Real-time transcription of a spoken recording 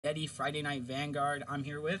Steady Friday Night Vanguard. I'm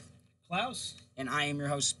here with Klaus. and I am your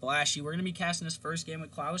host Splashy. We're gonna be casting this first game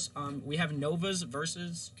with Klaus. We have Novas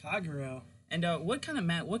versus Kagero. and what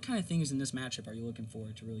kind of things in this matchup are you looking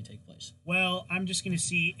for to really take place? Well, I'm just going to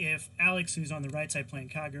see if Alex, who's on the right side playing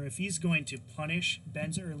Kagero, if he's going to punish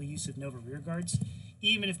Ben's early use of Nova rear guards.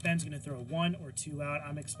 Even if Ben's going to throw 1 or 2 out,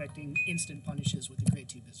 I'm expecting instant punishes with a grade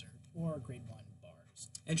 2 Berserk or grade 1 bars.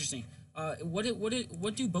 Interesting.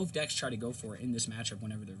 What do both decks try to go for in this matchup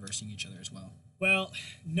whenever they're versing each other as well? Well,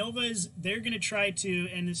 Novas, they're going to try to,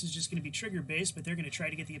 and this is just going to be trigger based, but they're going to try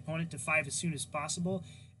to get the opponent to 5 as soon as possible.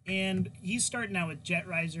 And he's starting out with Jet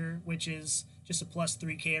Riser, which is just a plus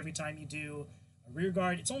 3k every time you do a rear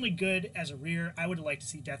guard. It's only good as a rear. I would have liked to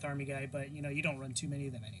see Death Army guy, but you don't run too many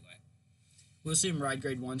of them anyway. We'll see him ride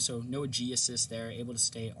grade 1, so no G assist there, able to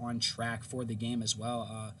stay on track for the game as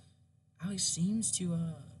well. Alex seems to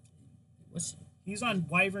He's on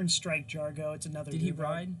Wyvern Strike Jargo. It's another. Did he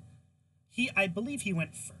ride? I believe he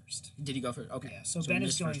went first. Did he go first? Okay. Yeah, so Ben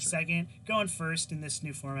is going second. Going first in this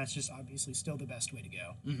new format is just obviously still the best way to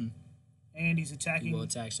go. Mm-hmm. And he's attacking. He will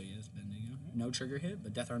attack, so yes, Ben, there you go. No trigger hit,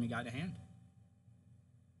 but Death Army got a hand.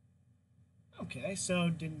 Okay, so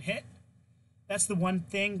didn't hit. That's the one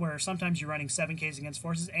thing where sometimes you're running 7Ks against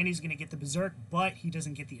forces, and he's going to get the Berserk, but he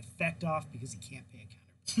doesn't get the effect off because he can't pay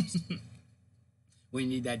a counter. We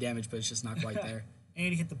need that damage, but it's just not quite there. And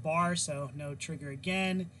he hit the bar, so no trigger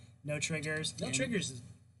again. No triggers. No triggers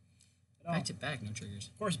at all. Back to back, no triggers.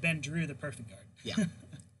 Of course, Ben drew the perfect guard. Yeah.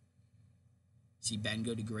 See Ben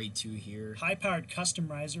go to grade 2 here. High-powered Custom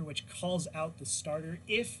Riser, which calls out the starter.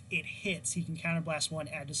 If it hits, he can counterblast 1,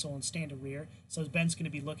 add to soul, and stand a rear. So Ben's going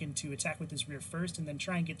to be looking to attack with his rear first, and then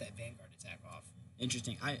try and get that Vanguard attack off.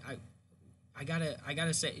 Interesting. I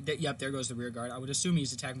gotta say that. Yep, there goes the rear guard. I would assume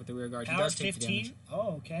he's attacking with the rear guard. Power he does take 15. the damage.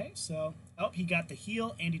 Oh, okay. So, he got the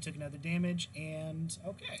heal, and he took another damage, and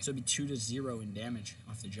okay. So it'd be 2-0 in damage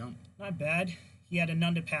off the jump. Not bad. He had a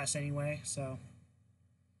none to pass anyway, so.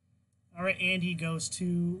 All right, and he goes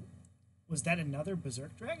to. Was that another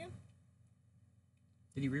Berserk Dragon?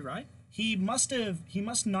 Did he rewrite? He must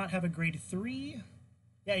not have a grade 3.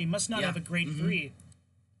 Yeah, he must not have a grade 3.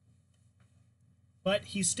 But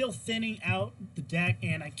he's still thinning out the deck,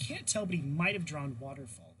 and I can't tell, but he might have drawn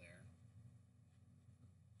Waterfall there.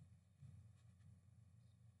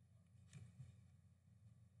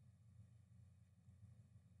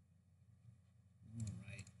 All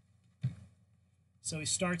right. So he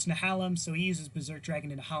starts Nahalem, so he uses Berserk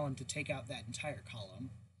Dragon into Nahalem to take out that entire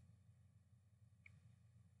column.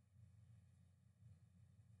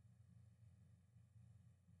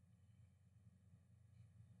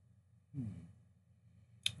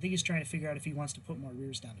 I think he's trying to figure out if he wants to put more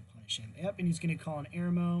rears down to punish him. Yep, and he's going to call an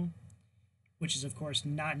Airmo, which is, of course,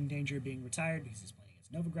 not in danger of being retired because he's playing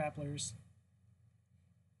against Nova Grapplers.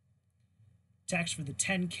 Attacks for the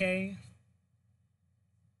 10K. I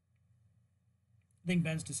think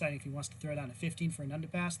Ben's deciding if he wants to throw down a 15 for a none to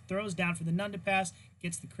pass. Throws down for the none to pass,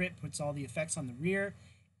 gets the crit, puts all the effects on the rear,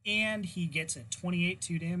 and he gets a 28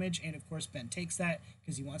 2 damage. And, of course, Ben takes that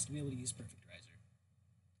because he wants to be able to use Perfect Riser.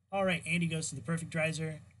 All right, Andy goes to the Perfect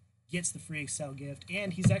Riser. Gets the free Excel gift,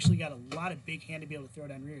 and he's actually got a lot of big hand to be able to throw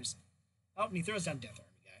down rears. Oh, and he throws down Death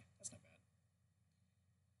Army guy. That's not bad.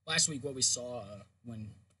 Last week, what we saw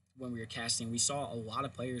when we were casting, we saw a lot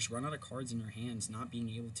of players run out of cards in their hands, not being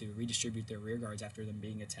able to redistribute their rear guards after them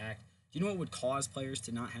being attacked. Do you know what would cause players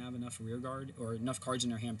to not have enough rear guard or enough cards in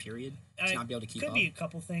their hand, period, to not be able to keep up? Could be a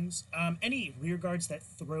couple things. Any rear guards that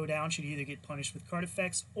throw down should either get punished with card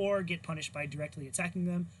effects or get punished by directly attacking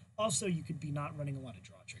them. Also, you could be not running a lot of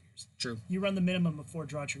draw triggers. True. You run the minimum of 4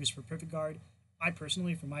 draw triggers for Perfect Guard. I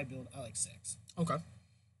personally, for my build, I like 6. Okay.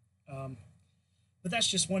 But that's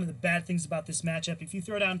just one of the bad things about this matchup. If you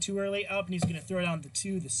throw down too early, and he's going to throw down the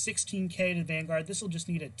 16K to the Vanguard. This will just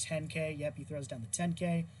need a 10K. Yep, he throws down the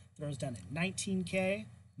 10K, throws down a 19K,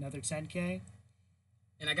 another 10K.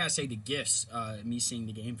 And I gotta say, the gifts, me seeing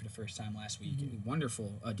the game for the first time last week, a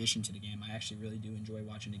wonderful addition to the game. I actually really do enjoy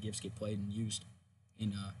watching the gifts get played and used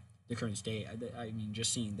in the current state. I mean,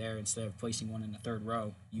 just seeing there, instead of placing one in the third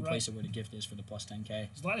row, you place it where the gift is for the plus 10K.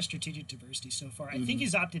 There's a lot of strategic diversity so far. I think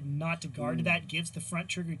he's opted not to guard that, gives the front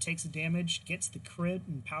trigger, takes the damage, gets the crit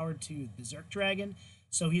and powered to Berserk Dragon.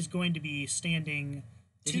 So he's going to be standing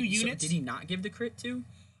 2 units. So did he not give the crit to?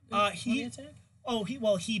 He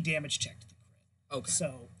damage checked the crit. Okay.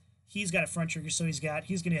 So he's got a front trigger, so he's going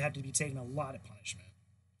to have to be taking a lot of punishment.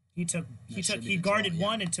 He guarded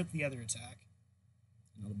one and took the other attack.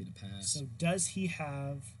 That'll be the pass. So does he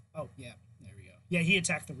have... Oh, yeah. There we go. Yeah, he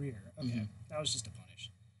attacked the rear. Okay. That was just a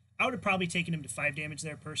punish. I would have probably taken him to 5 damage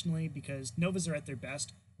there personally because Novas are at their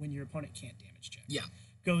best when your opponent can't damage check. Yeah.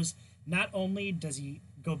 goes. Not only does he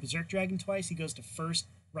go Berserk Dragon twice, he goes to first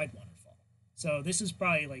Red Waterfall. So this is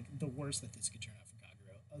probably like the worst that this could turn out for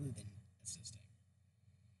Kagero, other than assisting.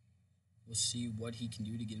 We'll see what he can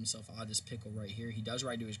do to get himself out of this pickle right here. He does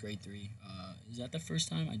ride to his grade 3. Is that the first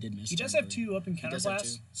time? I did miss. He does have 2 open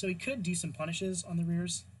counterblasts, so he could do some punishes on the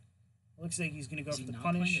rears. Looks like he's going to go for the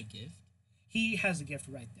punish. A gift? He has a gift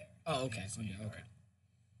right there. Oh, okay.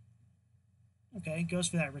 Okay, goes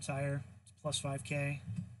for that retire. It's plus 5k.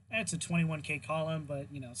 That's a 21k column, but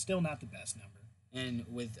still not the best number. And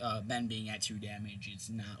with Ben being at 2 damage, it's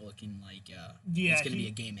not looking like yeah, it's going to be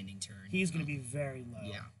a game-ending turn. He's going to be very low.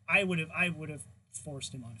 Yeah, I would have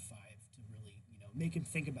forced him on 5 to really make him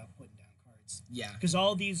think about putting down cards. Yeah, because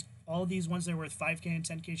all these ones that are worth 5k and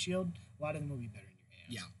 10k shield, a lot of them will be better in your hands.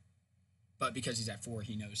 Yeah, but because he's at 4,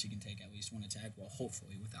 he knows he can take at least 1 attack. Well,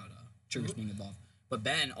 hopefully without triggers being involved. But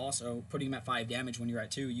Ben also putting him at 5 damage when you're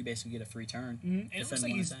at 2, you basically get a free turn. And it looks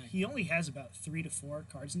like he only has about 3 to 4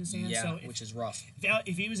 cards in his hand. Yeah, so which is rough.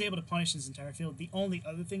 If he was able to punish his entire field, the only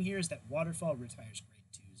other thing here is that Waterfall retires grade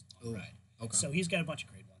 2s on ride. Okay. So he's got a bunch of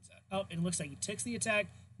grade 1s out. Oh, and it looks like he ticks the attack,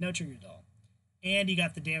 no trigger at all. And he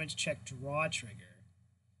got the damage check draw trigger.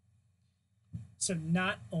 So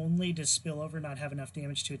not only does Spillover not have enough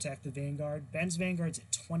damage to attack the Vanguard, Ben's Vanguard's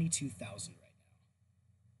at 22,000 right now.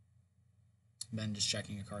 Ben just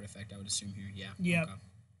checking a card effect, I would assume here. Yeah. Yep. Okay.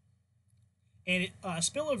 And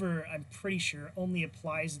Spillover, I'm pretty sure, only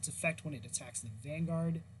applies its effect when it attacks the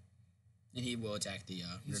Vanguard. And he will attack the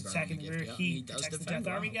He's attacking the rear. Yeah, he does attacks the Death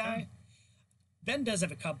Army guy. Ben does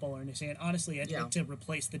have a Cup Bowler in his hand. Honestly, I'd like to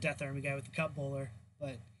replace the Death Army guy with the Cup Bowler,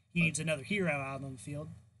 but he needs another hero out on the field.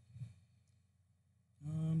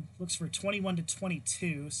 Looks for 21 to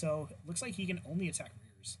 22, so it looks like he can only attack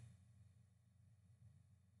rears.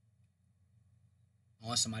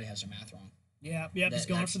 Unless somebody has their math wrong. Yeah, he's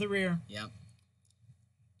going for the rear. Yep.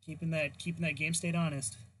 Keeping that game state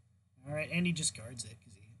honest. All right, and he just guards it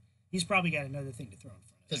because he's probably got another thing to throw in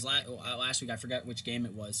front of. Because last week I forgot which game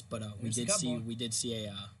it was, but we did see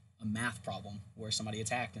a math problem where somebody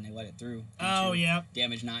attacked and they let it through. Oh yeah.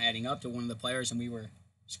 Damage not adding up to one of the players, and we were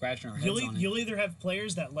scratching our heads on it. You'll either have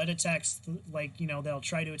players that let attacks they'll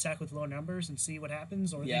try to attack with low numbers and see what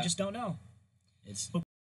happens, or they just don't know. But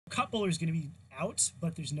Cup Bowler is going to be out,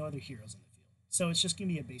 but there's no other heroes on the field, so it's just going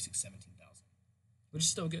to be a basic 17,000, which is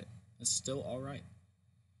still good. It's still all right.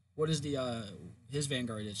 What is the his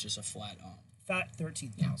Vanguard? It's just a flat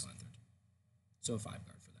 13,000. Yeah, flat 13. So a 5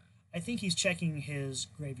 guard for that. I think he's checking his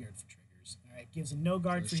graveyard for triggers. All right, gives a no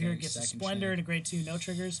guard for here, gets a Splendor and a grade 2, no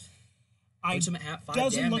triggers. Puts him at 5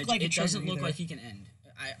 damage. It doesn't look like he can end.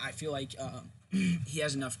 I feel like he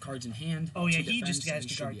has enough cards in hand. Oh yeah, he just has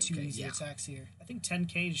to guard 2 easy attacks here. I think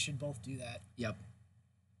 10k should both do that. Yep.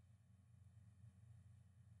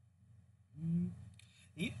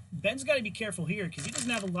 Ben's got to be careful here because he doesn't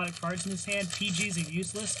have a lot of cards in his hand. PGs are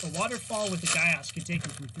useless. A Waterfall with a Gaios could take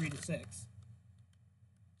him from 3 to 6.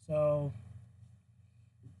 So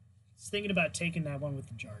he's thinking about taking that one with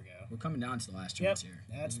the Jargo. We're coming down to the last turns here.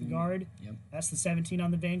 That's the guard. Yep. That's the 17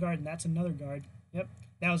 on the Vanguard, and that's another guard. Yep.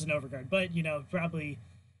 That was an overguard. But, probably...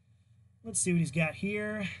 Let's see what he's got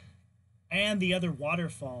here. And the other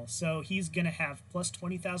Waterfall. So he's going to have plus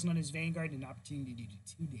 20,000 on his Vanguard and an opportunity to do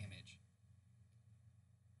 2 damage.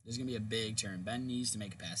 There's going to be a big turn. Ben needs to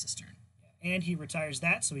make it past this turn. Yeah. And he retires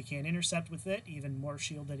that, so he can't intercept with it. Even more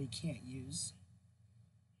shield that he can't use.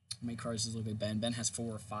 How many cards does it look like Ben? Ben has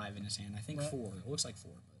 4 or 5 in his hand. I think 4. It looks like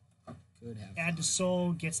 4, but could have Add 5. to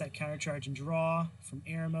Soul, gets that counter charge and draw from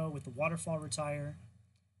Aramo with the Waterfall retire.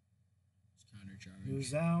 Counter charge.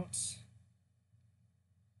 Moves out.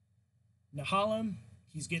 Nahalim,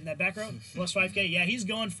 he's getting that back row. Plus 5k. Yeah, he's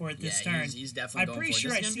going for it this turn. He's definitely going for it. I'm pretty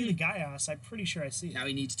sure I see the Gaios. I'm pretty sure I see it. Now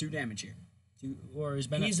he needs 2 damage here. Or is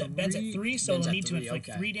Ben Ben's at 3, so he'll need to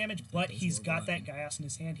inflict 3 damage, but he's got that guy. Gaios in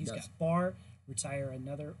his hand. He's got Bar, retire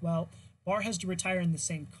another. Well, Bar has to retire in the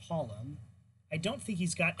same column. I don't think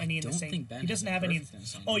he's got any in the same. He doesn't have any.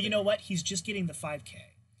 Oh, you know what? He's just getting the 5k.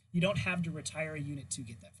 You don't have to retire a unit to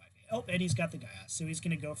get that 5k. Oh, and he's got the Gaios, so he's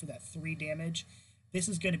going to go for that 3 damage. This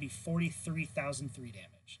is going to be 43,000 3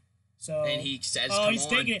 damage. So and he says, "Oh, he's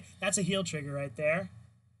taking it." That's a heal trigger right there.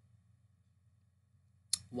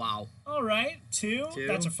 Wow. All right, 2.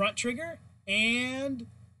 That's a front trigger, and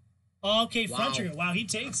okay, front trigger. Wow, he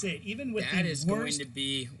takes it. Even with that is worst, going to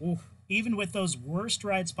be. Oof. Even with those worst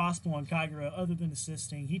rides possible on Kagero, other than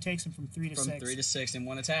assisting, he takes him from 3 to 6. From 3 to 6 in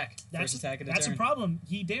 1 attack. First attack of the turn. That's a problem.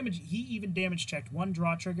 He even damage checked 1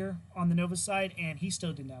 draw trigger on the Nova side, and he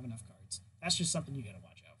still didn't have enough cards. That's just something you got to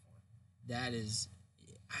watch out for. That is,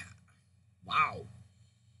 wow.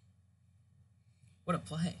 What a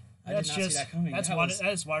play. I did not see that coming.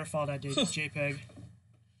 That is waterfall.jpg.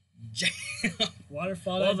 JPEG.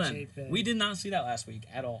 Waterfall.jpg. Well then, we did not see that last week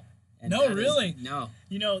at all. And no, really? No.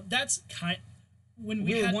 You know, that's when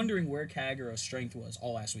we were wondering where Kagerou's strength was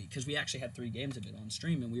all last week because we actually had 3 games of it on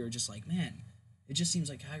stream, and we were just like, man, it just seems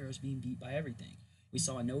like Kagerou's being beat by everything. We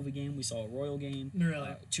saw a Nova game, we saw a Royal game,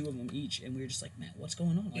 really? 2 of them each, and we were just like, man, what's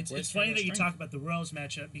going on? Like, it's funny that you talk about the Royals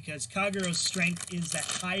matchup because Kagerou's strength is that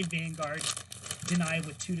high Vanguard deny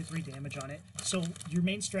with 2 to 3 damage on it. So your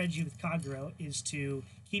main strategy with Kagero is to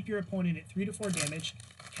keep your opponent at 3 to 4 damage,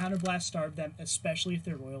 counterblast starve them, especially if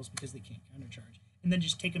they're Royals because they can't countercharge, and then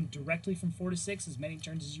just take them directly from 4 to 6 as many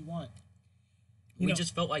turns as you want. We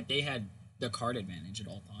just felt like they had the card advantage at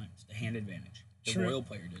all times, the hand advantage. The Royal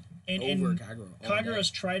player did over Kagero. Kagerou's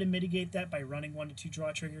try to mitigate that by running 1 to 2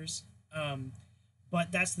 draw triggers.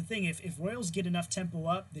 But that's the thing. If Royals get enough tempo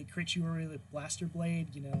up, they crit you early with Blaster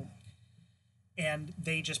Blade, you know, and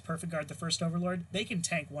they just perfect guard the first Overlord, they can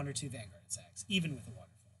tank 1 or 2 Vanguard attacks, even with a waterfall.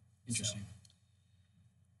 Interesting.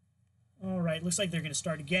 So, all right, looks like they're going to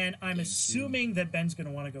start again. I'm assuming that Ben's going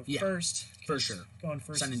to want to go first. For sure. Going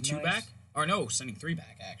first. Sending 2 back? Or no, sending 3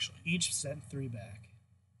 back, actually. Each sent 3 back.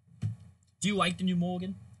 Do you like the new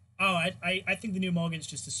mulligan? Oh, I think the new mulligan is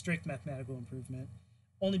just a strict mathematical improvement.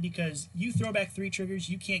 Only because you throw back 3 triggers,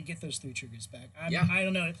 you can't get those 3 triggers back. I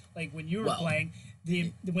don't know, like when you were playing,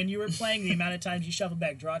 the amount of times you shuffle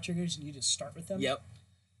back draw triggers and you just start with them. Yep.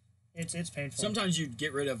 It's painful. Sometimes you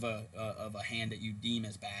get rid of a hand that you deem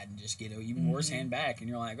as bad and just get an even worse hand back, and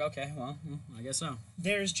you're like, okay, well, I guess so.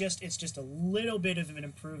 It's just a little bit of an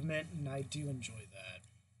improvement, and I do enjoy that.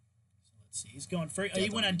 See, he's going first. He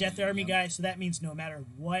went on Death Army guy, so that means no matter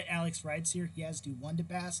what Alex rides here, he has to do 1 to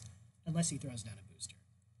pass, unless he throws down a booster.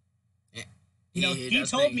 Yeah. You know, he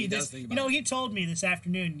told me this. You know, he told me this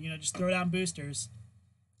afternoon. You know, just throw down boosters.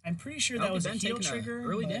 I'm pretty sure that was a heal trigger.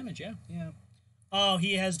 Early damage, yeah. Yeah. Oh,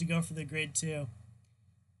 he has to go for the grade 2.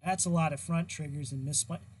 That's a lot of front triggers and Miss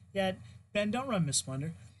Splendor. Yeah, Ben, don't run Miss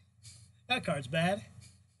Splendor. That card's bad.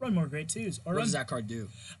 Run more grade 2s. Or what does that card do?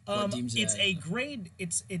 It's a grade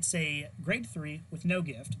 3 with no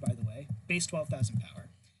gift, by the way, base 12,000 power.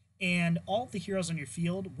 And all the heroes on your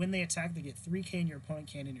field, when they attack, they get 3k and your opponent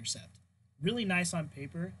can't intercept. Really nice on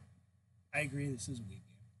paper. I agree, this is a weeb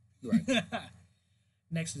game. Right.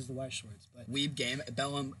 Next is the White Swords. But weeb game.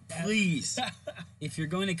 Bellum, please. If you're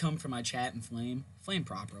going to come for my chat and flame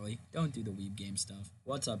properly. Don't do the weeb game stuff.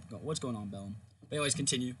 What's up? What's going on, Bellum? But anyways,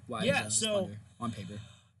 continue. Why is Splendor on paper?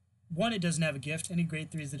 1, it doesn't have a gift. Any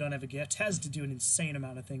grade 3s that don't have a gift has to do an insane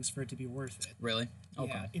amount of things for it to be worth it. Really?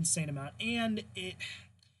 Okay. Yeah, insane amount. And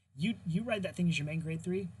you ride that thing as your main grade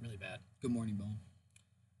 3, really bad. Good morning, Bone.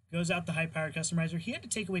 Goes out the high power customizer. He had to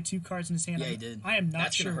take away 2 cards in his hand. Yeah, he did. I am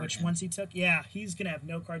not sure which ones he took. Yeah, he's going to have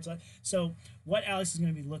no cards left. So what Alex is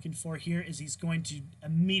going to be looking for here is he's going to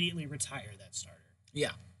immediately retire that starter.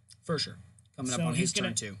 Yeah, for sure. Coming up on his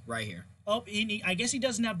turn 2, right here. Oh, I guess he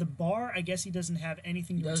doesn't have the bar. I guess he doesn't have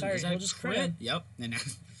anything to retire. He'll just crit. Yep. And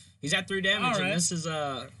he's at 3 damage, and this is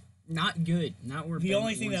not good. Not where the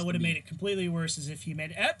only thing that would have made it completely worse is if he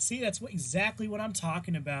made it. See, that's exactly what I'm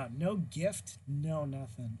talking about. No gift, no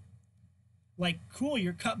nothing. Like, cool,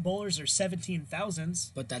 your cut bowlers are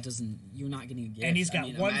 17,000s. But that doesn't, you're not getting a gift. And he's got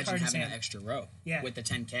 1 card in his hand. Imagine having an extra row with the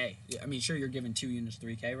 10k. I mean, sure, you're giving 2 units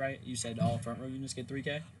 3k, right? You said all front row units get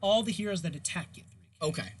 3k? All the heroes that attack get 3k.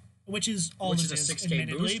 Okay. Which is all Which is a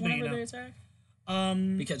 6k boost whenever they attack?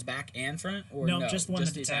 Because back and front? Or no, just the one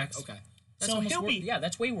that attacks. Okay. That's so he'll be... Yeah,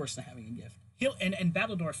 that's way worse than having a gift. And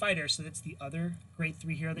Battledore Fighter, so that's the other grade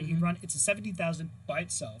 3 hero that you run. It's a 17,000 by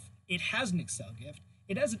itself. It has an Excel gift.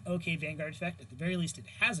 It has an okay Vanguard effect. At the very least, it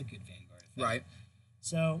has a good Vanguard effect. Right.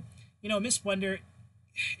 So, you know, Miss Splendor,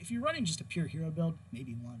 if you're running just a pure hero build,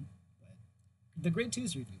 maybe 1. But the grade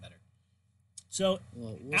 2s are even better. So,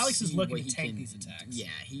 Alex is looking to tank these attacks. Yeah,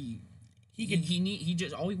 he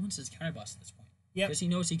just all he wants is counterblast at this point. Yeah. Because he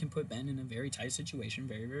knows he can put Ben in a very tight situation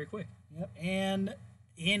very, very quick. Yep. And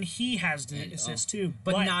he has to assist too.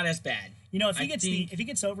 But not as bad. You know, if he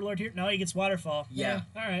gets Overlord here, no, he gets Waterfall. Yeah.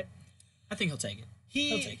 All right. I think he'll take it.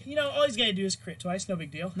 He'll take it. You know, all he's got to do is crit twice. No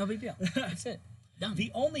big deal. No big deal. That's it. Done. The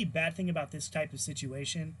only bad thing about this type of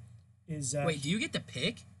situation is... Wait, do you get to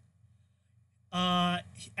pick?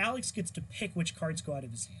 Alex gets to pick which cards go out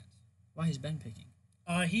of his hand. Why is Ben picking?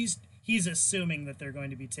 He's assuming that they're going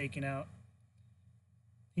to be taken out.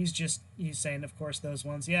 He's saying, of course, those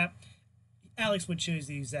ones. Yeah. Alex would choose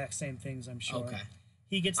the exact same things, I'm sure. Okay.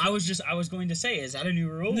 He gets. I was going to say, is that a new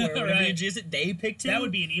rule where whenever you G-assist, they pick 2? That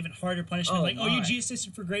would be an even harder punishment. You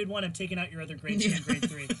G-assisted for grade 1, I'm taking out your other grade 2 and grade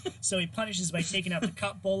 3. So he punishes by taking out the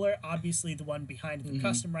cup bowler, obviously the one behind the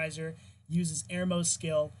customizer, uses Airmo's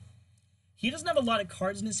skill, He doesn't have a lot of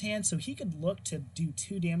cards in his hand, so he could look to do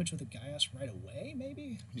 2 damage with a Gaius right away,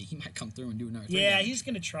 maybe? I mean, he might come through and do another 3 Yeah, damage. he's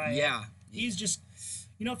going to try it. Yeah. He's just...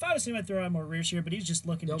 You know, if I was him, I'd throw out more rears here, but he's just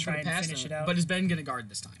looking to try and finish it out. But is Ben going to guard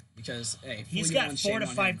this time? Because, hey, he's got 4 to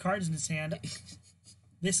 5 cards in his hand.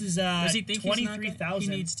 This is 23,000.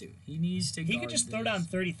 He needs to. He needs to. He could just throw down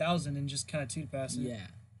 30,000 and just kind of 2-pass it. Yeah.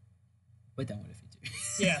 But then what if he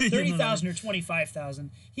do? Yeah, 30,000 or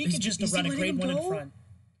 25,000. He could just run a grade 1 in front.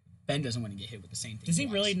 Ben doesn't want to get hit with the same thing. Does he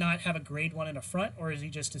really not have a grade 1 in a front, or is he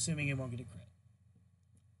just assuming he won't get a crit?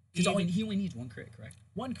 Because he only needs 1 crit, correct?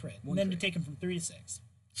 1 crit, and then to take him from 3 to 6.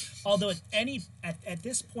 Although at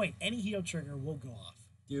this point, any heal trigger will go off.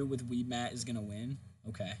 Dude with Weed Matt is gonna win.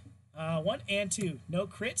 Okay. 1 and 2, no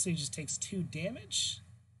crit, so he just takes 2 damage.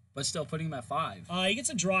 But still putting him at 5. He gets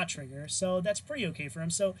a draw trigger, so that's pretty okay for him.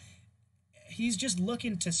 So he's just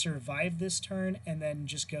looking to survive this turn and then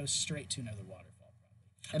just go straight to another waterfall.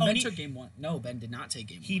 And Ben took game 1. No, Ben did not take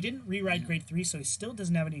game 1. He didn't rewrite grade 3, so he still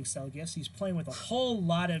doesn't have any Excel gifts. He's playing with a whole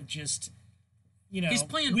lot of just, he's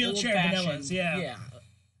playing wheelchair vanillas. Yeah.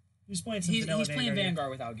 He's playing some vanilla. He's playing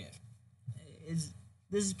Vanguard without gift.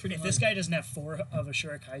 This is pretty. If this guy doesn't have 4 of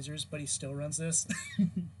Ashura Kaisers, but he still runs this,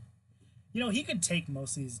 he could take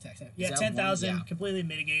most of these attacks. Yeah, 10,000, completely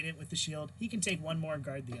mitigate it with the shield. He can take 1 more and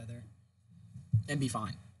guard the other, and be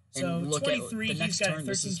fine. So and 23, he's got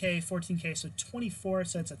 13k, 14k, so 24.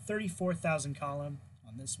 So it's a 34,000 column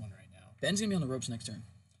on this one right now. Ben's gonna be on the ropes next turn.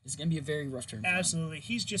 It's gonna be a very rough turn. Absolutely,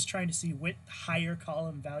 he's just trying to see what higher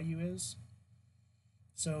column value is,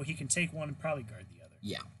 so he can take 1 and probably guard the other.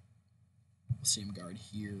 Yeah. We'll see him guard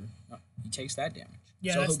here. Oh, he takes that damage.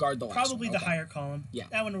 Yeah, so he'll guard the last probably one. The higher column. Yeah.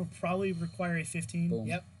 That one will probably require a 15. Boom.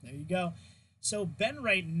 Yep, there you go. So Ben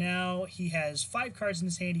right now, he has 5 cards in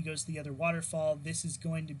his hand. He goes to the other waterfall. This is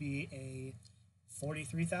going to be a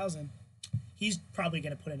 43,000. He's probably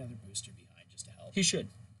going to put another booster behind just to help. He should.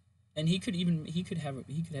 And he could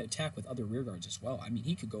attack with other rear guards as well. I mean,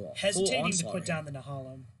 he could go all hesitating to put down the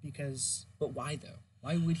Nahalem because... But why, though?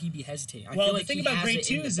 Why would he be hesitating? I feel like the thing about grade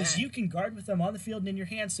 2 is you can guard with them on the field and in your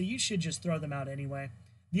hand, so you should just throw them out anyway.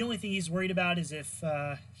 The only thing he's worried about is if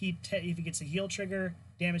he gets a heal trigger,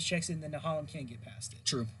 damage checks it, and then Nahalem can't get past it.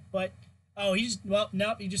 True. But,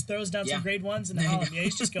 he just throws down some grade 1s and Nahalem. Yeah,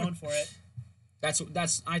 he's just going for it.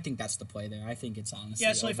 I think that's the play there. I think it's honestly.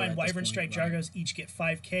 Yeah, so I find Wyvern Strike Jargos each get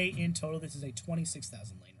 5k in total. This is a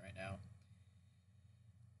 26,000 lane right now.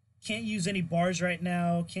 Can't use any bars right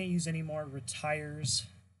now. Can't use any more retires.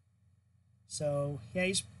 So yeah,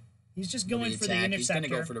 he's just going for the interceptor. He's going to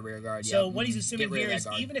go for the rear guard. So what he's assuming here is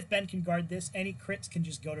even if Ben can guard this, any crits can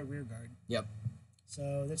just go to rear guard. Yep.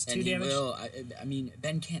 So that's 2 damage. I mean,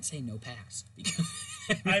 Ben can't say no pass.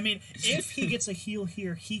 I mean, if he gets a heal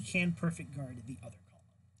here, he can perfect guard the other column.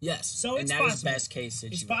 Yes. So it's possible. Is best case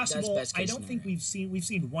situation. It's possible. I don't think we've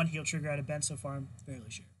seen 1 heal trigger out of Ben so far. I'm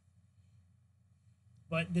fairly sure.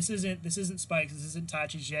 But this isn't spikes. This isn't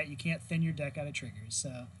touches yet. You can't thin your deck out of triggers.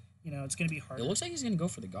 So it's going to be hard. It looks like he's going to go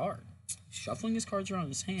for the guard, shuffling his cards around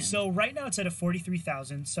his hand. So right now it's at a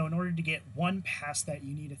 43,000. So in order to get 1 past that,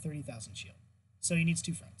 you need a 30,000 shield. So he needs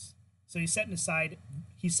 2 fronts. So he's setting aside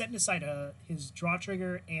his draw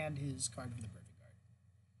trigger and his card for the perfect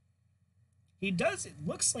guard. It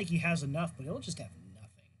looks like he has enough, but he'll just have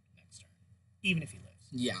nothing next turn, even if he lives.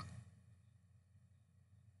 Yeah.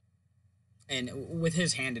 And with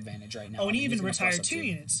his hand advantage right now. Oh, and he even retired 2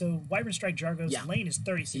 units. So Wyvern Strike Jargo's lane is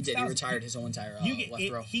 36,000. He did. He retired his whole entire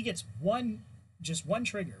left row. He gets just one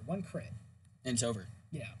trigger, 1 crit. And it's over.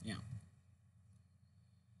 Yeah. Yeah.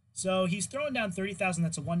 So he's throwing down 30,000.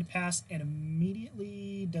 That's a 1 to pass, and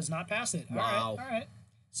immediately does not pass it. All right.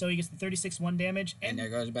 So he gets the 36 damage. And there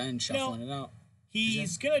goes Ben shuffling it out.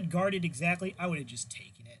 He's going to guard it exactly. I would have just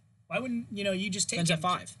taken it. Why wouldn't, you just take it? Ben's at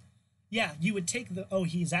 5. Yeah, you would take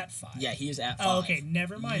he's at 5. Yeah, he is at 5. Oh, okay,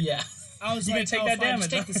 never mind. Yeah. I was you like, take that damage.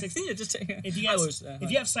 Just take the 6. Yeah, just take it. If you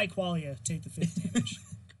have Psyqualia, take the 5th damage.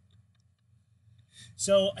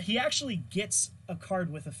 So he actually gets a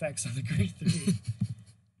card with effects on the grade 3.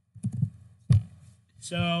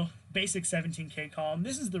 So, basic 17k column.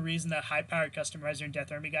 This is the reason that high-powered Customizer and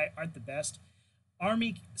Death Army guy aren't the best.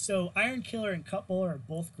 So Iron Killer and Cut Bowler are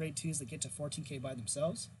both grade 2s that get to 14k by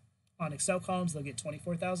themselves. On Excel columns, they'll get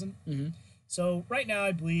 24,000. Mm-hmm. So right now,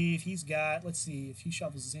 I believe he's got, let's see, if he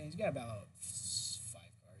shuffles his hand, he's got about 5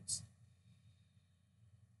 cards.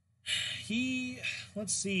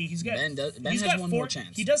 Let's see, he's got... Ben has one more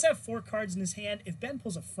chance. He does have 4 cards in his hand. If Ben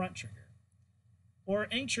pulls a front trigger, or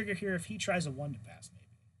any trigger here if he tries a 1 to pass, maybe.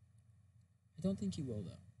 I don't think he will,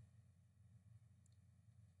 though.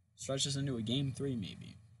 Stretch this into a game 3,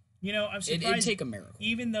 maybe. I'm surprised. It'd take a miracle.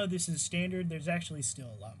 Even though this is standard, there's actually still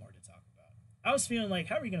a lot more to talk about. I was feeling like,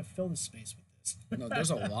 how are we going to fill this space with this? No,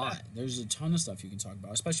 there's a lot. There's a ton of stuff you can talk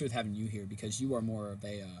about, especially with having you here because you are more of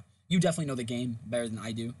a. You definitely know the game better than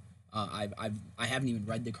I do. I haven't even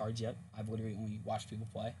read the cards yet. I've literally only watched people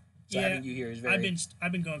play. So having you here is very.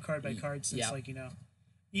 I've been going card by card since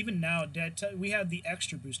even now. We have the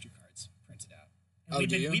extra booster cards printed out. And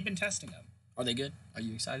we've been testing them. Are they good? Are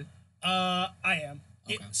you excited? I am.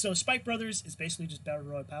 Okay. So Spike Brothers is basically just Battle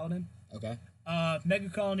Royale Paladin. Okay. Mega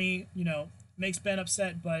Colony, makes Ben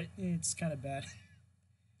upset, but it's kind of bad.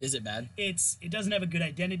 Is it bad? It doesn't have a good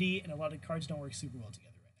identity, and a lot of cards don't work super well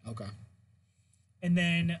together right now. Okay. And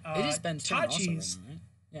then it is Ben's turn also right Tachi's, now, right?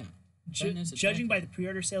 Yeah. Judging by the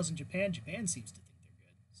pre-order sales in Japan seems to think they're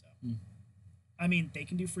good. So, I mean, they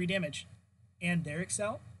can do free damage, and they're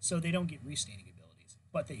Excel, so they don't get restaining abilities,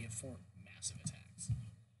 but they have 4 massive attacks,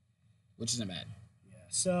 which isn't bad. Yeah.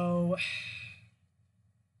 So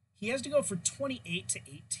he has to go for 28 to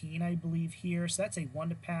 18, I believe here. So that's a 1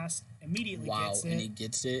 to pass. Immediately gets it. Wow, and he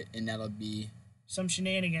gets it, and that'll be some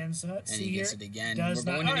shenanigans. And he gets it again. We're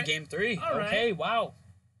going into game 3. Okay, wow.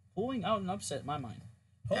 Pulling out an upset in my mind.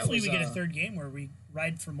 Hopefully we get a third game where we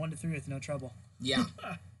ride from 1 to 3 with no trouble. Yeah.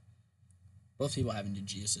 Both people having to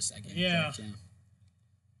G-assist that game. Yeah. Correct, yeah.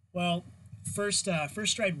 Well, first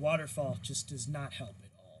ride Waterfall just does not help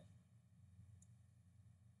at all.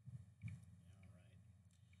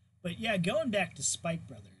 But yeah, going back to Spike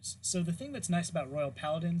Brothers. So the thing that's nice about Royal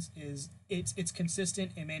Paladins is it's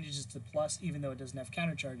consistent. It manages to plus even though it doesn't have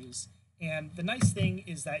counter charges. And the nice thing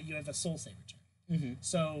is that you have a Soul Saver turn. Mm-hmm.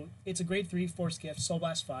 So it's a grade 3 Force Gift, Soul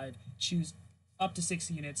Blast 5. Choose up to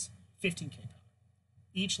 6 units, 15k power.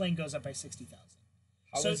 Each lane goes up by 60,000.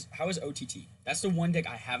 How is OTT? That's the one deck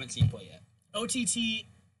I haven't seen play yet. OTT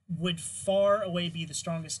would far away be the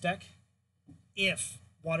strongest deck if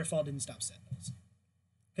Waterfall didn't stop Sentinels.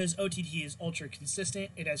 Because OTT is ultra consistent,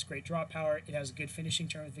 it has great draw power, it has a good finishing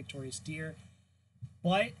turn with Victorious Deer,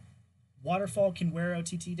 but Waterfall can wear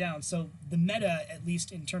OTT down. So the meta, at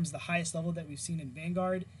least in terms of the highest level that we've seen in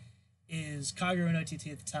Vanguard, is Kagero and OTT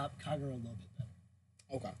at the top, Kagero a little bit better.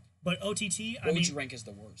 Okay. But OTT, what would you rank as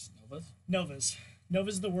the worst? Novas?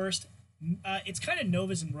 Nova's the worst. It's kind of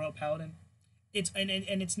Nova's and Royal Paladin. It's and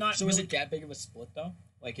it's not. So really, is it that big of a split though?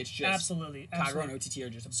 Like it's just absolutely. Kagero and OTT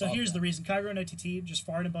are just above. So here's the reason: Kagero and OTT just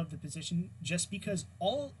far and above the position, just because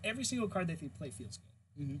every single card that they play feels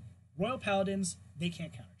good. Mm-hmm. Royal Paladins, they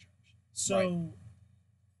can't countercharge. So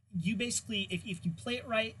you basically, if you play it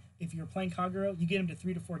right, if you're playing Kagero, you get them to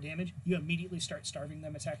 3 to 4 damage. You immediately start starving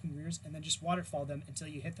them, attacking rears, and then just waterfall them until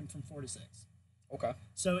you hit them from 4 to 6. Okay.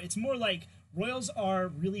 So it's more like Royals are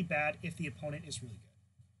really bad if the opponent is really good.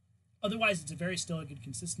 Otherwise, it's still a good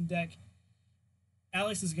consistent deck.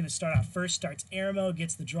 Alex is going to start out first, starts Aramo,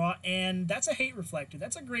 gets the draw, and that's a Hate Reflector.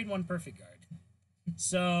 That's a grade 1 perfect guard.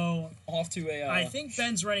 So off to a. I think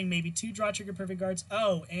Ben's running maybe 2 draw trigger perfect guards.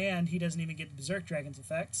 Oh, and he doesn't even get Berserk Dragon's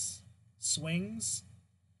effects. Swings.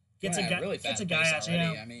 Gets a guy out.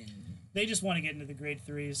 Yeah. I mean, they just want to get into the grade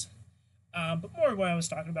 3s. But more of what I was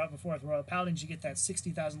talking about before with Royal Paladins, you get that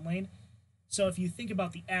 60,000 lane. So if you think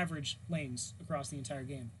about the average lanes across the entire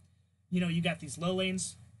game, you got these low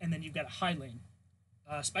lanes, and then you've got a high lane.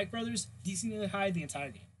 Spike Brothers, decently high the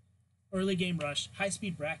entire game. Early game rush, high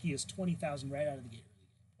speed Bracky is 20,000 right out of the gate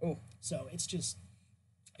early game. Oh. So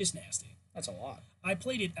it's nasty. That's a lot. I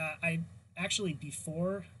played it,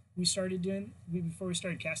 before we started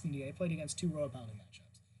casting DA, I played against 2 Royal Paladin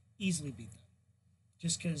matchups. Easily beat them.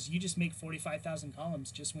 Just because you just make 45,000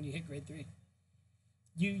 columns just when you hit grade 3.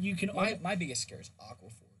 You can. My biggest scare is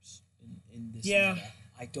Aquaforce in this. Yeah. Meta.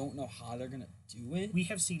 I don't know how they're gonna do it. We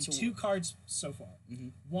have seen 2 cards so far. Mm-hmm.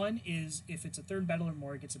 One is if it's a 3rd battle or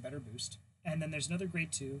more, it gets a better boost, and then there's another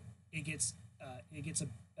grade 2. It gets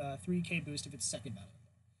a 3k boost if it's 2nd battle or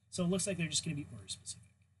more. So it looks like they're just going to be order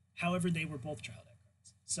specific. However, they were both trial deck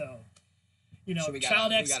cards. So trial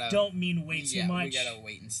decks don't mean way too much. We gotta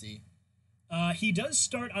wait and see. He does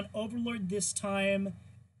start on Overlord this time.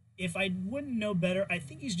 If I wouldn't know better, I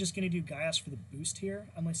think he's just going to do Gaius for the boost here,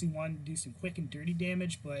 unless he wanted to do some quick and dirty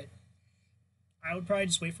damage, but I would probably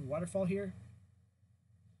just wait for Waterfall here.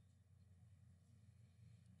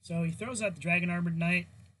 So he throws out the Dragon Armored Knight,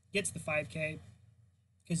 gets the 5k,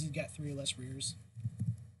 because he's got 3 or less rears.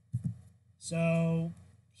 So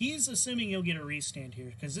he's assuming he'll get a restand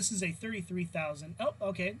here, because this is a 33,000. Oh,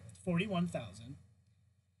 okay, 41,000.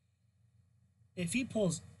 If he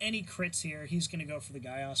pulls any crits here, he's going to go for the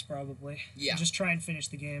Gaius probably. Yeah. Just try and finish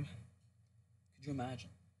the game. Could you imagine?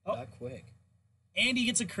 Oh. That quick. And he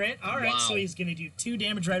gets a crit. All right, so he's going to do 2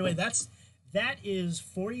 damage right away. That is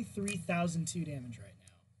 43,002 damage right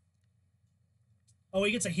now. Oh,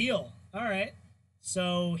 he gets a heal. All right.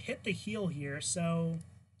 So hit the heal here. So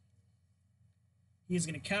he's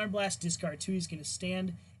going to counterblast, discard 2. He's going to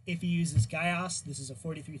stand. If he uses Gaios, this is a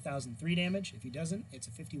 43,003 damage. If he doesn't, it's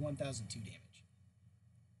a 51,002 damage.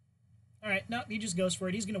 All right, no, he just goes for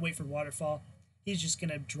it. He's going to wait for Waterfall. He's just going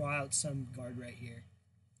to draw out some guard right here.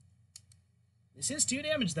 This is 2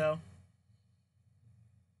 damage, though.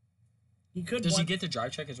 He could. Does he get the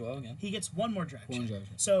drive check as well again? He gets 1 more drive check. One drive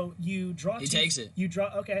check. So you draw. He takes it. You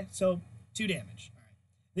draw. Okay, so 2 damage. All right.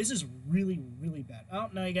 This is really, really bad. Oh,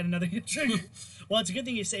 no, you got another hit trigger. Well, it's a good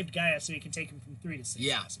thing you saved Gaia so you can take him from 3 to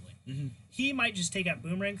 6, possibly. Mm-hmm. He might just take out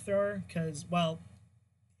Boomerang Thrower, because, well,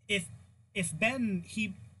 if Ben,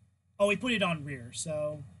 he put it on rear,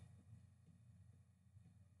 so...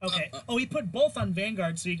 Okay. He put both on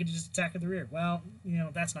Vanguard so you could just attack at the rear. Well,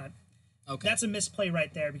 that's not... Okay. That's a misplay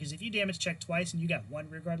right there, because if you damage check twice and you got 1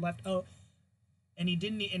 rear guard left, and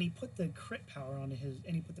he put the crit power on his,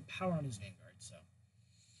 and he put the power on his Vanguard, so...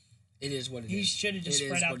 It is what it is. He should have just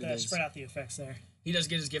spread out the effects there. He does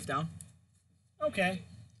get his gift down. Okay.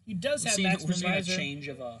 He does have maximum visor. We're seeing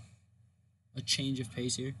a change of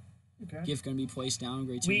pace here. Okay. Gift going to be placed down.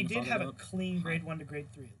 Grade 2. We did have a clean grade 1 to grade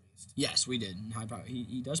 3 at least. Yes, we did. High power.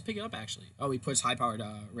 He does pick it up actually. Oh, he puts high powered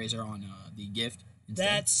Razor on the gift instead.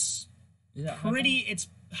 That's pretty. It's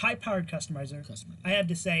high powered customizer. I have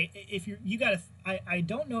to say, if you gotta. I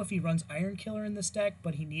don't know if he runs Iron Killer in this deck,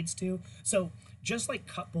 but he needs to. So just like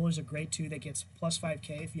Cut Bull is a grade 2 that gets plus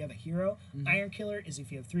 5k if you have a hero, Iron Killer is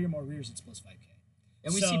if you have 3 or more rears, it's plus 5k.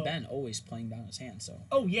 And we see Ben always playing down his hand, so...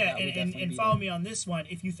 Oh, yeah, and follow me on this one.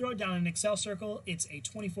 If you throw it down an Excel circle, it's a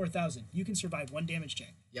 24,000. You can survive 1 damage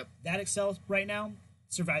check. Yep. That Excel right now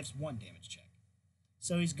survives 1 damage check.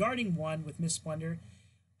 So he's guarding 1 with Miss Splendor.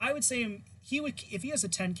 I would say if he has a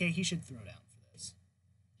 10k, he should throw down for this.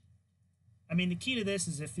 I mean, the key to this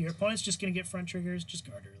is if your opponent's just going to get front triggers, just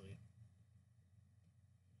guard early.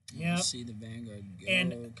 Yeah. See the Vanguard go.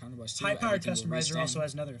 And high-powered customizer also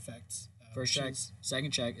has another effect. First check,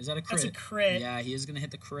 second check. Is that a crit? That's a crit. Yeah, he is going to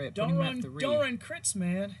hit the crit. Don't run crits,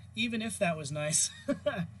 man. Even if that was nice.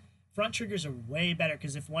 Front triggers are way better,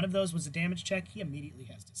 because if one of those was a damage check, he immediately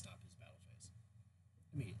has to stop his battle phase.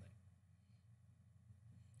 Immediately.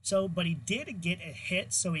 So, but he did get a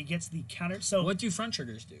hit, so he gets the counter. So what do front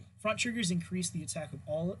triggers do? Front triggers increase the attack of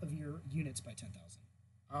all of your units by 10,000.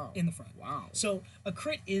 Oh. In the front. Wow. So a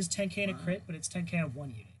crit is 10k and a crit, but it's 10k on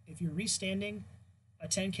 1 unit. If you're restanding, a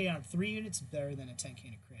 10k on 3 units is better than a 10k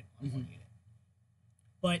and a crit on 1 unit.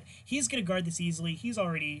 But he's going to guard this easily. He's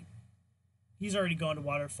already going to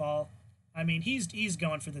Waterfall. I mean, he's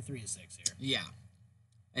going for the 3 to 6 here. Yeah.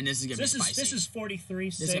 And this is going to be spicy. This is 43.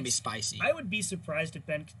 This is going to be spicy. I would be surprised if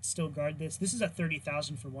Ben could still guard this. This is at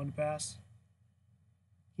 30,000 for 1 pass.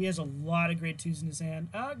 He has a lot of grade 2s in his hand.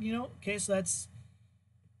 Okay, so that's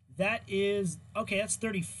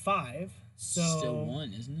 35. So still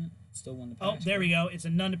 1, isn't it? Still 1 to pass. Oh, there we go. It's a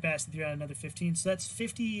none to pass and 3 out another 15. So that's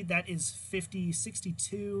 50. That is 50,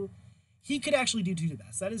 62. He could actually do 2 to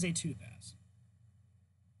pass. That is a 2 to pass.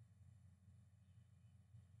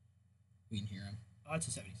 We can hear him. Oh, it's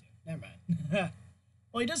a 72. Never mind.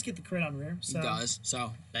 Well, he does get the crit on rear. So he does.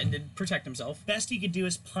 So Ben did protect himself. Best he could do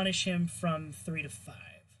is punish him from 3 to 5.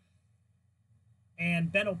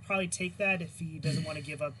 And Ben will probably take that if he doesn't want to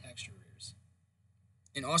give up extra rears.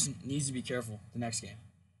 And Austin needs to be careful the next game.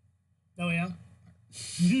 Oh, yeah?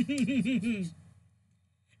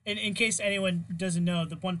 in case anyone doesn't know,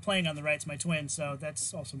 the one playing on the right's my twin, so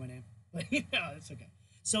that's also my name. But yeah, that's okay.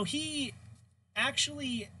 So he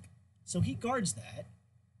guards that,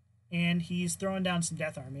 and he's throwing down some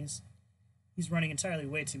death armies. He's running entirely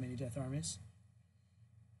way too many death armies.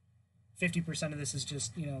 50% of this is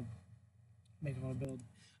just, make him want to build.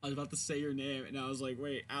 I was about to say your name, and I was like,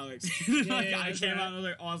 wait, Alex. I came out and I was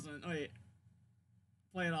like, Austin, wait.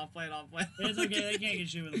 Play it off. It's okay, they can't get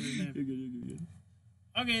shit with his name. You're good.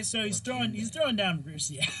 Okay, so he's throwing down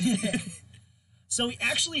Bruce, yeah. So he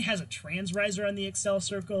actually has a Trans Riser on the Excel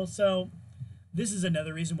circle, so this is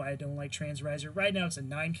another reason why I don't like Trans Riser. Right now it's a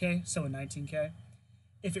 9k, so a 19k.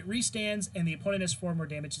 If it restands and the opponent has 4 more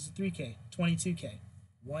damage, it's a 3k, 22k.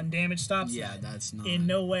 1 damage stops. Yeah, that's not... In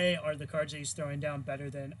no way are the cards that he's throwing down better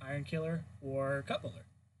than Iron Killer or Cut Buller.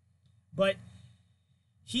 But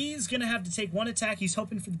he's going to have to take 1 attack. He's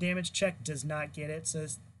hoping for the damage check, does not get it. So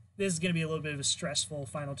this is going to be a little bit of a stressful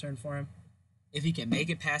final turn for him. If he can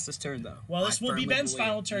make it past this turn, though. Well, this will be Ben's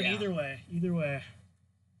final turn either way.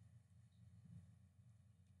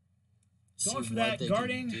 Going for that,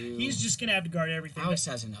 guarding. He's just going to have to guard everything. Alex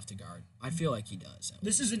has enough to guard. I feel like he does.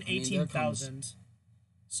 This is an 18,000.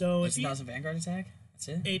 So 18,000 Vanguard attack? That's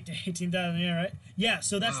it? 18,000, yeah, right? Yeah,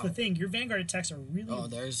 so that's the thing. Your Vanguard attacks are really... Oh,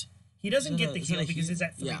 there's... He doesn't Is get that the is that heal a because heal? it's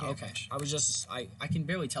at 3 Yeah, damage. okay. I can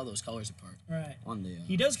barely tell those colors apart Right. on the.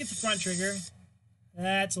 He does get the front trigger.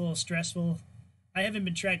 That's a little stressful. I haven't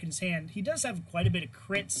been tracking his hand. He does have quite a bit of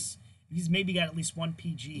crits. He's maybe got at least 1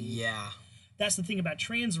 PG. Yeah. That's the thing about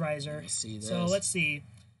Transriser. See this. So let's see.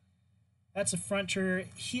 That's a front trigger.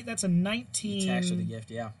 That's a 19. Attacks with a gift,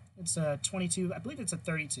 yeah. It's a 22. I believe it's a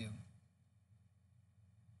 32.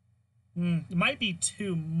 It might be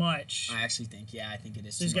too much. I actually think, I think it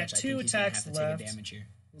is So too he's got much. 2 I think attacks he's gonna have to left. take a damage here.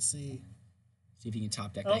 We'll see. See if he can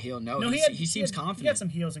top deck Oh, that heal. No, he seems He confident. got some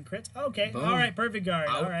heals and crits. Okay, Boom. all right, perfect guard.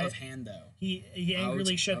 Out all right. of hand, though. He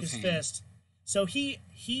angrily Out shook of his hand. fist. So he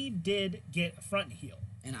did get a front heal.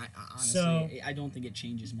 And I honestly, I don't think it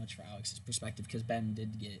changes much for Alex's perspective because Ben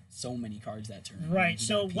did get so many cards that turn. Right. He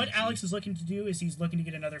So got what PG. Alex is looking to do is he's looking to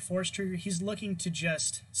get another force trigger. He's looking to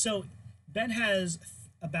just Ben has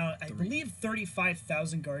about I believe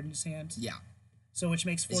 35,000 guard in his hand. Yeah. So which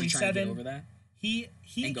makes Is he trying to 47. get over that? He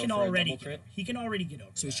And go can for a already double crit? he can already get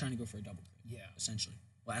over. So he's that. trying to go for a double crit. Yeah. Essentially,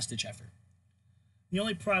 last ditch effort. The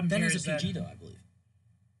only problem Ben here has is a PG that though, I believe.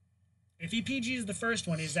 if he PGs the first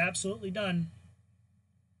one, he's absolutely done.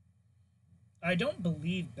 I don't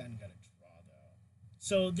believe Ben got a draw though.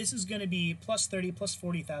 So this is going to be plus 30, plus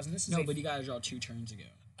 40,000. This is No, but he got to draw 2 turns ago.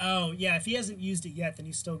 Oh yeah, if he hasn't used it yet, then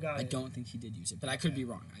he's still got it. I don't think he did use it, but I could be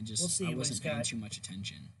wrong. We'll see I what wasn't he's paying got. too much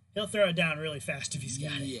attention. He'll throw it down really fast if he's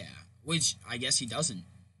got it. Yeah, which I guess he doesn't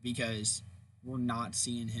because we're not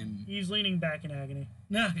seeing him He's leaning back in agony.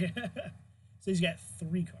 No. So he's got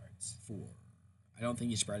 3 cards. 4. I don't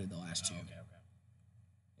think he spreaded the last 2. Okay.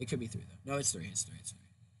 It could be 3 though. No, it's 3. It's 3. It's 3.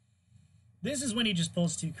 This is when he just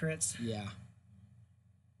pulls 2 crits. Yeah.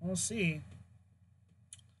 We'll see.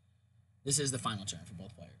 This is the final turn for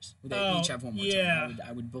both players. They Oh, each have one more yeah. turn.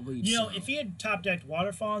 I would believe You know, so. if he had top decked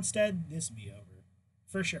Waterfall instead, this would be over.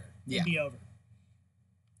 For sure. Yeah. It'd be over.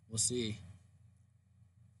 We'll see.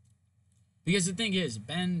 Because the thing is,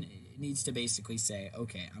 Ben needs to basically say,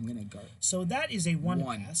 okay, I'm going to guard. So that is a 1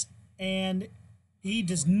 One. pass. And he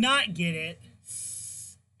does not get it.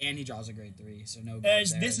 And he draws a grade 3, so no As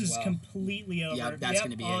guards there this as is well. completely over. Yep, that's going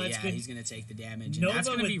to be oh, it. that's Yeah, good. he's going to take the damage. Nova And that's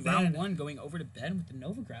going to be with round Ben. 1 going over to Ben with the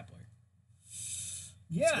Nova Grappler.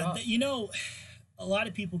 Yeah, rough. you know, a lot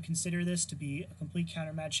of people consider this to be a complete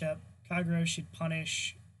counter matchup. Kagero should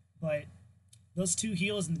punish, but those 2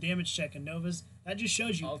 heals and the damage check and Novas, that just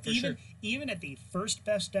shows you, Oh, for sure. even at the first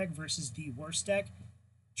best deck versus the worst deck,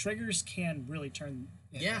 triggers can really turn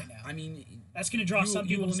it Yeah, right now. I mean, That's going to draw some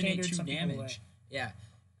people to eliminate standard, 2 some people away. damage. Yeah,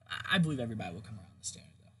 I believe everybody will come around the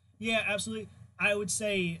standard, though. Yeah, absolutely. I would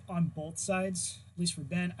say on both sides, at least for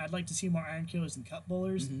Ben, I'd like to see more Iron Killers and Cut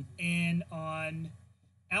Bowlers. Mm-hmm. And on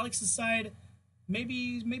Alex's side,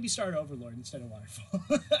 maybe start Overlord instead of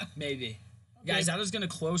Waterfall. Maybe. Guys, that is going to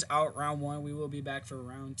close out round 1. We will be back for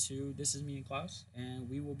round 2. This is me and Klaus, and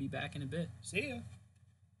we will be back in a bit. See ya.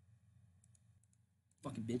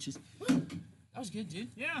 Fucking bitches. That was good, dude.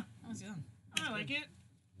 Yeah, That was good. I like it.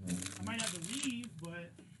 I might have to leave,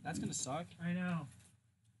 but That's going to suck. I know.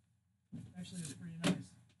 Actually, it was pretty nice.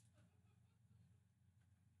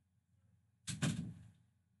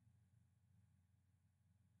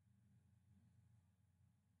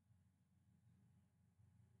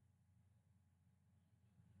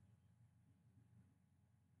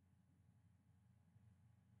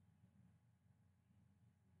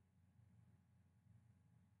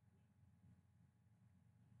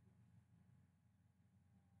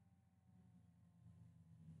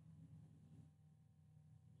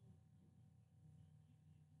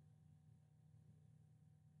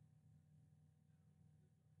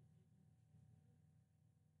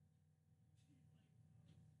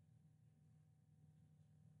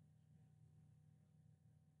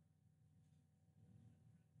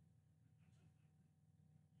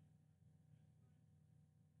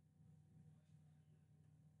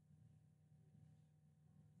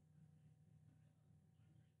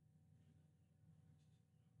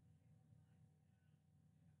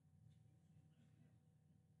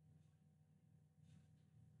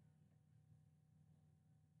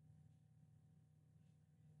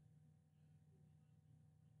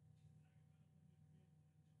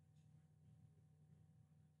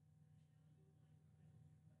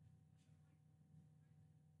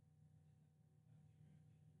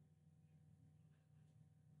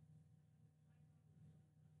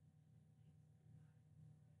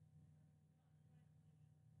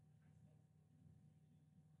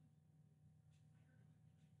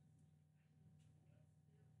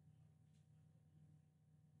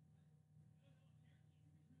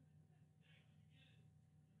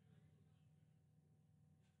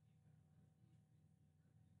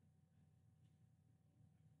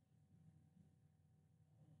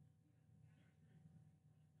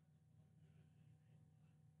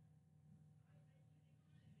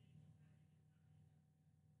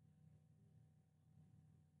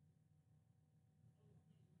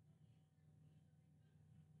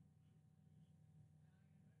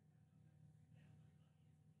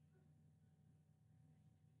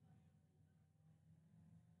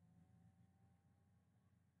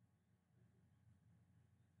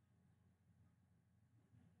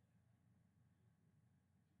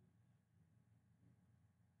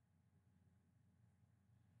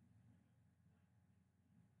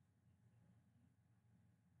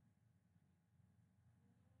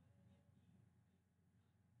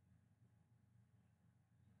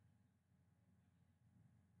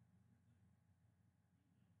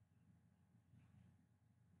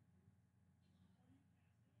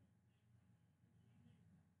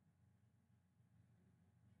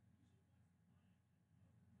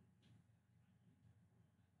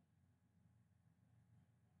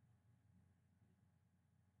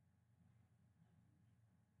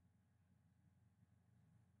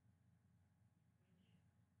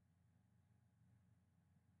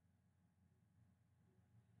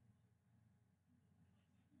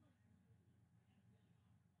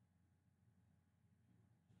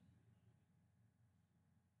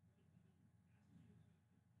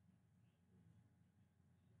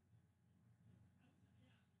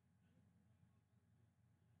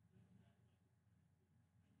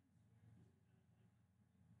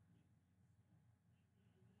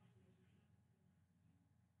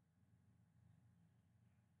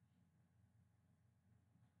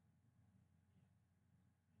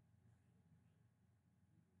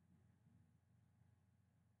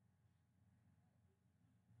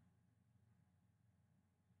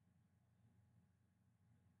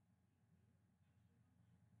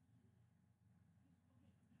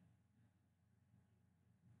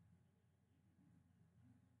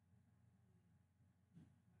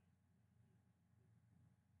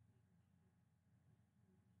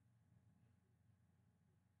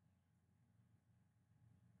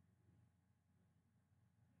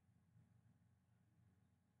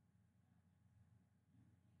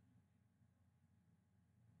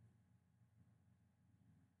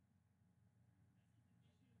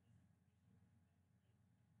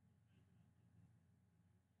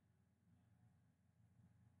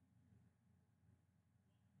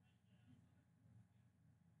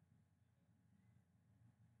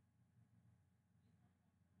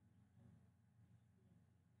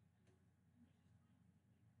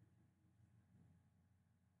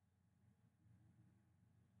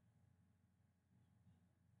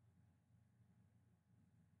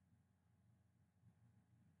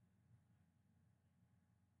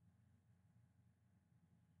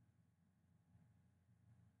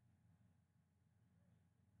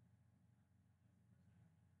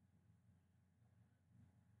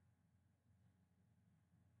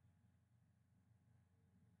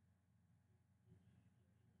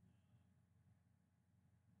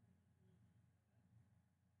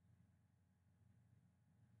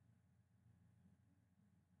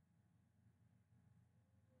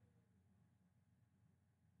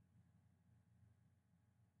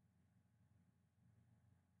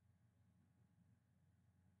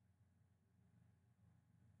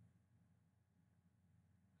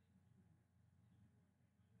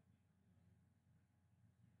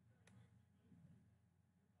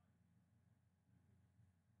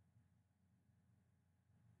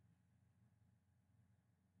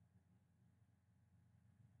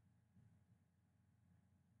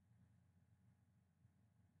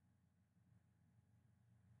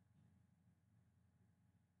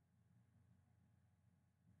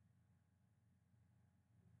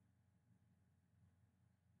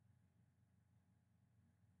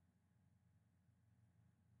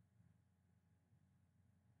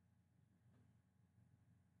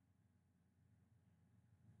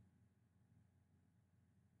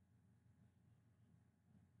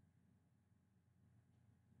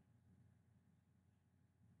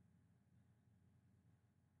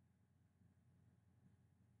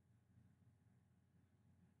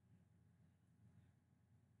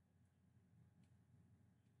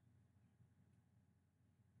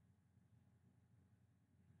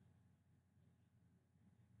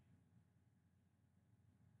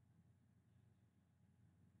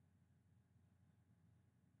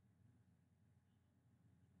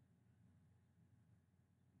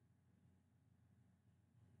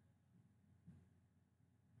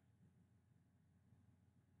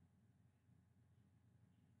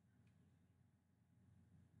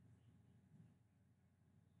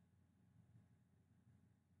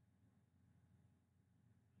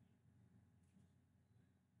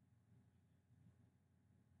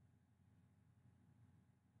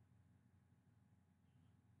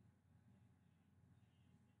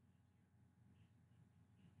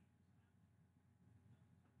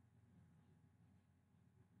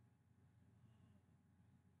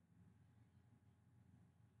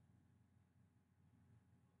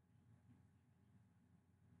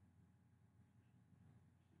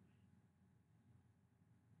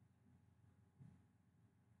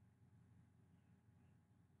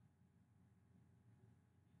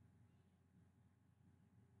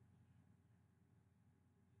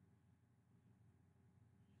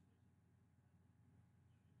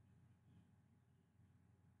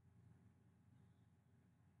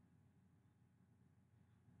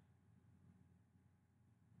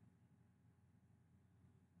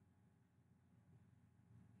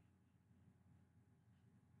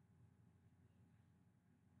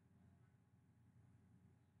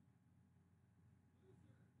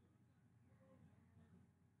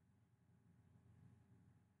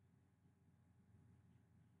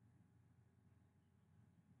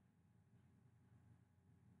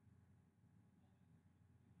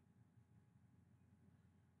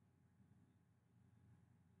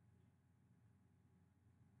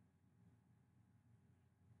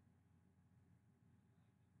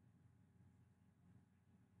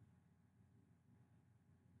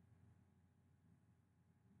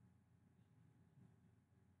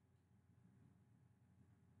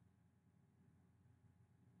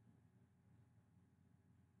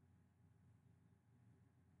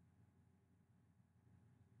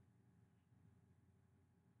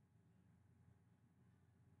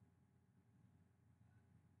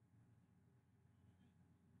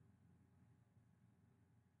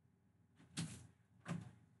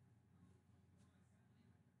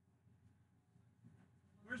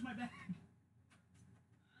 my bag?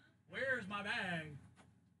 Where's my bag?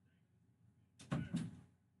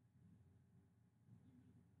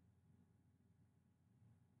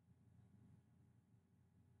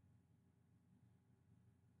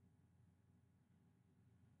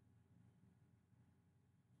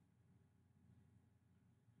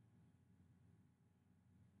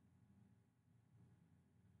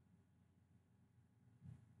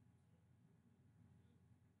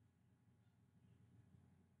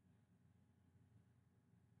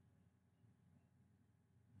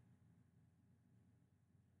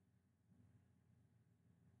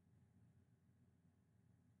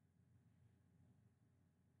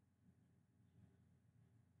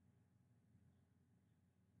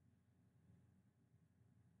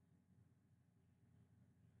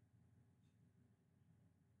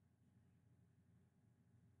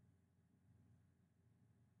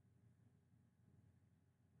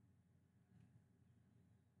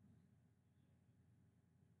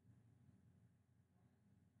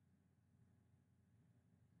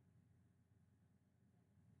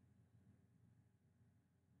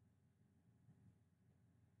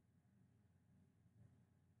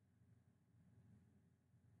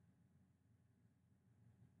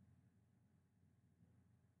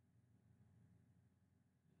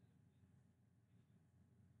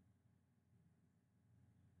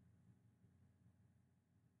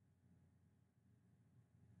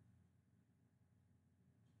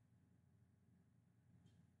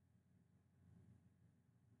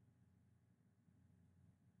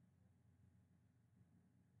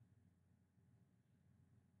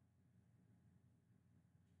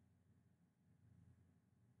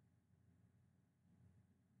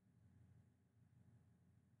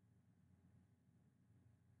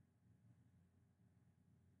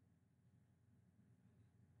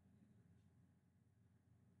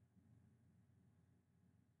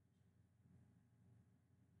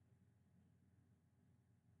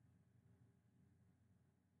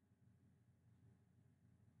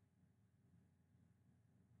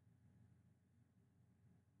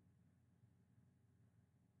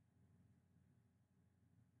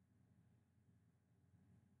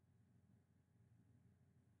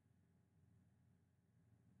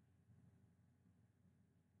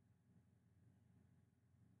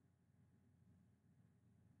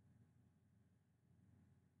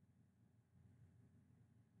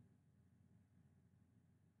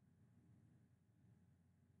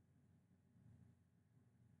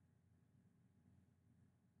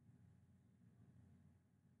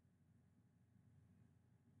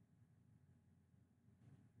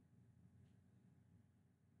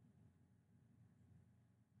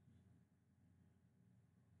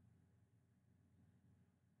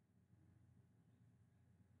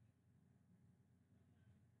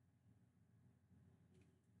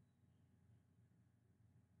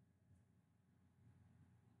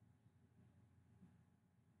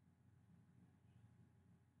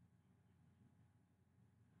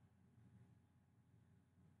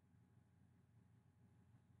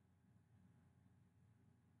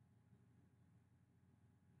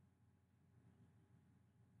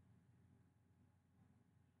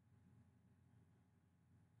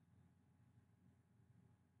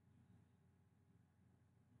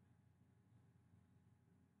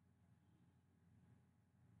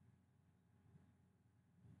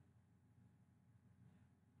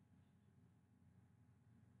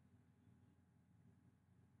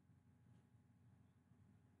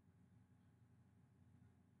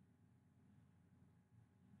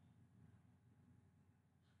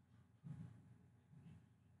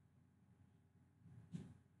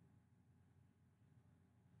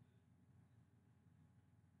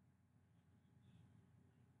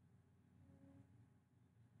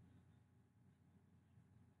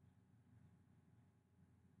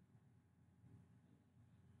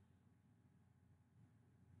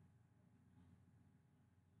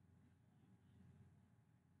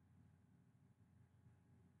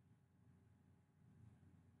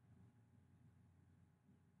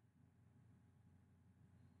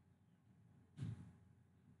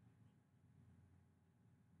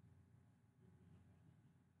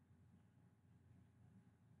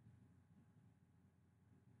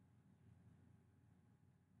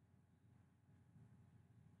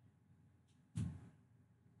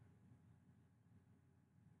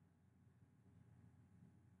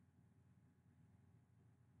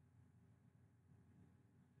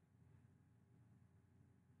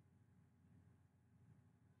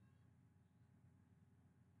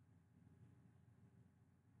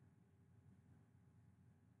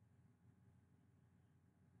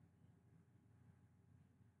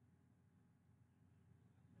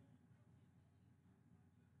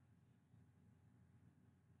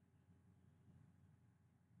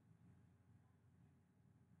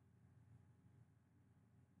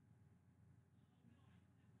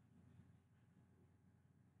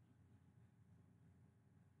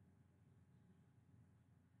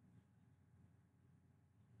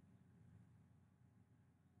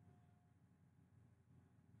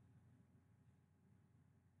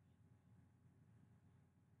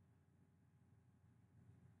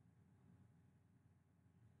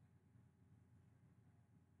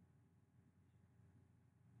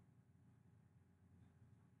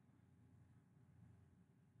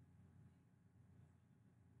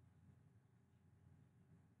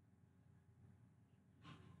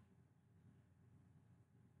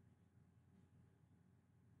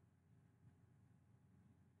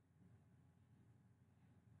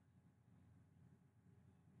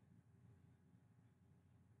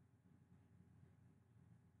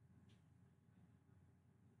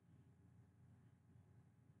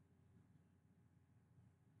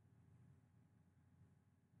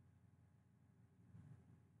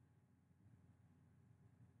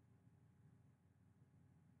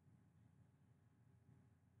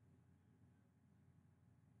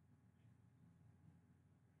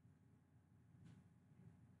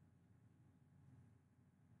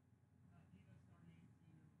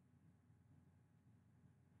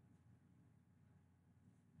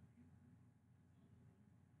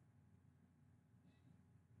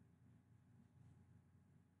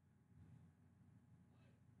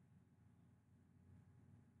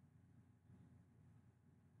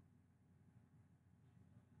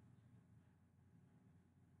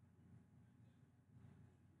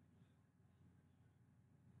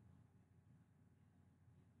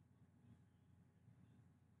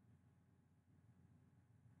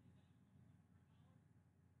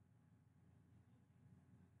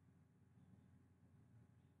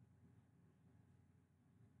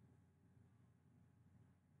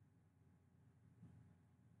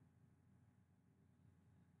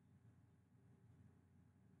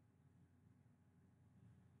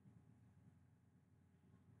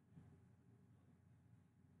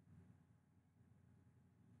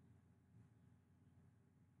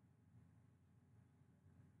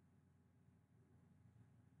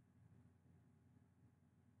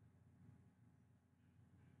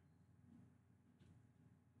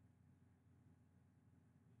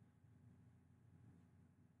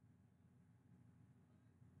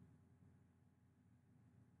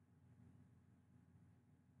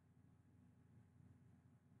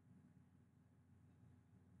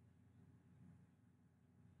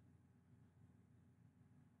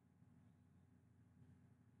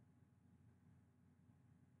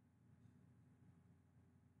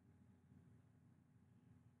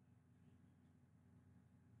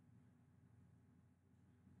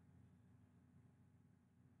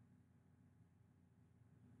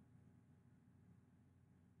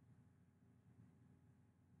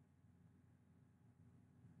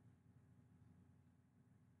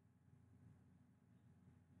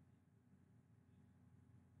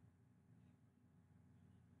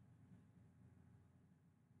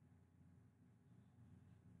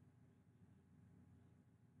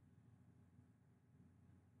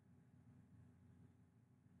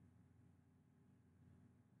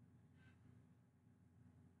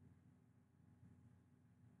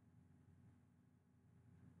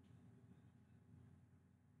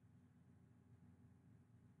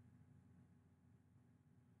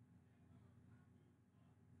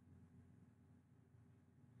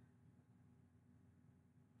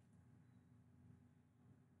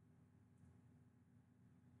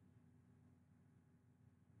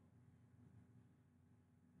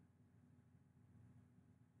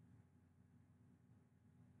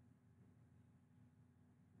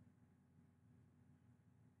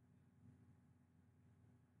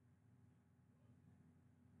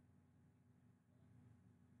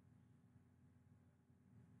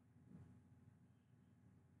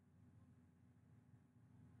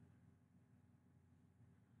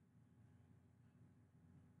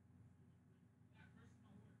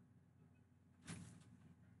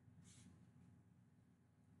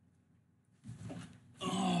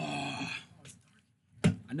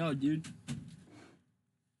 I know, dude.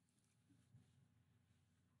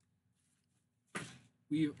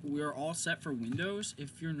 We are all set for Windows.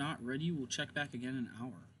 If you're not ready, we'll check back again in an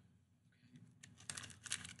hour.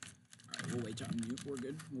 Alright, we'll wait till unmute. We're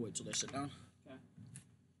good. We'll wait till they sit down. Okay.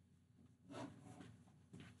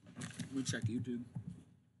 Let me check YouTube.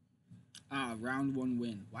 Round 1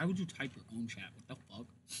 win. Why would you type your own chat? What the fuck?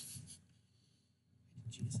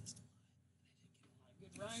 Jesus. I didn't get a lot of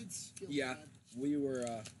good rides. Feels Yeah, bad. we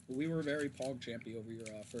were very pog champy over your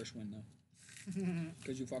first win though.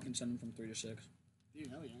 Because you fucking sent them from 3 to 6. Dude,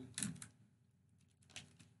 hell yeah.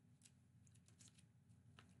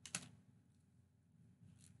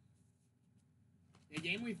 Yeah,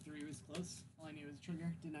 game week 3 was close. All I knew was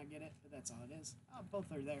trigger. Did not get it, but that's all it is. Oh, both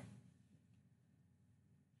are there.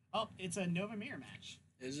 Oh, it's a Nova Mirror match.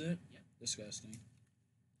 Is it? Yep. Disgusting.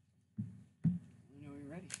 I know you're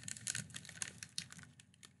ready.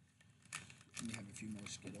 Let me have a few more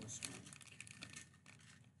Skittles.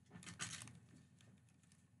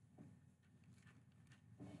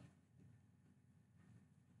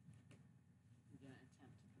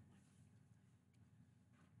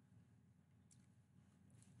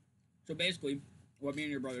 So basically, what me and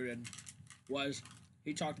your brother did was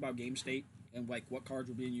he talked about game state and like what cards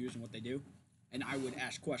were being used and what they do, and I would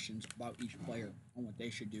ask questions about each player on what they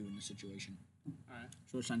should do in the situation. All right.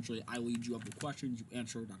 So essentially, I lead you up with questions, you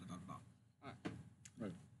answer, da da da da. All right.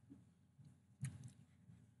 Right.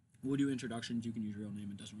 We'll do introductions. You can use real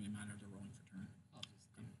name. It doesn't really matter if they're rolling for turn. I'll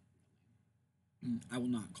just I will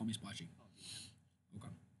not. Call me Splashy. Okay.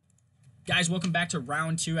 Guys, welcome back to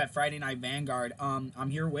round 2 at Friday Night Vanguard.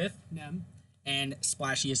 I'm here with Nem. and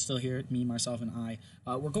Splashy is still here. Me, myself, and I.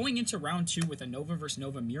 We're going into round 2 with a Nova versus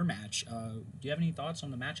Nova mirror match. Do you have any thoughts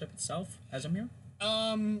on the matchup itself as a mirror?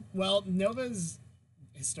 Well, Novas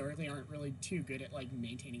historically aren't really too good at like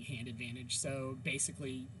maintaining hand advantage, so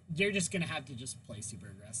basically you're just gonna have to just play super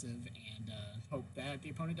aggressive and hope that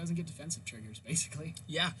the opponent doesn't get defensive triggers, basically.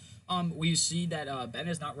 Yeah. We see that Ben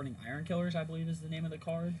is not running Iron Killers, I believe is the name of the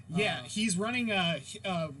card. Yeah, he's running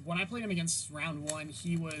when I played him against round 1,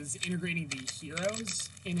 he was integrating the heroes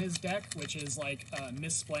in his deck, which is like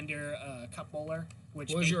Miss Splendor, Cup Bowler. Which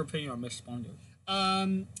What was your opinion on Miss Splendor?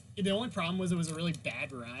 The only problem was it was a really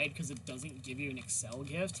bad ride because it doesn't give you an Excel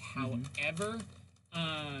gift. However,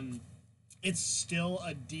 it's still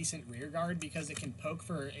a decent rear guard because it can poke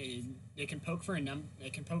for a number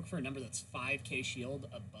that's 5k shield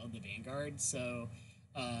above the Vanguard. So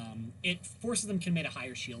it forces them to commit a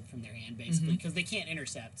higher shield from their hand basically because they can't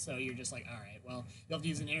intercept. So you're just like, all right, well, you'll have to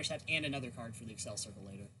use an intercept and another card for the Excel circle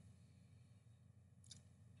later.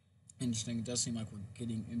 Interesting. It does seem like we're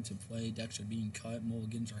getting into play. Decks are being cut.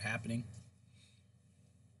 Mulligans are happening.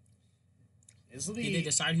 Did they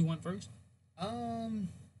decide who went first? I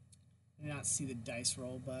did not see the dice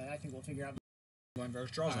roll, but I think we'll figure out. Going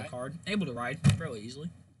first. Draws a card. Able to ride fairly easily.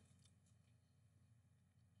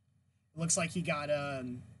 Looks like he got I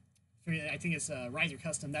think it's Riser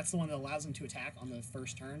Custom. That's the one that allows him to attack on the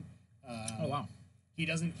first turn. Oh wow. He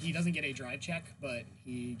doesn't get a drive check, but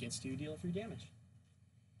he gets to deal 3 damage.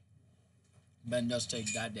 Ben does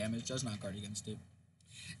take that damage. Does not guard against it.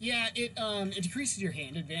 Yeah, it decreases your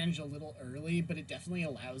hand advantage a little early, but it definitely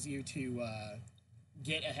allows you to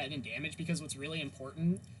get ahead in damage because what's really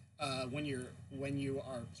important when you're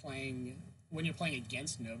playing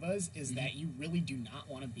against Novas is that you really do not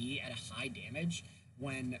want to be at a high damage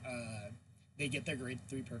when they get their grade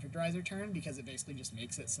 3 perfect riser turn because it basically just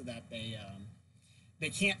makes it so that they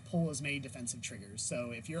can't pull as many defensive triggers. So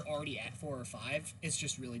if you're already at 4 or 5, it's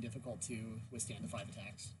just really difficult to withstand the 5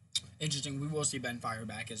 attacks. Interesting. We will see Ben fire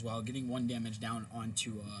back as well, getting 1 damage down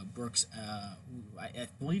onto Brooks. I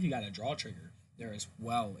believe he got a draw trigger there as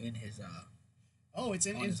well in his.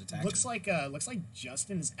 Looks like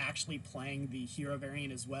Justin is actually playing the hero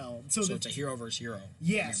variant as well. So it's a hero versus hero.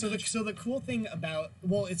 Yeah. So the cool thing about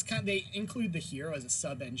they include the hero as a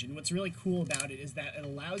sub engine. What's really cool about it is that it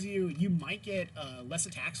allows you might get less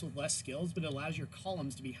attacks with less skills, but it allows your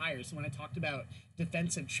columns to be higher. So when I talked about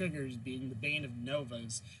defensive triggers being the bane of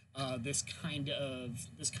Novas, this kind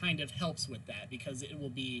of helps with that because it'll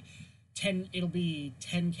be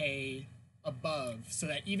 10k above, so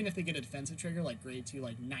that even if they get a defensive trigger like grade 2,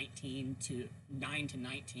 like 9 to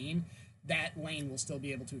 19, that lane will still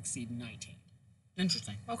be able to exceed 19.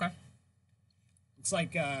 Interesting. Okay. Looks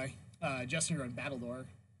like Justin wrote Battledore,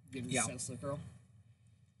 gives his Cecil girl.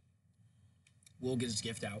 Will get his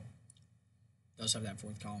gift out. Does have that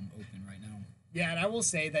 4th column open right now. Yeah, and I will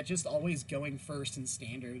say that just always going first in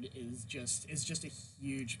standard is just a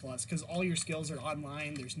huge plus because all your skills are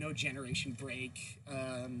online. There's no generation break.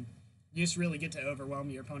 You just really get to overwhelm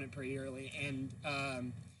your opponent pretty early, and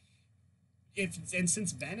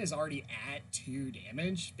since Ben is already at 2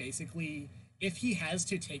 damage, basically, if he has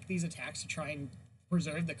to take these attacks to try and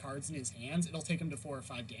preserve the cards in his hands, it'll take him to 4 or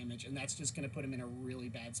 5 damage, and that's just going to put him in a really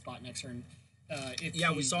bad spot next turn.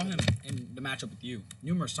 We saw him in the matchup with you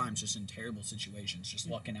numerous times, just in terrible situations, just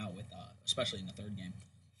lucking out with, especially in the third game,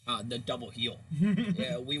 the double heal.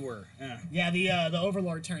 Yeah, we were. Yeah, the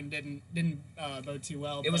Overlord turn didn't bode too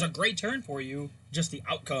well. It was a great turn for you. Just the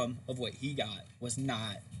outcome of what he got was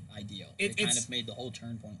not ideal. It kind of made the whole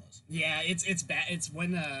turn pointless. Yeah, it's bad. It's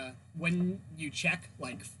when you check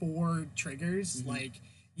like 4 triggers, like.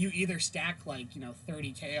 You either stack like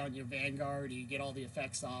 30k on your Vanguard, or you get all the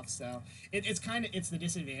effects off. So it's the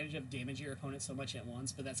disadvantage of damaging your opponent so much at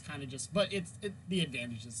once. But that's kind of just. But the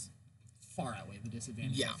advantages far outweigh the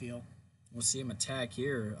disadvantage. Yeah. I feel. We'll see him attack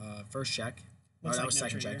here. First check. Looks that like was no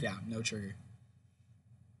second trigger. check. Yeah, no trigger.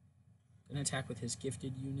 Gonna attack with his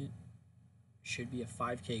gifted unit. Should be a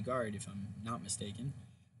 5k guard if I'm not mistaken.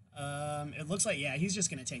 It looks like he's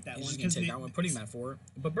just gonna take that He's one. just gonna take that one, putting him at 4.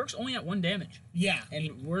 But Burke's only at 1 damage. Yeah,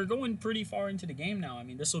 and we're going pretty far into the game now. I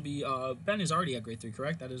mean, this will be Ben is already at grade 3,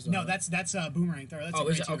 correct? That is no, that's boomerang throw. That's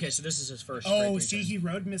is it? Okay, so this is his first. Oh, see, he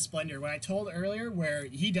rode Miss Splendor. What I told earlier, where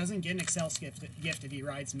he doesn't get an Excel gift if he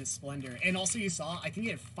rides Miss Splendor. And also, you saw, I think he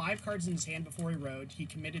had 5 cards in his hand before he rode. He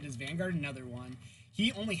committed his Vanguard, another one.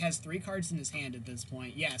 He only has 3 cards in his hand at this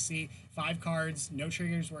point. Yeah, see, 5 cards, no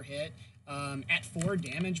triggers were hit. At 4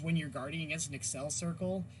 damage when you're guarding against an Excel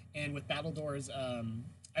circle, and with Battle Doors,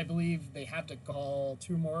 I believe they have to call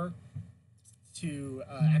 2 more to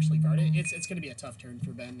actually guard it. It's going to be a tough turn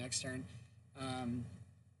for Ben next turn, and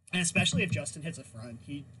especially if Justin hits a front,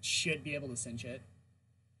 he should be able to cinch it.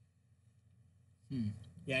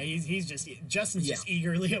 Yeah, Justin's just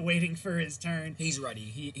eagerly awaiting for his turn. He's ready.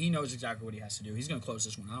 He knows exactly what he has to do. He's going to close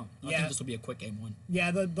this one out. I think this will be a quick game 1.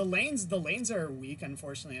 Yeah, the lanes are weak,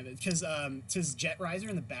 unfortunately, because his Jet Riser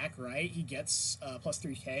in the back right, he gets plus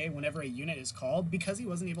 3k whenever a unit is called. Because he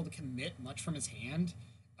wasn't able to commit much from his hand,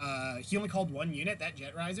 he only called 1 unit. That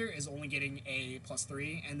Jet Riser is only getting a plus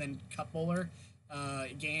 3, and then Cup Bowler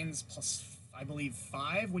gains plus, I believe,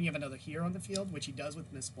 5 when you have another hero on the field, which he does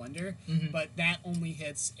with Miss Splendor. But that only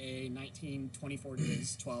hits a 19, 24 to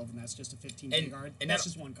his 12, and that's just a 15k guard. And that's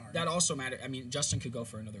just 1 card. That also matters. I mean, Justin could go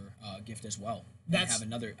for another gift as well. Have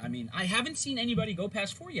another. I mean, I haven't seen anybody go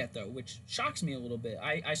past 4 yet, though, which shocks me a little bit.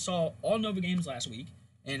 I saw all Nova games last week,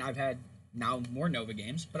 and I've had now more Nova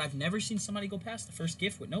games, but I've never seen somebody go past the first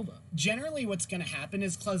gift with Nova. Generally, what's going to happen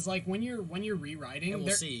is, because like when you're rewriting, and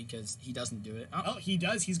we'll see, because he doesn't do it. Oh, he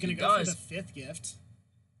does. He's going to go for the 5th gift.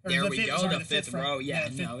 There we go. The fifth row. Yeah,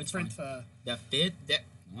 no, it's fine. The 5th.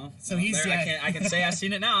 Well, so he's I can say I've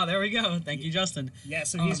seen it now. There we go. Thank you, Justin. Yeah,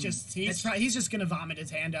 so he's just gonna vomit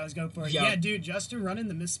his hand out. He's going for it. Yeah, dude, Justin running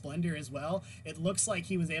the Miss Splendor as well. It looks like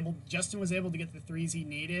Justin was able to get the 3s he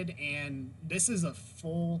needed, and this is a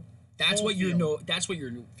full. That's what your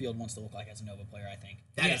field wants to look like as a Nova player. I think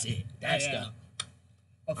that is it. That's a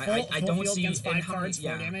full I don't field see against 5 cards,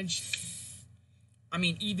 4 damage. I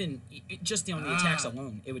mean, even just on the attacks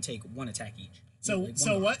alone, it would take 1 attack each.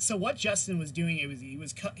 So what Justin was doing, he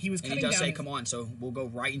was cutting down. And he does say, "Come on." So we'll go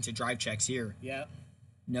right into drive checks here. Yeah.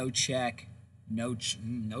 No check, no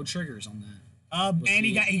triggers on that. And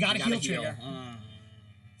he got a heal trigger.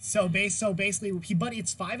 So basically,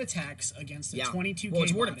 it's 5 attacks against a 22k. Well,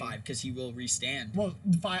 it's more than 5 because he will restand. Well,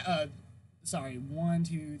 5. Sorry, 1,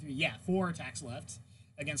 2, 3. Yeah, 4 attacks left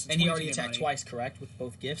against. And he already attacked twice, correct, with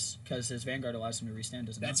both gifts, because his Vanguard allows him to restand,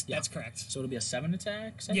 doesn't it? That's correct. So it'll be a 7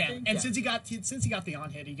 attacks. I think? And since he got the on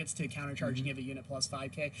hit, he gets to countercharge and give a unit plus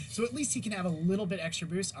 5k. So at least he can have a little bit extra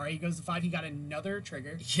boost. All right, he goes to 5. He got another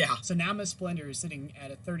trigger. Yeah. So now Miss Splendor is sitting at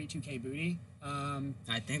a 32k booty.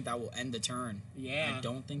 I think that will end the turn. Yeah. I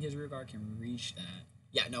don't think his rear guard can reach that.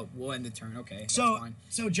 Yeah, no, we'll end the turn. Okay. So fine.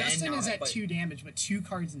 So Justin is at 2 damage, but 2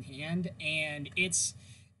 cards in hand, and it's.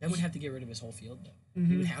 Then would have to get rid of his whole field, though.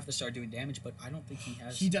 He would have to start doing damage, but I don't think he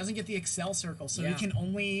has. He doesn't get the Excel circle, so he can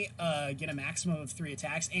only get a maximum of 3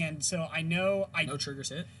 attacks. And so I know no triggers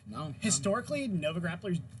hit. No. Historically, Nova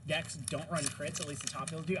Grapplers decks don't run crits. At least the top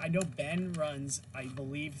field do. I know Ben runs, I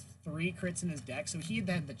believe, 3 crits in his deck, so he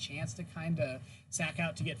had the chance to kind of sack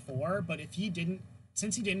out to get 4. But if he didn't,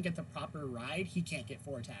 since he didn't get the proper ride, he can't get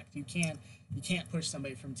 4 attacks. You can't push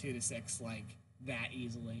somebody from 2 to 6 like that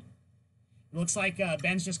easily. It looks like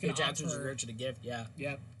Ben's just going to opt for to the gift, yeah.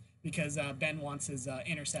 Yep, because Ben wants his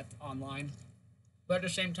intercept online. But at the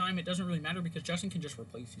same time, it doesn't really matter because Justin can just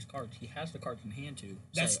replace these cards. He has the cards in hand to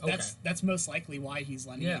That's most likely why he's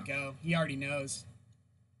letting it go. He already knows.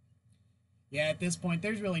 Yeah, at this point,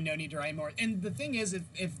 there's really no need to write more. And the thing is,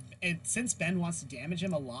 if since Ben wants to damage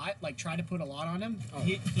him a lot, like try to put a lot on him,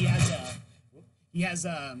 he has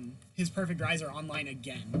his perfect riser online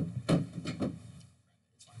again.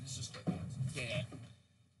 It's fine. It's just like Yeah.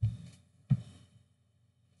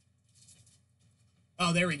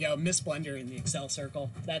 Oh, there we go. Miss Blender in the Excel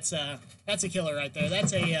circle. That's a killer right there.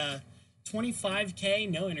 That's a 25K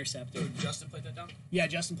no interceptor. Did Justin play that down? Yeah,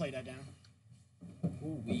 Justin played that down.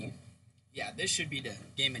 Ooh-wee. Yeah, this should be the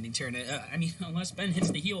game-ending turn. I mean, unless Ben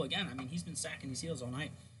hits the heal again. I mean, he's been stacking these heals all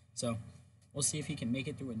night. So, we'll see if he can make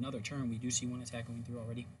it through another turn. We do see one attack going through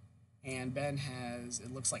already. And Ben has,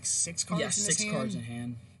 it looks like 6 cards Yeah, in his 6 hand. cards in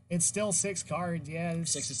hand. It's still 6 cards, yeah.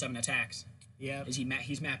 6 to 7 attacks. Yeah.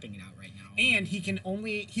 He's mapping it out right now. And he can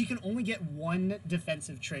only get 1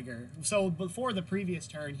 defensive trigger. So before the previous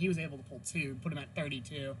turn, he was able to pull 2, put him at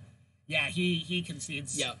 32. Yeah, he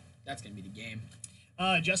concedes. Yep, that's going to be the game.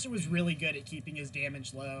 Justin was really good at keeping his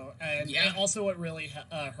damage low, and also what really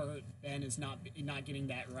hurt Ben is not getting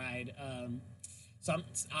that ride.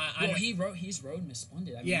 He's rode Miss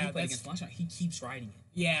Splendid. I mean, he played against Flashlight. He keeps riding it.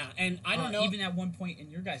 Yeah, and I don't know. Even at one point in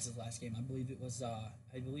your guys' last game, I believe it was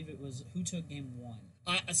who took game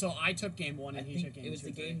 1. So I took game 1 and he took game 2. It was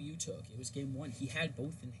the game you took. It was game 1. He had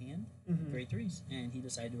both in hand, grade 3s, and he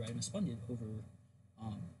decided to ride Miss Splendid over.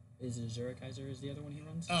 Is it Zurich Kaiser is the other one he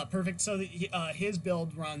runs? Perfect. So his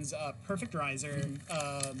build runs Perfect Riser,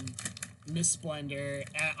 Miss Splendor.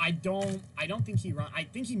 I don't think he run. I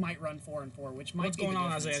think he might run 4 and 4, which might. What's going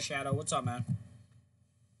on, Isaiah Shadow? What's up, man?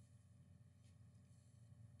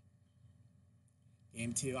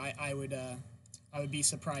 Game 2. I would be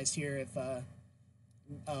surprised here if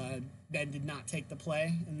Ben did not take the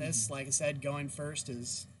play in this. Like I said, going first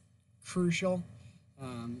is crucial.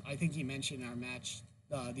 I think he mentioned in our match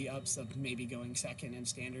the ups of maybe going second in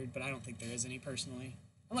standard, but I don't think there is any personally.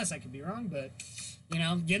 Unless I could be wrong, but,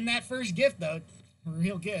 getting that first gift, though,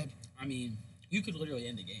 real good. I mean, you could literally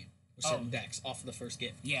end the game with certain decks off of the first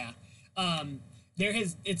gift. Yeah.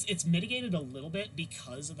 It's mitigated a little bit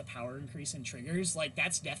because of the power increase in triggers. Like,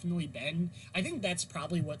 that's definitely been... I think that's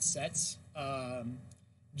probably what sets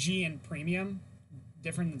G and Premium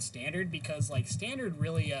different than Standard, because, like, Standard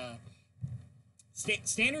really...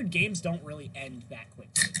 Standard games don't really end that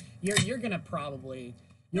quickly. You're gonna probably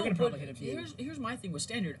hit a few. Here's my thing with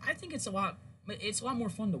Standard. I think it's a lot more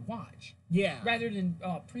fun to watch. Yeah. Rather than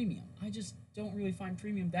Premium. I just don't really find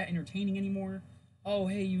Premium that entertaining anymore. Oh,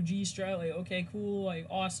 hey, UG strat, like, okay, cool, like,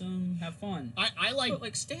 awesome, have fun. I like... But,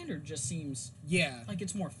 like, Standard just seems... Yeah. Like,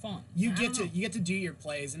 it's more fun. You get to do your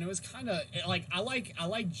plays, and it was kind of... Like, I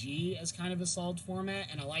like G as kind of a solid format,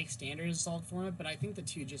 and I like Standard as a solid format, but I think the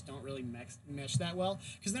two just don't really mesh that well,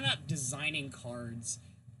 because they're not designing cards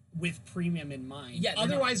with Premium in mind. Yeah.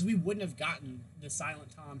 Otherwise, we wouldn't have gotten the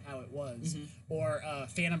Silent Tom how it was, or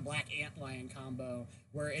Phantom Black Antlion combo,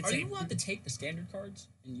 where it's... Are you allowed to take the Standard cards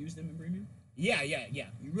and use them in Premium? Yeah.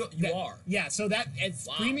 You are. Yeah, so it's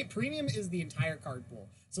premium is the entire card pool.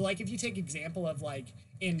 So, like, if you take example of, like,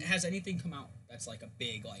 Has anything come out that's, like, a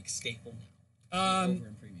big, like, staple now? Over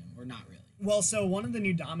in Premium, or not really? Well, so one of the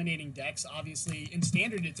new dominating decks, obviously, in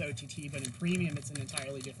Standard it's OTT, but in Premium it's an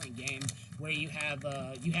entirely different game, where you have,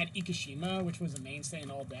 you had Ikishima, which was a mainstay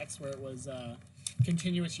in all decks, where it was,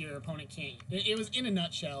 continuous, your opponent can't... It was, in a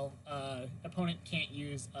nutshell, opponent can't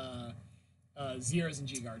use, zeros and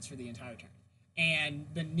G guards for the entire turn. And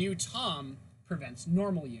the new Tom prevents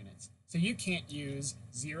normal units. So you can't use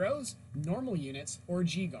zeros, normal units, or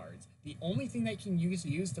G guards. The only thing they can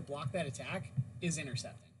use to block that attack is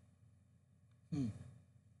intercepting.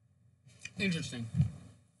 Interesting.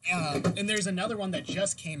 And there's another one that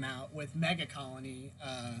just came out with Mega Colony,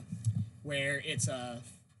 where it's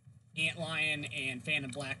Antlion and Phantom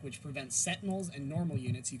Black, which prevents Sentinels and normal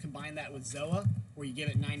units. You combine that with Zoa, where you give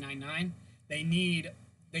it 999.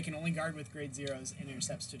 They can only guard with grade 0s and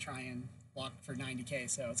intercepts to try and block for 90k,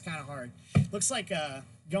 so it's kind of hard. Looks like,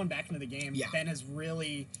 going back into the game, Ben has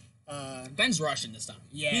really... Ben's rushing this time.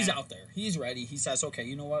 Yeah. He's out there. He's ready. He says, okay,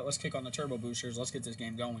 you know what? Let's kick on the turbo boosters. Let's get this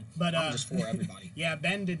game going. But I'm just for everybody. Yeah,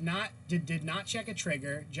 Ben did not check a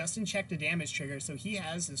trigger. Justin checked a damage trigger, so he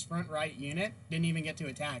has his front right unit. Didn't even get to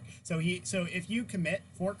attack. So if you commit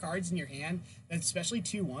 4 cards in your hand, especially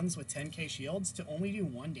 2 1s with 10k shields, to only do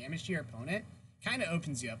 1 damage to your opponent, kind of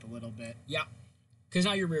opens you up a little bit. Yeah. Because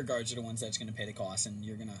now your rear guards are the ones that's going to pay the cost, and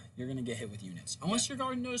you're gonna get hit with units. Unless you're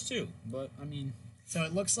guarding those too. But I mean... So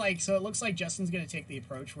it looks like Justin's going to take the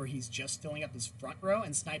approach where he's just filling up his front row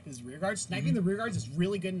and snipe his rear guards. Sniping the rear guards is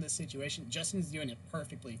really good in this situation. Justin is doing it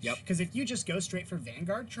perfectly. Yep. Because if you just go straight for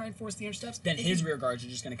Vanguard, try and force the intercepts, then his rear guards are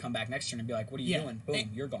just going to come back next turn and be like, "What are you doing?" Boom,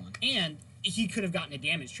 you're gone. And he could have gotten a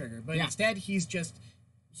damage trigger, but Yeah. instead he's just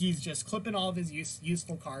clipping all of his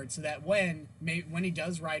useful cards so that when he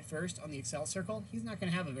does ride first on the Excel circle, he's not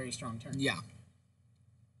going to have a very strong turn. Yeah.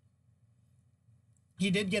 He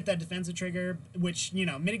did get that defensive trigger, which,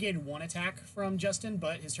 mitigated one attack from Justin,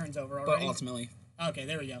 but his turn's over already. But ultimately, okay,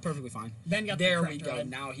 there we go. perfectly fine. Ben got there the we correct go. ride.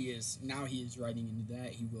 Now he is riding into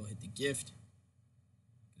that. He will hit the gift.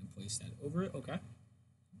 Gonna place that over it. Okay.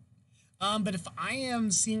 But if I am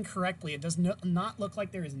seeing correctly, it does not look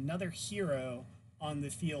like there is another hero on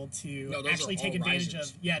the field to No, those actually are take all advantage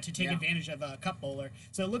risers. advantage of a cup bowler.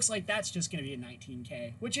 So it looks like that's just going to be a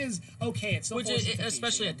 19K, which is okay. It's still Which, forces 15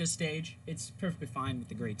 especially shield. at this stage, it's perfectly fine with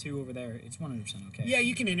the grade 2 over there. It's 100% okay. Yeah,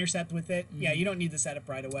 you can intercept with it. Yeah, you don't need the setup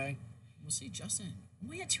right away. We'll see. Justin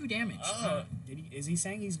only had 2 damage. Is he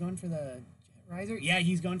saying he's going for the Jet Riser? Yeah,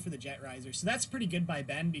 he's going for the Jet Riser. So that's pretty good by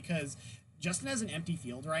Ben because Justin has an empty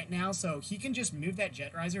field right now, so he can just move that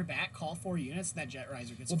Jet Riser back, call 4 units, and that Jet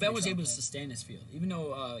Riser gets. Well, Ben was able to sustain his field, even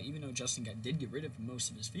though Justin did get rid of most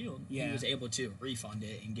of his field. Yeah. He was able to refund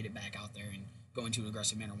it and get it back out there and go into an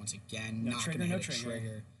aggressive manner once again. No Not trigger, gonna no hit a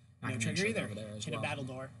trigger. Not No gonna hit a trigger either. over there as Hit well. a battle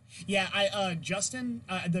door. Yeah, Justin.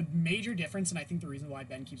 The major difference, and I think the reason why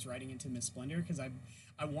Ben keeps riding into Miss Splendor, because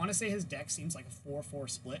I want to say his deck seems like a 4-4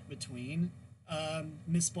 split between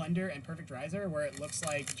Miss Splendor and Perfect Riser, where it looks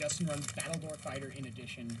like Justin runs Battledore Fighter in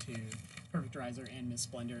addition to Perfect Riser and Miss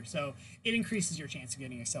Splendor. So it increases your chance of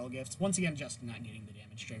getting Excel gifts. Once again, Justin not getting the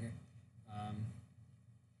damage trigger.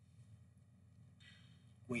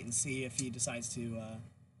 Wait and see if he decides to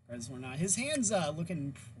guard this one or not. His hand's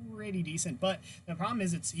looking pretty decent, but the problem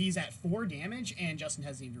is he's at 4 damage and Justin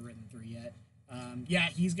hasn't even written 3 yet. Yeah,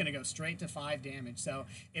 he's going to go straight to 5 damage. So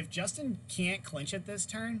if Justin can't clinch it this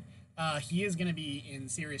turn, he is going to be in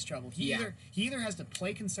serious trouble. He either has to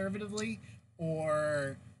play conservatively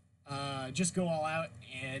or just go all out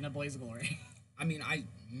in a blaze of glory. I mean,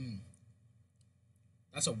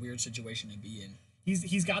 that's a weird situation to be in.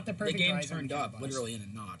 He's got the perfect The game riser turned and up counterblast. literally in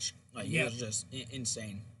a notch. Like it was just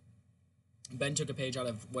insane. Ben took a page out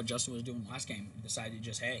of what Justin was doing last game. Decided to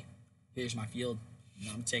just, hey, here's my field.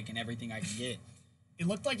 I'm taking everything I can get. It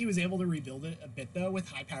looked like he was able to rebuild it a bit though with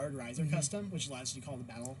high-powered riser custom, which allows you to call the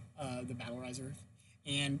battle riser.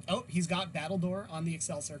 And he's got Battle Door on the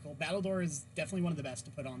Excel circle. Battle Door is definitely one of the best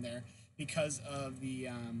to put on there because of the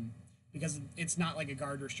because it's not like a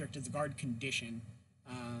guard restrict; it's a guard condition.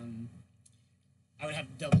 I would have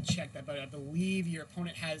to double check that, but I believe your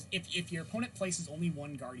opponent has if your opponent places only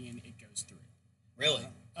 1 guardian, it goes through. Really?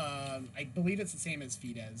 I believe it's the same as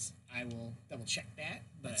Fidesz. I will double check that.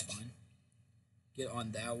 But That's fine. Get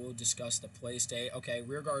on that. We'll discuss the play state. Okay,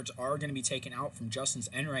 rear guards are going to be taken out from Justin's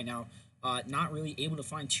end right now. Not really able to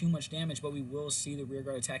find too much damage, but we will see the rear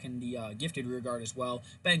guard attacking the gifted rear guard as well.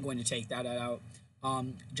 Ben going to take that out.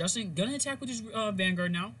 Justin going to attack with his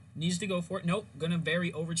Vanguard now. Needs to go for it. Nope. Going to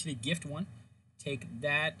vary over to the gift one. Take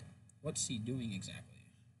that. What's he doing exactly?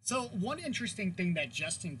 So one interesting thing that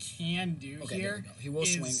Justin can do Okay, here there we go. He will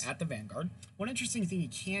swing at the Vanguard. One interesting thing he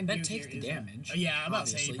can That do takes here the is damage. yeah, I'm about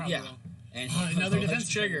to say he obviously. probably Yeah. will. And Another he defense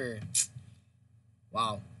trigger.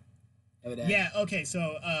 Wow. Yeah, okay,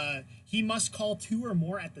 so he must call 2 or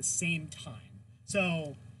more at the same time.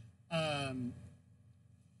 So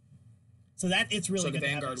so that it's really So the good to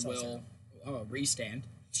have Vanguard an will restand.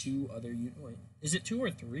 2 other units. Is it 2 or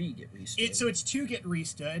 3 get restood? So it's 2 get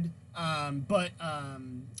restood, but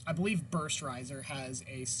I believe Burst Riser has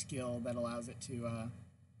a skill that allows it to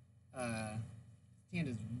stand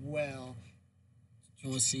as well.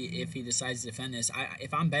 We'll see if he decides to defend this.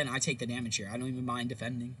 If I'm Ben, I take the damage here. I don't even mind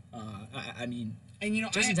defending. I mean, And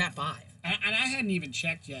Justin's at 5. And I hadn't even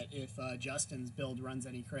checked yet if Justin's build runs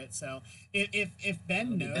any crit. So if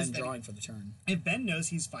Ben knows Ben drawing for the turn. If Ben knows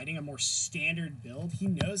he's fighting a more standard build, he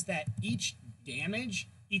knows that each damage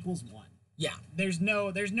equals 1. Yeah. There's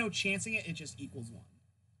no chancing it. It just equals 1.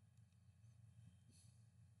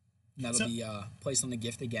 That'll be placed on the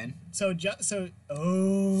gift again. Oh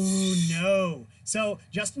no! So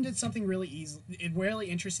Justin did something really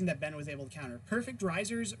interesting that Ben was able to counter. Perfect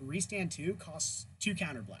Risers restand 2 costs 2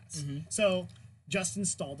 counter blasts. So Justin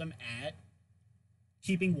stalled him at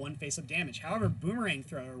keeping 1 face-up damage. However, Boomerang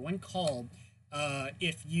Thrower, when called,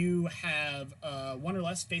 if you have 1 or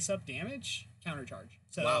less face-up damage, counter charge.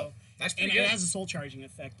 So, wow, that's pretty and good. it has a soul charging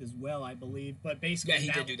effect as well, I believe. But basically,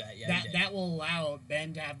 he did do that. Yeah, he did. that will allow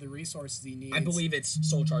Ben to have the resources he needs. I believe it's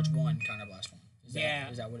Soul Charge 1, Counter Blast 1.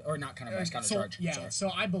 Is that what? Or not Counter Blast, Counter Charge. Yeah, sorry.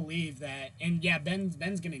 so I believe that, and yeah, Ben's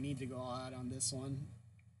gonna need to go out on this one.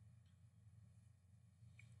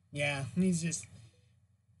 Yeah, he's just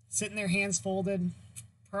sitting there, hands folded.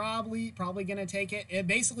 Probably gonna take it.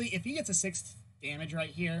 Basically, if he gets a 6th damage right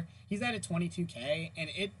here. He's at a 22k, and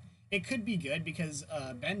it could be good because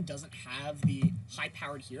Ben doesn't have the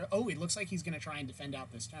high-powered hero. Oh, it looks like he's going to try and defend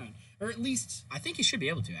out this turn. Or at least... I think he should be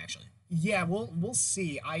able to, actually. Yeah, we'll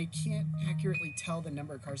see. I can't accurately tell the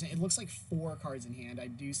number of cards. It looks like 4 cards in hand. I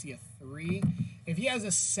do see a 3. If he has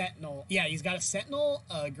a Sentinel... Yeah, he's got a Sentinel,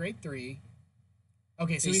 grade 3.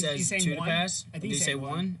 Okay, so he's saying 2 1? to pass? I think Did he say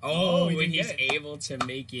 1? Oh, and he's able to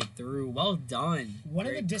make it through. Well done. One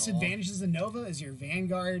of the disadvantages of Nova is your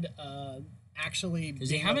Vanguard actually... Does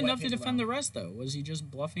he have enough to defend the rest, though? Was he just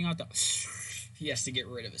bluffing out the... He has to get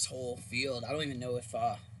rid of his whole field. I don't even know if...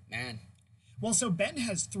 Man... Well, so Ben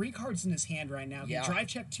has 3 cards in his hand right now. He Yeah. drive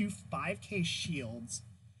check 2 5k shields.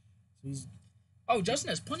 So he's... Oh, Justin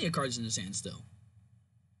has plenty of cards in his hand still.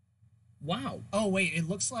 Wow. Oh, wait, it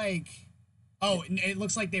looks like... Oh, it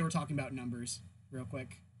looks like they were talking about numbers real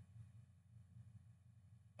quick.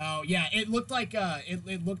 Oh, yeah, it looked like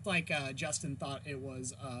Justin thought it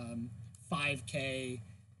was 5k.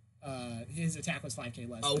 His attack was 5k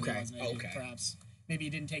less. Okay, Perhaps. Maybe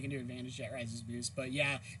he didn't take into advantage Jet Rise's boost. But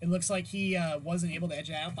yeah, it looks like he wasn't able to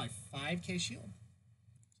edge it out by 5k shield.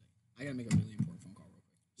 I gotta make a really important phone call real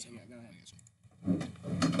quick. So, yeah, go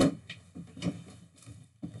ahead.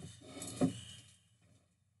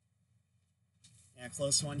 Yeah,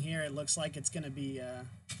 close one here. It looks like it's going to be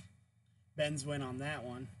Ben's win on that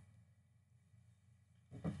one.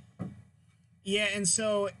 Yeah, and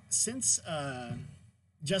so since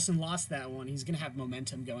Justin lost that one, he's going to have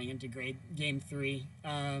momentum going into game 3.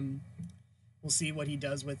 We'll see what he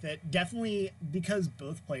does with it. Definitely, because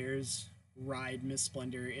both players ride Miss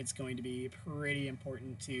Splendor, it's going to be pretty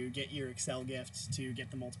important to get your Excel gift to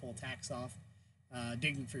get the multiple attacks off.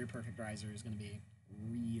 Digging for your Perfect Riser is going to be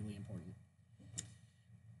really important.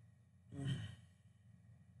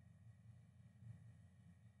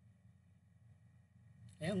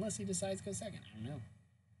 Unless he decides to go second. I don't know.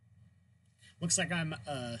 Looks like I'm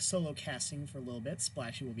solo casting for a little bit.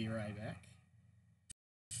 Splashy will be right back.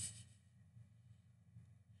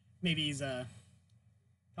 Maybe he's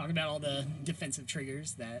talking about all the defensive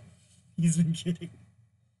triggers that he's been getting.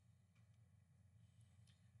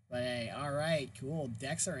 But hey, alright, cool.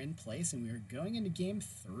 Decks are in place and we're going into game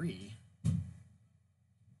 3.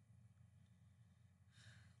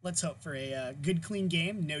 Let's hope for a good, clean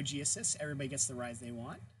game. No G assists. Everybody gets the rise they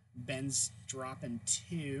want. Ben's dropping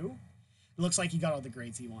 2. It looks like he got all the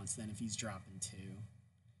grades he wants then if he's dropping 2.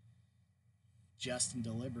 Justin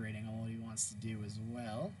deliberating on what he wants to do as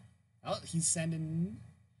well. Oh, he's sending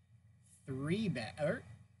 3 back.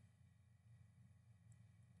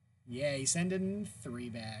 Yeah, he's sending 3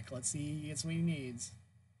 back. Let's see he gets what he needs.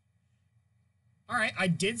 Alright, I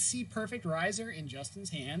did see Perfect Riser in Justin's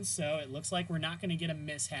hands, so it looks like we're not going to get a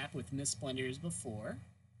mishap with Miss Splendors before.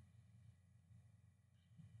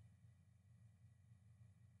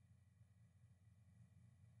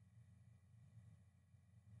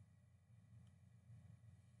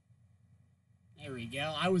 There we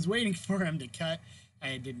go. I was waiting for him to cut.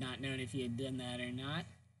 I did not know if he had done that or not.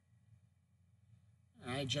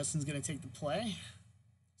 Alright, Justin's going to take the play.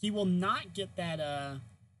 He will not get that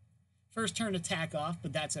first turn attack off,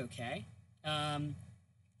 but that's okay. Kind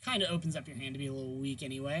of opens up your hand to be a little weak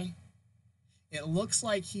anyway. It looks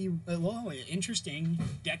like interesting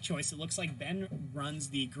deck choice. It looks like Ben runs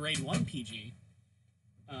the grade 1 PG.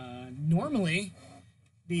 Normally,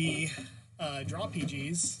 the draw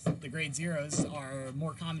PGs, the grade 0s, are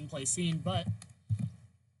more commonplace seen, but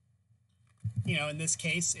you know, in this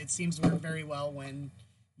case, it seems to work very well when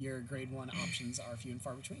your grade 1 options are few and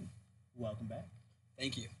far between. Welcome back.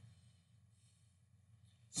 Thank you.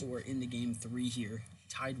 So we're into game 3 here.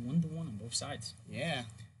 Tied 1-1 on both sides. Yeah.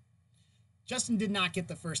 Justin did not get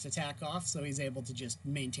the first attack off, so he's able to just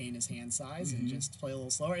maintain his hand size and just play a little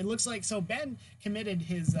slower. It looks like, so Ben committed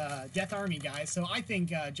his Death Army guys, so I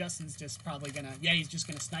think Justin's just probably going to, yeah, he's just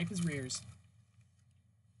going to snipe his rears.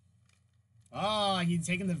 Oh, he's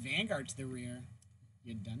taking the Vanguard to the rear.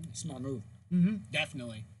 You done? Smart move.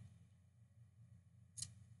 Definitely.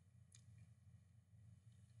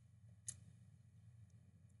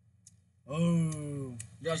 Oh.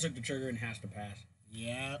 Just took the trigger and has to pass.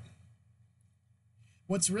 Yeah.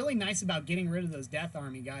 What's really nice about getting rid of those Death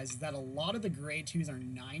Army guys is that a lot of the grade 2s are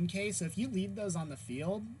 9k, so if you leave those on the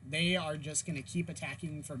field, they are just going to keep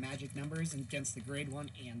attacking for magic numbers against the grade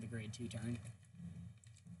 1 and the grade 2 turn.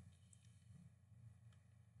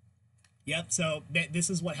 Yep, so this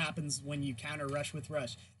is what happens when you counter rush with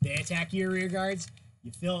rush. They attack your rear guards,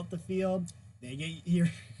 you fill up the field, they get your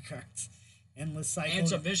rear guards. Endless cycle. And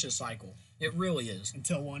it's a vicious cycle. It really is.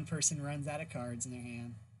 Until one person runs out of cards in their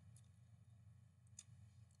hand.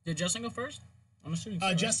 Did Justin go first? I'm assuming so,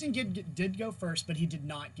 right? Justin did go first, but he did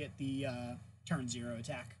not get the turn 0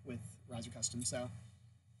 attack with Riser Custom, so.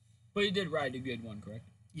 But he did ride a good one, correct?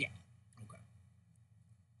 Yeah. Okay.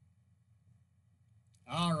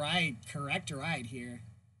 All right, correct ride here.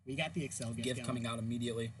 We got the Excel gift going. Coming out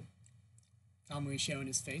immediately. Tomoe showing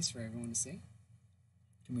his face for everyone to see.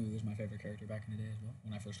 Tomoe was my favorite character back in the day as well,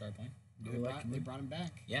 when I first started playing. They brought him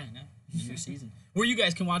back. Yeah, I know. The new season. Where you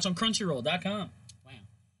guys can watch on Crunchyroll.com. Wow.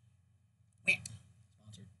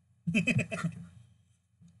 Sponsored.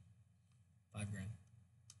 $5,000.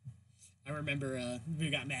 I remember who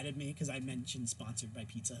got mad at me because I mentioned sponsored by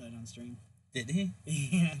Pizza Hut on stream. Did he?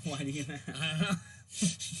 Yeah. Why do you?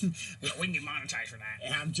 We can get monetized for that.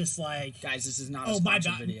 And I'm just like, guys, this is not a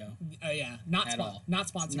sponsored video. Oh yeah, not at all. Not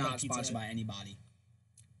sponsored. Not by Pizza sponsored Hut. by anybody.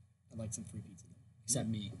 I'd like some free pizza. Except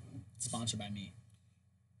me. It's sponsored by me.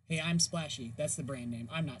 Hey, I'm Splashy. That's the brand name.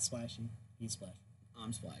 I'm not Splashy. He's Splashy.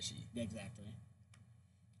 I'm Splashy. Yeah, exactly.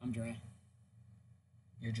 I'm dry.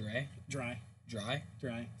 You're Dre? Dry. Dry?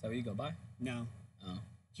 Dry. Is that what you go by? No. Oh.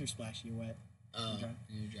 You're Splashy. You're wet. Oh.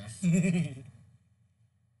 You're dry.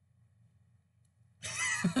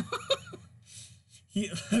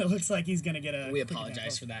 It looks like he's gonna get a. We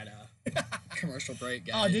apologize for that commercial break,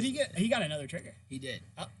 guys. Oh, did he get? He got another trigger. He did.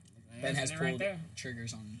 Oh, Ben has pulled right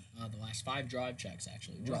triggers on the last 5 drive checks,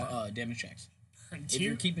 actually. Damage checks. If Two.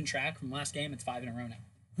 you're keeping track from last game, it's 5 in a row now.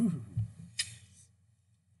 Ooh.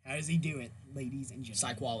 How does he do it, ladies and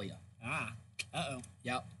gentlemen? Psyqualia. Ah. Uh-oh.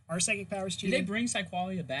 Yep. Our psychic powers Did cheating. they bring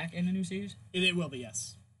Psyqualia back in the new series? It will be,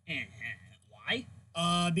 yes. Why?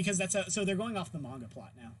 Because so they're going off the manga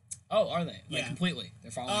plot now. Oh, are they? Like, Yeah. completely?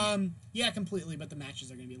 They're following it? Yeah, completely, but the matches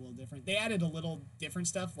are going to be a little different. They added a little different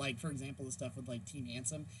stuff, like, for example, the stuff with, like, Team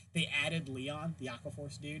Handsome. They added Leon, the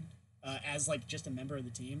Aquaforce dude, as, like, just a member of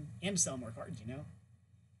the team, and to sell more cards, you know?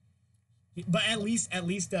 But at least,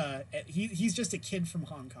 he's just a kid from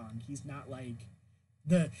Hong Kong. He's not, like,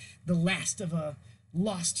 the last of a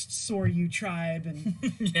lost Soryu tribe, and...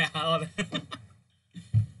 Yeah, I love it.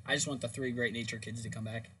 I just want the 3 Great Nature kids to come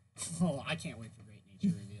back. Oh, I can't wait for Great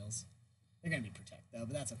Nature reveals. They're going to be Protect, though,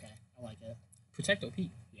 but that's okay. I like it. Protect OP.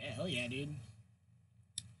 Yeah, hell yeah, dude.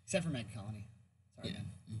 Except for Meg Colony. Sorry, Yeah.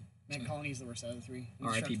 man. Meg Colony's the worst out of the 3.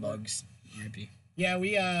 R.I.P. Bugs. R.I.P. Yeah,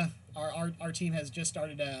 we our team has just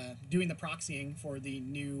started doing the proxying for the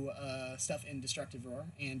new stuff in Destructive Roar,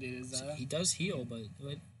 and it is So he does heal, but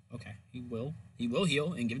okay, he will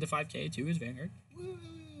heal and give the 5K to his Vanguard.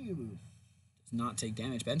 woo. Does not take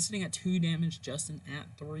damage. Ben's sitting at 2 damage, Justin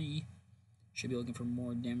at 3. Should be looking for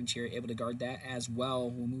more damage here. Able to guard that as well.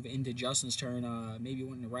 We'll move into Justin's turn. Maybe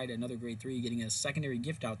wanting to ride another grade 3, getting a secondary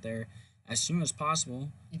gift out there as soon as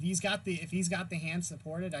possible. If he's got the hand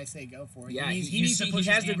supported, I say go for it. Yeah, he needs to push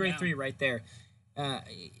he has his the hand grade down. 3 right there.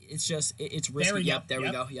 It's just it's risky. There we go. There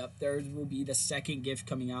we go. Yep. There will be the second gift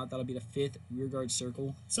coming out. That'll be the 5th rearguard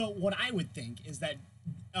circle. So what I would think is that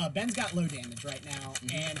Ben's got low damage right now,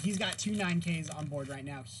 and he's got 2 9Ks on board right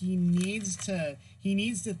now. He needs to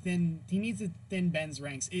thin Ben's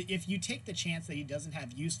ranks. If you take the chance that he doesn't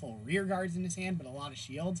have useful rear guards in his hand, but a lot of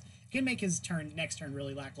shields, it can make his next turn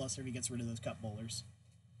really lackluster if he gets rid of those cup bowlers.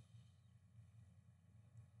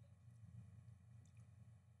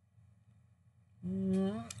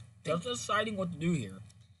 Just deciding what to do here.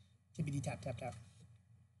 Tippity tap tap tap.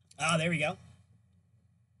 Oh, there we go.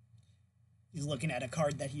 He's looking at a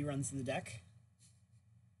card that he runs in the deck.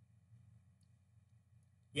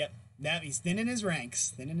 Yep, he's thinning his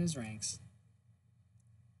ranks.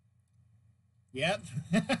 Yep.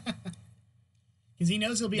 Because he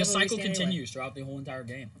knows he'll be The able to cycle restand anyway. continues throughout the whole entire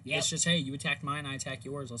game. Yep. It's just, hey, you attacked mine, I attack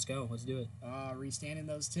yours. Let's go. Let's do it. Restanding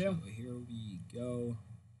those two. So here we go.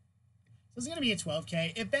 So it's going to be a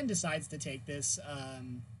 12K. If Ben decides to take this,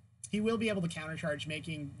 he will be able to countercharge,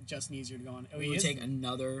 making Justin easier to go on. Oh, We would take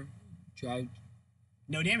another drive.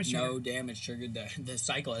 No damage trigger. No damage triggered. The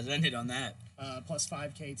cycle has ended on that. Plus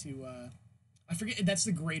 5K to... I forget, that's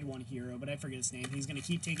the grade 1 hero, but I forget his name. He's going to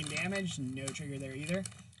keep taking damage. No trigger there either.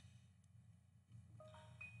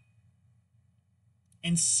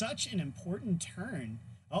 And such an important turn.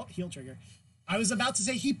 Oh, heal trigger. I was about to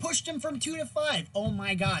say he pushed him from 2 to 5. Oh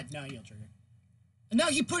my god. No, heal trigger. No,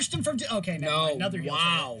 he pushed him from 2. Okay, no. Another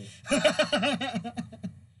heal trigger.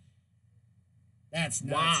 That's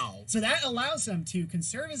nuts. Wow. So that allows him to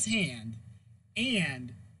conserve his hand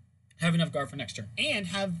and Have enough guard for next turn. and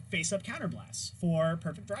have face-up counterblasts for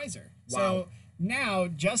Perfect Riser. Wow. So now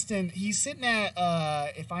Justin, he's sitting at,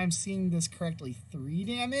 if I'm seeing this correctly, 3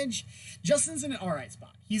 damage. Justin's in an alright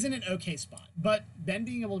spot. He's in an okay spot. But Ben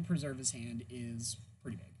being able to preserve his hand is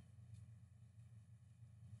pretty big.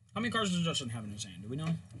 How many cards does Justin have in his hand? Do we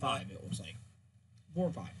know? 5, it looks like. 4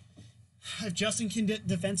 or 5. If Justin can get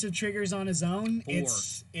defensive triggers on his own, 4.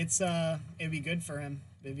 it'd be good for him.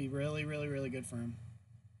 It'd be really, really, really good for him.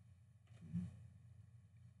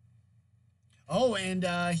 Oh, and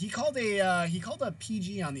he called a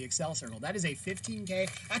PG on the Excel circle. That is a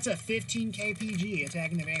 15K. That's a 15K PG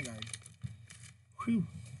attacking the Vanguard. Whew.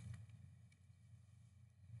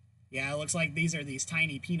 Yeah, it looks like these are these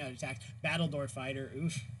tiny peanut attacks. Battledore fighter.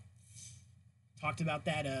 Oof. Talked about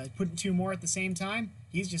that. Putting 2 more at the same time.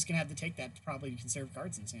 He's just gonna have to take that to probably conserve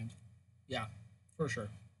cards in his hand. Yeah, for sure.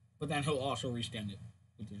 But then he'll also restand it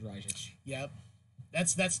with his rises. Yep.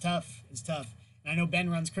 That's tough. It's tough. And I know Ben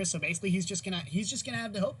runs Chris, so basically he's just gonna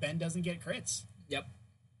have to hope Ben doesn't get crits. Yep.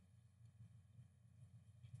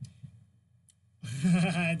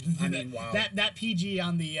 I mean, wow. That PG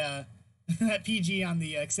on the that PG on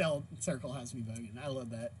the Excel circle has me bugging. I love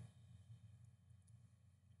that.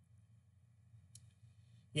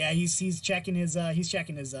 Yeah, he's checking his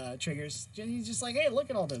triggers. He's just like, hey, look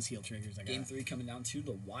at all those heal triggers I got. Game 3 coming down to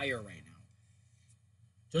the wire right now.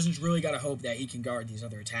 Justin's really got to hope that he can guard these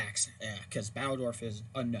other attacks, because Battledorf is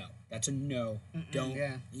a no. That's a no. Don't.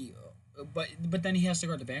 Yeah. But then he has to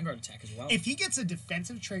guard the Vanguard attack as well. If he gets a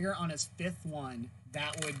defensive trigger on his 5th one,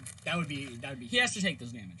 that would be. He has to take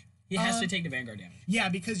this damage. He has to take the Vanguard damage. Yeah,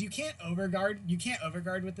 because you can't overguard. You can't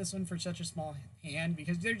overguard with this one for such a small hand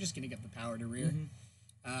because they're just going to get the power to rear.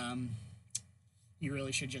 Mm-hmm. You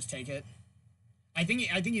really should just take it. I think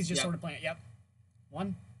he's just sort of playing it. Yep.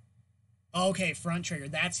 1. Okay, front trigger.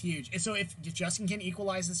 That's huge. So if Justin can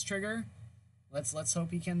equalize this trigger, let's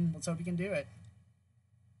hope he can. Let's hope he can do it.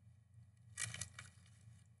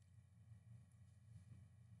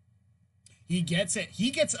 He gets it.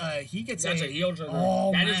 That's a heal trigger.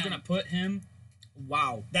 Oh, that is gonna put him.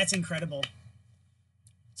 Wow. That's incredible.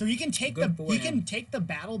 So he can take take the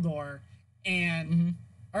Battledore and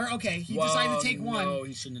or okay, he decided to take 1. No,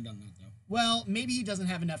 he shouldn't have done that though. Well, maybe he doesn't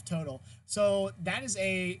have enough total. So that's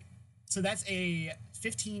a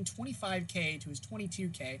 25K to his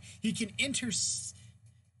 22K. He can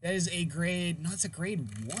that is a grade. No, it's a grade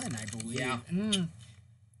 1, I believe. Yeah.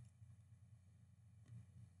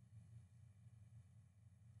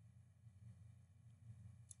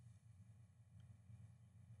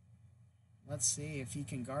 Let's see if he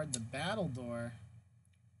can guard the Battledore, or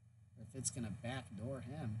if it's going to backdoor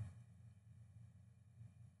him.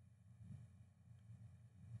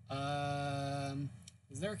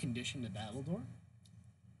 Is there a condition to Battledore?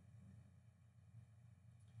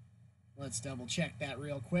 Let's double check that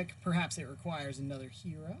real quick. Perhaps it requires another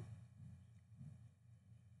hero.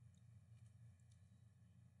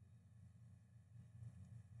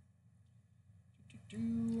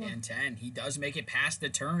 And 10. He does make it past the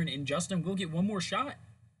turn, and Justin will get 1 more shot.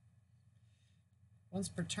 Once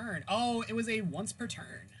per turn. Oh, it was a once per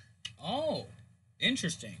turn. Oh,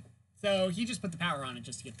 interesting. So he just put the power on it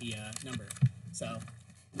just to get the number. So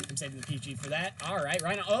I'm saving the PG for that. All right,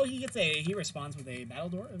 right now. Oh, he responds with a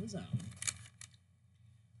Battledore of his own.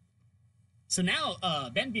 So now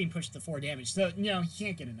Ben being pushed to 4 damage. So he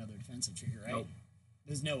can't get another defensive trigger, right? Nope.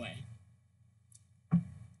 There's no way.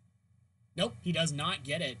 Nope, he does not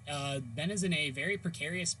get it. Ben is in a very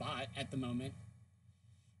precarious spot at the moment.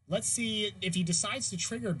 Let's see if he decides to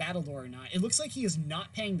trigger Battledore or not. It looks like he is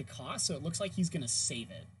not paying the cost, so it looks like he's going to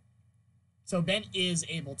save it. So Ben is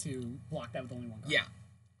able to block that with only 1 card. Yeah,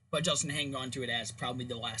 but Justin hanging on to it as probably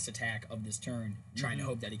the last attack of this turn, trying to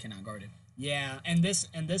hope that he cannot guard it. Yeah, and this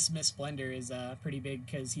Miss Splendor is pretty big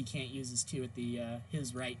because he can't use his 2 at the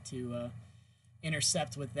his right to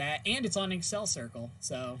intercept with that, and it's on Excel circle,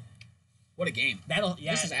 so... What a game.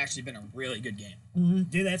 This has actually been a really good game.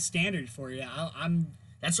 Dude, that's standard for you.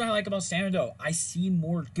 That's what I like about standard, though. I see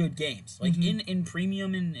more good games. Like, in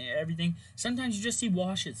premium and everything, sometimes you just see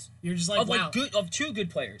washes. You're just like, wow. Of 2 good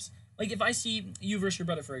players. Like, if I see you versus your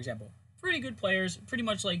brother, for example, pretty good players, pretty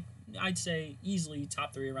much, like, I'd say easily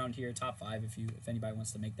top 3 around here, top 5 if anybody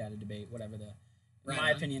wants to make that a debate, whatever in my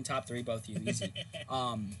opinion, top 3, both you, easy.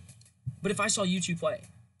 But if I saw you 2 play,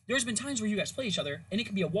 there's been times where you guys play each other, and it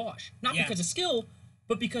can be a wash. Not because of skill,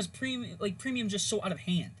 but because premium's just so out of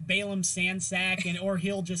hand. Balaam Sandsack, or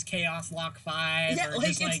he'll just Chaos Lock 5. Yeah,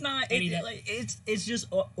 it's just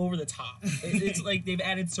over the top. It's like they've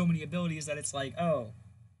added so many abilities that it's like, oh,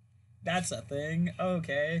 that's a thing.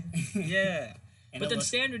 Okay, yeah. But then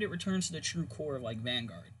standard, it returns to the true core of like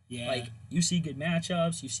Vanguard. Yeah, like you see good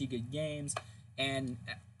matchups, you see good games, and.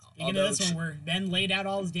 Speaking of this one, where Ben laid out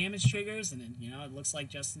all his damage triggers, and then, it looks like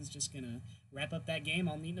Justin's just going to wrap up that game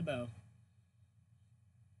all neat in a bow.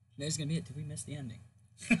 There's going to be it. Did we miss the ending?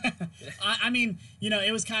 I mean,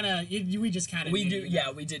 it was kind of we just kind of We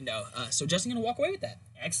did know. So Justin gonna walk away with that.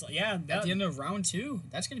 Excellent. Yeah. At the end of round 2,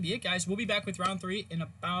 that's gonna be it, guys. We'll be back with round 3 in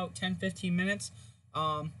about 10-15 minutes.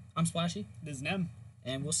 I'm Splashy. This is Nem.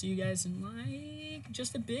 And we'll see you guys in like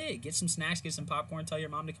just a bit. Get some snacks, get some popcorn. Tell your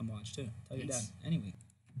mom to come watch too. Tell your dad. Anyway.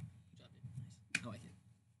 Good job, dude. Nice. I like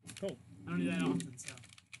it. Cool. I don't do that often, so.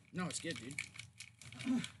 No, it's good, dude.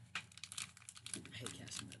 I hate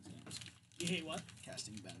casting Ben's games. You hate what?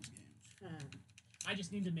 Casting Ben's games. I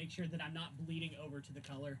just need to make sure that I'm not bleeding over to the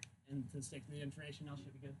color and to stick to the information. Else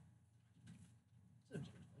should be good.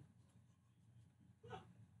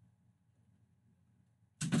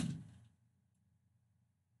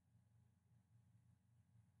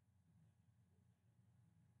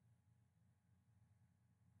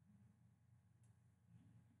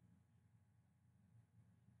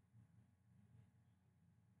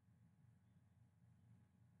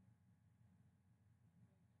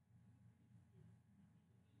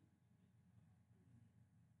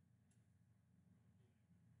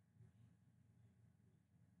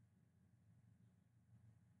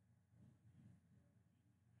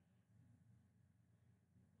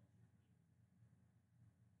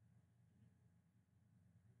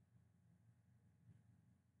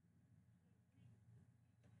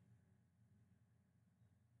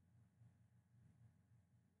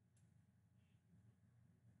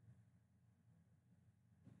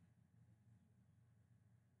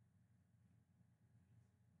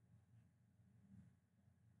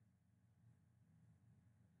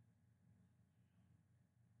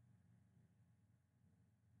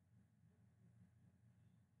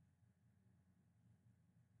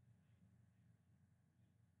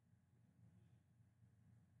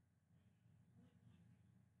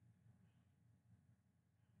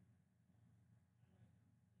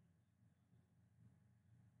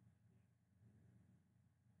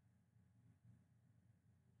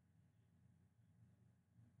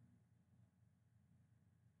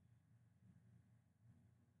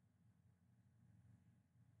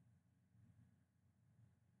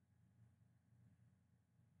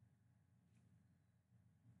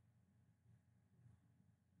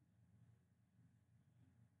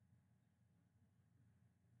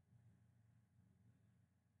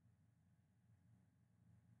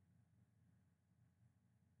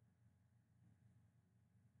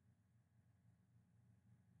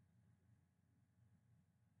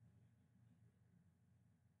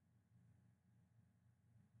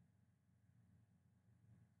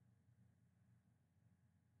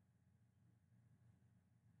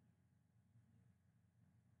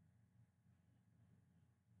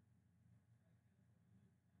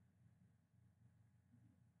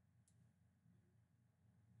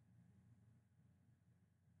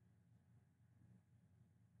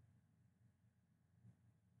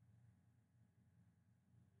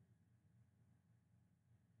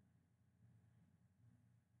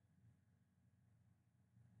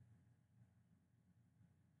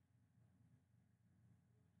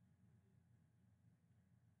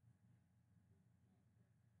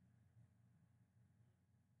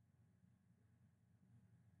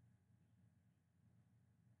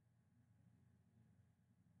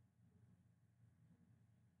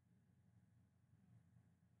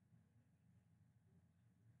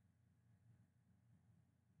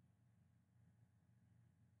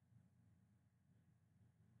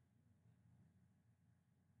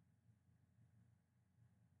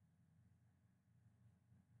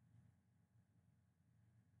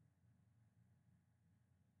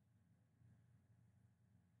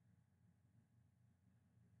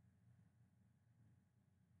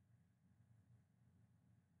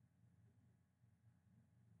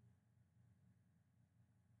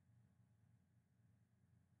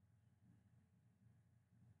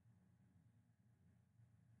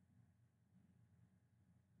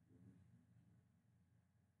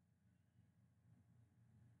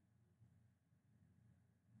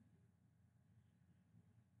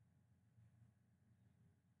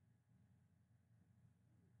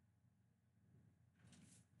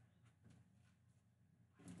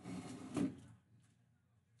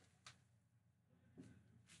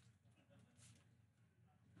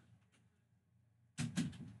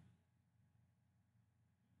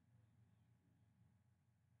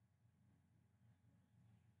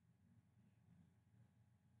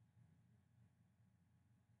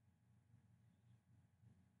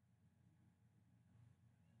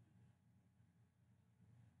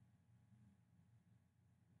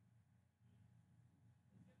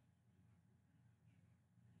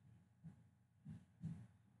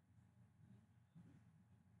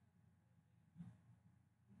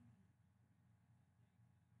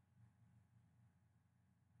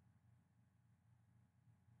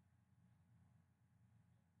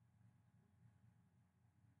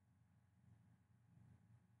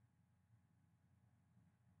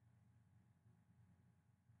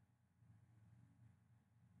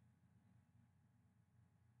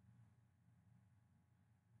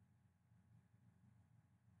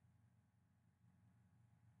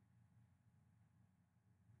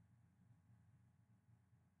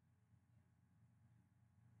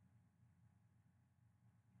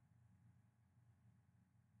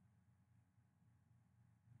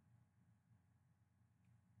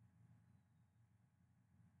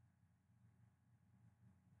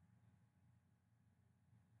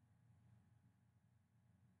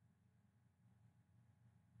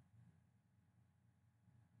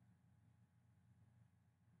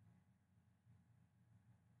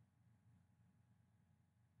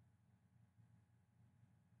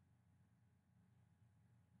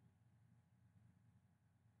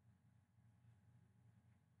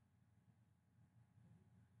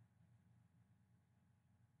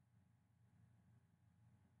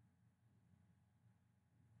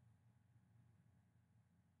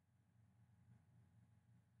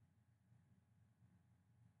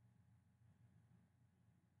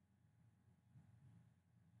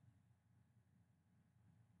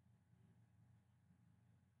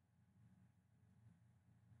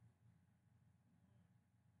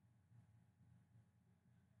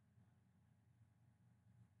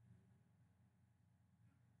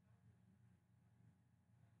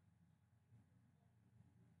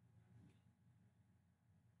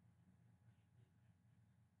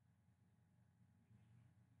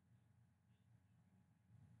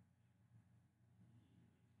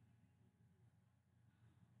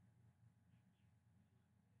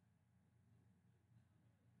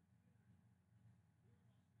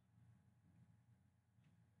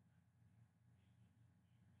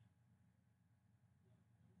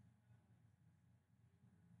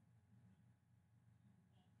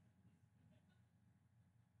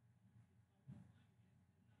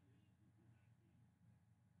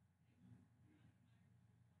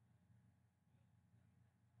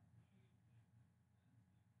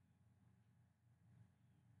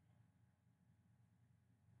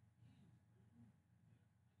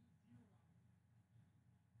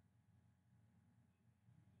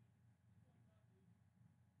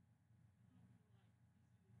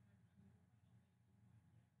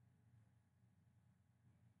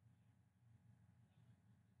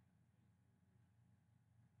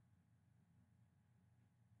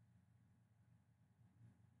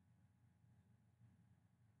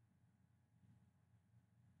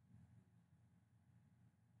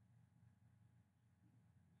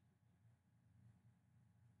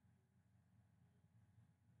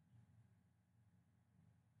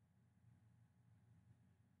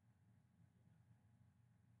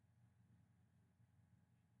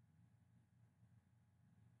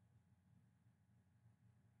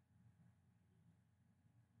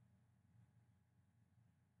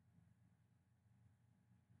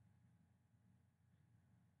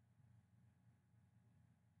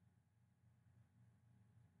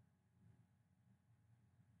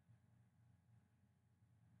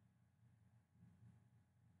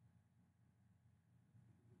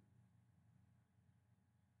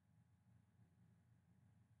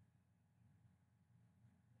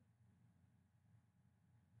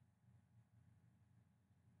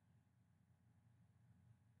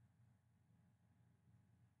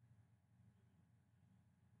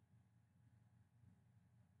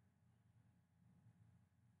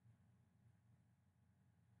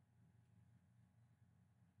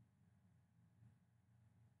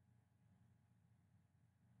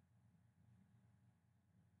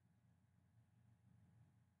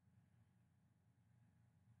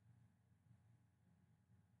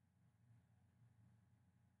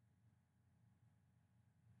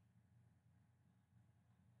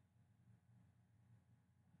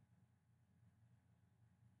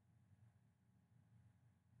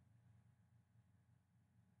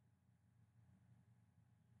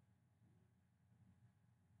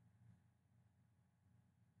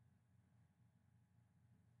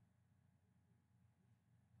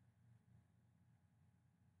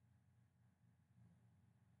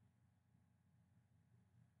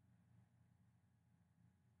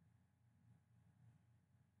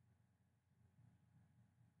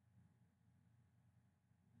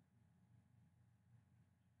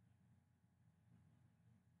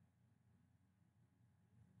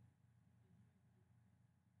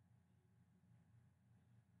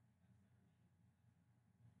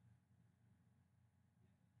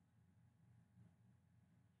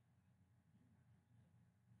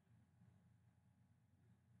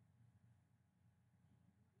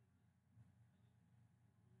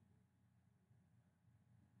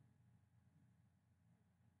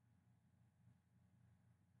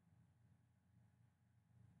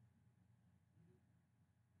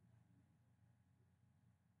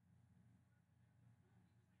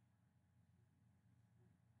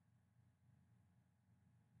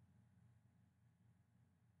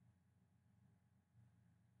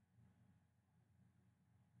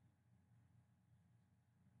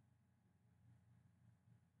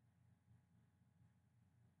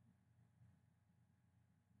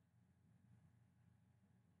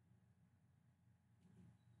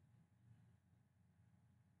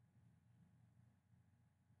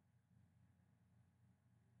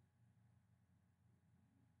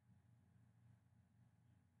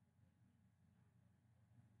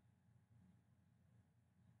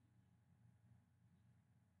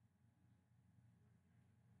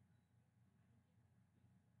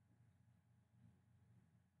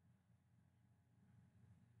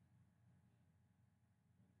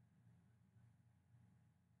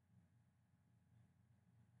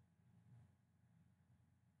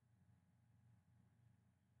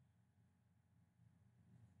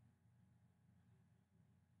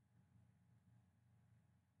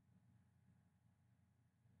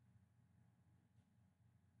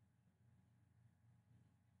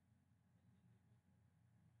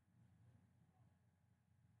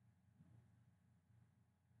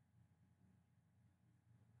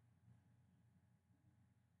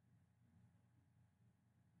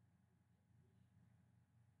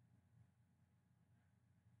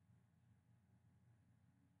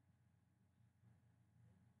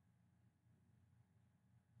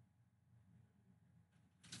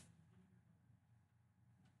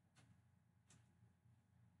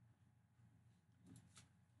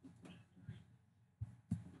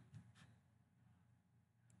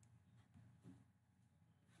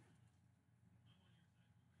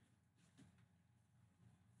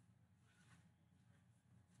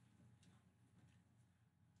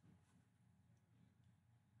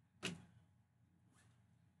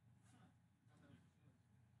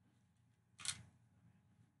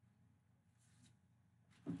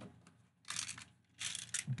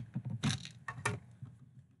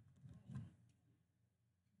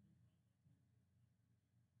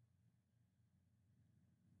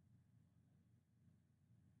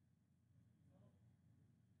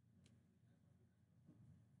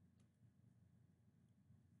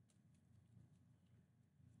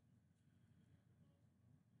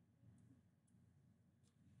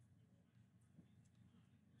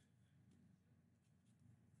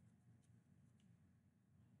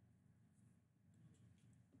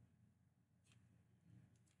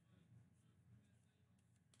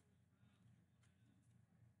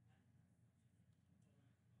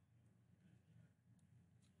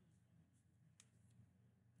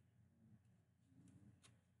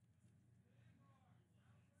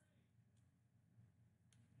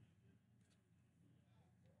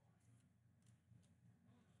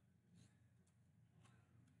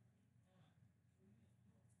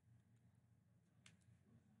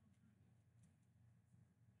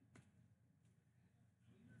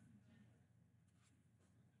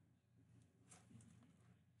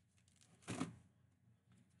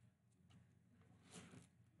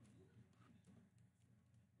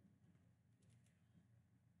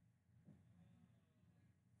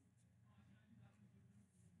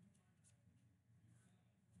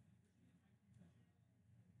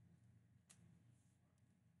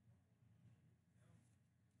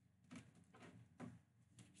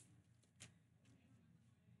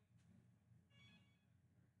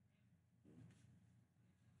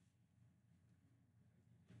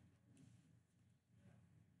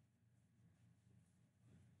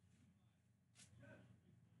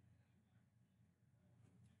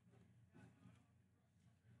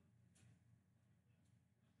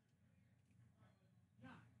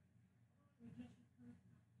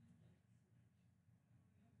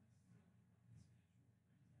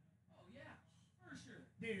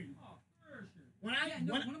 Dude. Oh, for sure. When I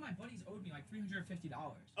one of my buddies owed me like $350.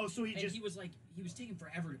 Oh, so he he was like, he was taking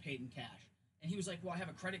forever to pay it in cash, and he was like, "Well, I have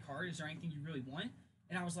a credit card. Is there anything you really want?"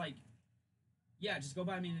 And I was like, "Yeah, just go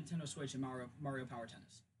buy me a Nintendo Switch and Mario Power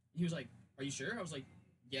Tennis." And he was like, "Are you sure?" I was like,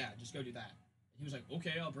 "Yeah, just go do that." And he was like,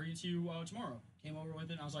 "Okay, I'll bring it to you tomorrow." Came over with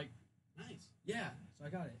it, and I was like, nice. "Yeah." So I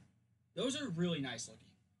got it. Those are really nice looking.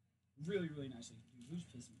 Really, really nice looking. Dude, who's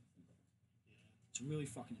pissing me? Yeah. It's really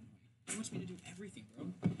fucking annoying. He wants me to do everything, bro.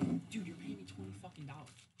 Dude, you're paying me $20 fucking dollars.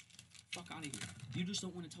 Fuck out of here. You just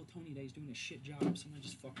don't want to tell Tony that he's doing a shit job, so I'm gonna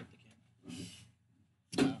just fuck up the camera.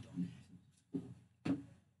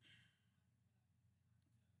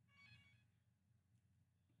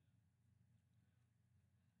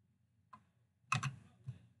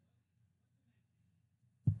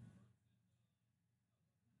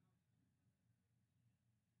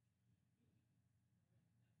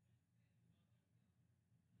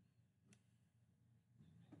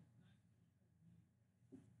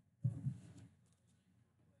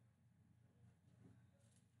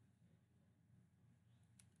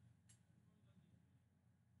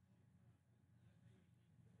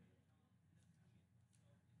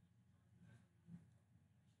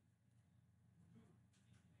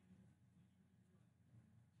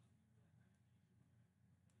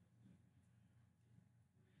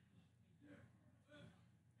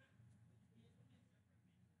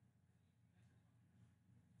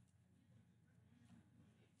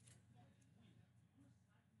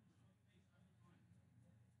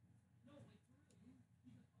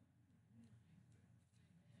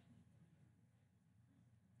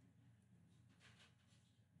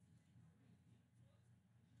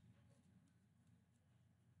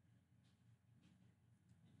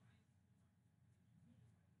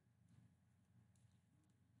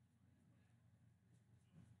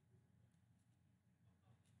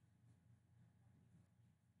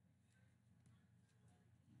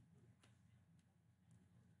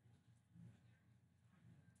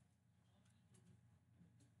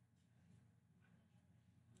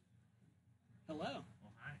 Hello. Oh,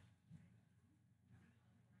 hi.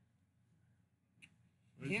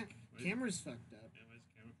 Camera's fucked up. Yeah, why is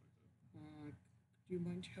the camera fucked up? Do you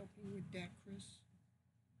mind helping with that, Chris?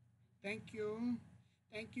 Thank you.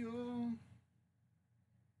 Thank you.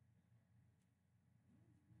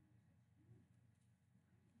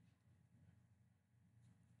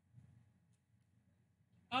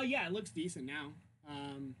 Oh yeah, it looks decent now.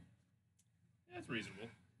 Yeah, it's reasonable.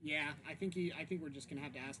 Yeah, I think we're just gonna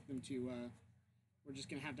have to ask them to. We're just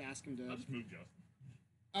gonna have to ask him to. I'll just move Justin.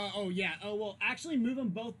 Oh yeah. Oh well, actually move them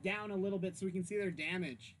both down a little bit so we can see their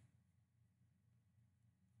damage.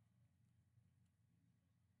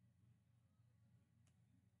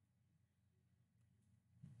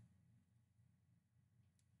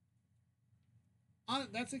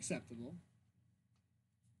 That's acceptable.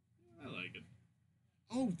 I like it.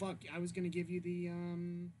 Oh fuck! I was gonna give you the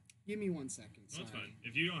Give me 1 second. No, it's fine.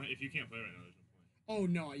 If you can't play right now, there's no point. Oh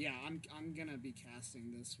no! Yeah, I'm gonna be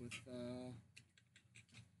casting this with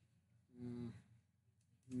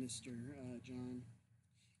Mr. John,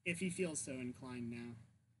 if he feels so inclined now.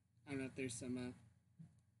 I don't know if there's some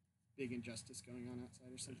big injustice going on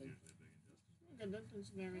outside or something. Okay, that is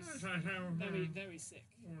very sick.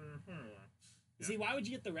 Yeah. See, why would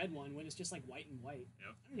you get the red one when it's just like white and white?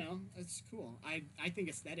 Yep. I don't know. It's cool. I think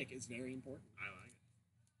aesthetic is very important. I like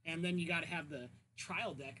it. And then you got to have the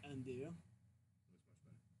trial deck undo. It looks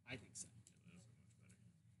much better. I think so. Yeah, that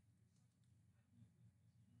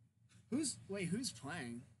looks much better. Who's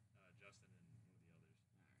playing? Justin and one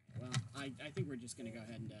of the others. Well, I think we're just gonna go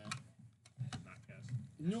ahead and Not cast.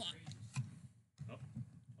 no. Oh,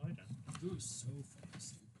 hi, John. Dude, was so fucking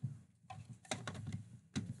stupid.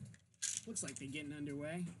 Looks like they're getting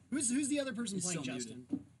underway. Who's the other person He's playing still Justin?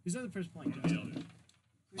 Who's the other person playing One of the Justin? others.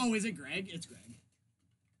 Oh, is it Greg? It's Greg.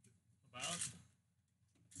 About?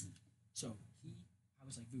 So I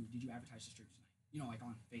was like, "Voo, did you advertise the streams tonight? You know, like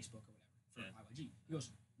on Facebook or whatever for Yeah. IYG." He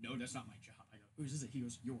goes, "No, that's not my job." I go, "Whose is it?" He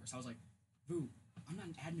goes, "Yours." I was like, "Voo, I'm not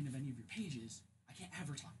an admin of any of your pages. I can't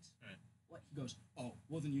advertise." Right. What? He goes, "Oh,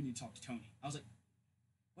 well then you need to talk to Tony." I was like,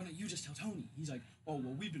 "Why don't you just tell Tony?" He's like, "Oh,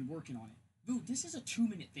 well we've been working on it." Voo, this is a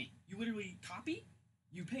 2-minute thing. You literally copy,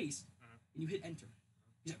 you paste, and you hit enter.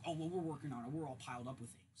 He's like, "Oh, well we're working on it. We're all piled up with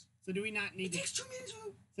things." So do we not need It takes 2 minutes,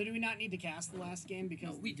 Voo. So do we not need to cast the last game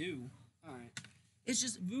because No, we do. All right. It's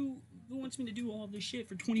just Voo wants me to do all this shit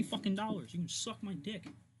for $20 fucking. You can suck my dick.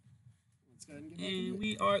 Let's go ahead and get And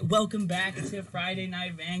we are welcome back to Friday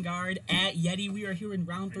Night Vanguard at Yeti. We are here in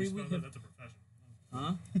round 3. We have, That's a profession.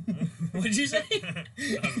 huh? What did you say?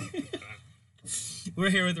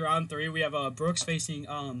 We're here with round 3. We have Brooks facing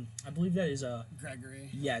I believe that is Gregory.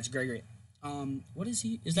 yeah, it's Gregory. What is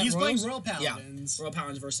he? Is that He's Royals? playing Royal Paladins. Yeah, Royal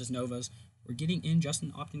Paladins versus Novas. We're getting in.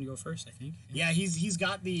 Justin opting to go first, I think. Yeah, he's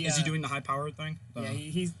got the. Is he doing the high power thing?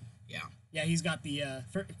 Yeah, he's got the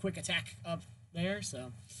quick attack up there.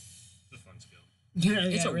 So. It's a fun skill.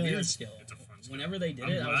 It's a really weird is. skill. It's a fun skill. Whenever they did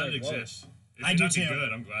I'm it, I was glad like, it whoa. exists. It I may do not be too. good.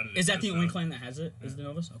 I'm glad it Is that the exists, only though. clan that has it? Is the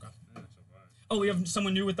Novas? Okay. Yeah, so far. Oh, we have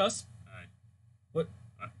someone new with us. Alright. What?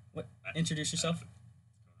 Uh, What? Introduce yourself.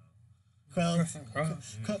 Well,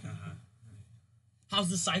 How's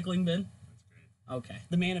the cycling been? That's great. Okay.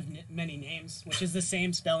 the man of many names, which is the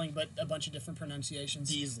same spelling but a bunch of different pronunciations.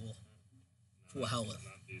 Diesel. No, Well, it's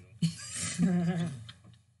not Diesel.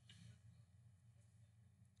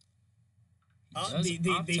 Does the-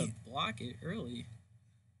 opt the- to block it early.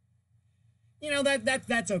 You know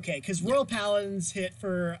that's okay because Royal Paladins hit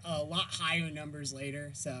for a lot higher numbers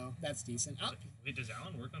later, so that's decent. Wait, does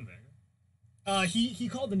Alan work on Vanguard? He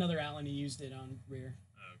called another Allen. He used it on rear.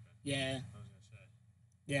 Oh, okay. Yeah, I was gonna say.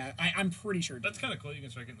 yeah. I'm pretty sure. That's kind of cool. You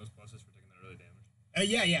can start getting those pluses for taking that early damage.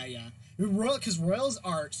 Yeah. Because Royals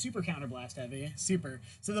are super counterblast heavy, super.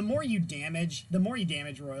 So the more you damage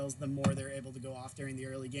Royals, the more they're able to go off during the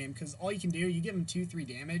early game. Because all you can do, you give them 2-3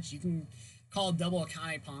 damage, you can call a double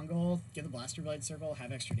Akane Pongal, get the Blaster Blade Circle,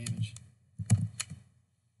 have extra damage.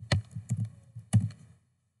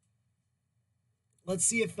 Let's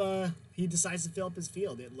see if he decides to fill up his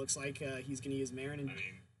field. It looks like he's going to use Marin and. I mean,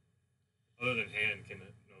 other than hand, can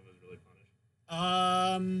Novas really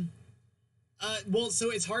punish? Well, so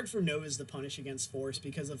it's hard for Novas to punish against Force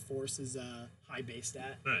because of Force's high base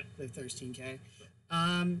stat, Right. the 13k.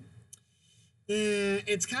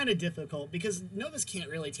 It's kind of difficult because Novas can't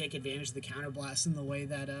really take advantage of the counterblast in the way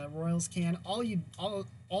that Royals can. All it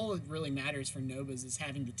really matters for Novas is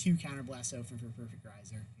having the 2 counterblasts open for Perfect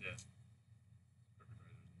Riser. Yeah. Perfect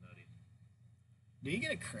Riser's nutty. Did he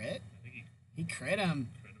get a crit? I think he He crit him.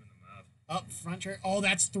 crit him in the mouth. Up front trigger. Oh,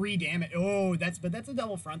 that's 3 damage. Oh, that's a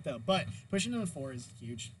double front though. But pushing him to 4 is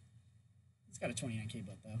huge. He's got a 29k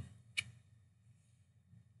butt though.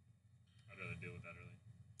 I'd rather deal with that early.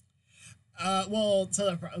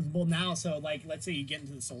 So like, let's say you get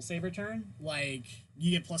into the Soul Saber turn, like you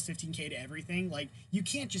get plus 15k to everything. Like you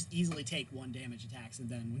can't just easily take 1 damage attacks and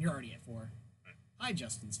then when you're already at 4. Right. Hi,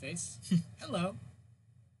 Justin's face. Hello.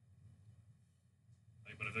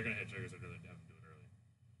 Like, but if they're gonna hit triggers, I'd rather have them do it early.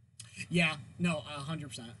 Yeah. No.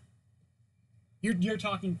 100%. You're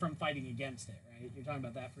talking from fighting against it, right? You're talking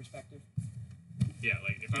about that perspective. Yeah,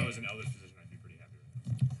 like if I was in Elder's position, I'd be pretty happy with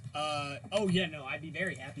that. Oh yeah, no, I'd be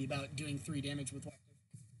very happy about doing 3 damage with Wective.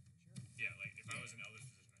 Yeah, like if I was in Elder's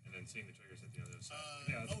position and then seeing the triggers hit the other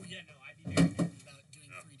side. Oh yeah, no, I'd be very happy about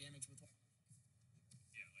doing 3 damage with Wective.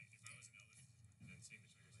 Yeah, like if I was in Elder's position and then seeing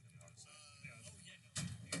the triggers hit the other side.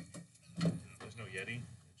 There's no Yeti.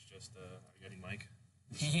 It's just a Yeti mic.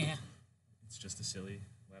 Yeah. It's just a silly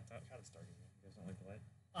laptop. God, it's dark in here. You guys don't like the light?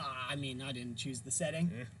 I mean, I didn't choose the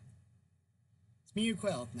setting. Yeah. It's me,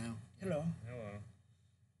 Quill, now. Hello. Hello.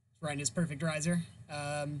 Right in his Perfect Riser.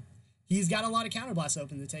 He's got a lot of counterblasts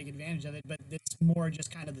open to take advantage of it, but it's more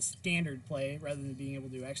just kind of the standard play rather than being able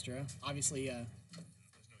to do extra. Obviously, There's no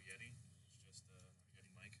Yeti. It's just a Yeti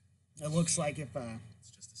mic. it looks like if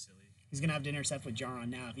It's just a silly. he's going to have to intercept with Jaron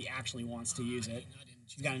now if he actually wants to use it.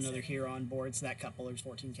 He's got another hero on board, so that coupler's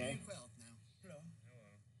 14k.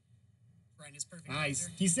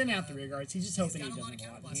 He's sending out the rear guards. He's just hoping he doesn't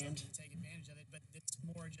have a lot in hand. So he's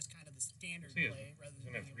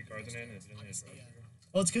gonna have 3 cards in hand and it doesn't have a trigger.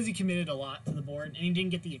 Well, it's because he committed a lot to the board, and he didn't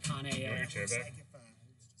get the Akane. You want your chair back?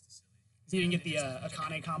 He didn't get the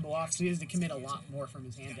Akane combo off, so he has to commit a lot more from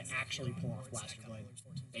his hand to actually pull off Blaster Blade,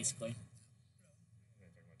 basically.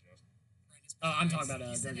 I'm talking about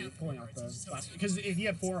Gregory pulling off the Blaster, because if you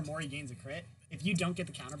have 4 or more, he gains a crit. If you don't get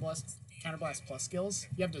the counterblast plus skills,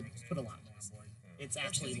 you have to put a lot more on board. It's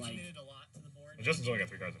actually like Well, Justin's only got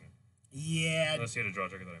 3 cards in hand. yeah, Unless he had a draw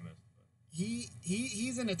trigger that I missed.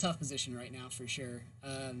 he's in a tough position right now for sure.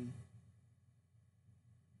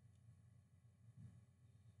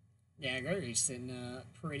 Yeah, Gregory's sitting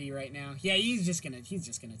pretty right now. Yeah, he's just gonna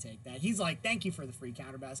take that. He's like, thank you for the free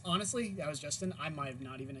counterblast. Honestly, that was Justin. I might have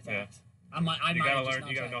not even attacked. I You might gotta have just learn. not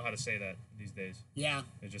You gotta attacked. know how to say that these days. Yeah.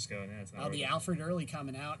 They just go, yeah, it's not. Oh, worth the it." Alfred early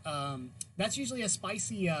coming out. That's usually a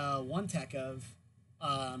spicy one tech of,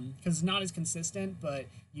 because it's not as consistent, but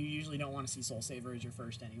you usually don't want to see Soul Saver as your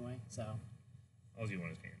first anyway. So All you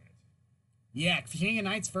want is King of Knights. yeah, King of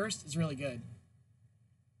Knights first is really good.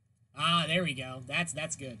 Ah, there we go.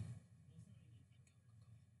 That's good.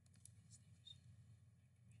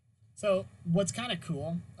 So what's kind of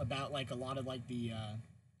cool about like a lot of like the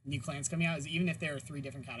new clans coming out is even if there are 3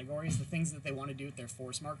 different categories, the things that they want to do with their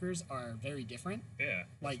force markers are very different. Yeah.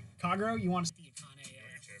 Like Kagero, you want to see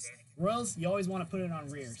Royals, you always want to put it on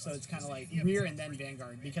rear, so it's kind of like rear and then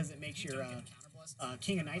Vanguard because it makes your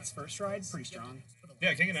King of Knights first ride pretty strong.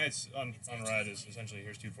 Yeah, King of Knights on ride is essentially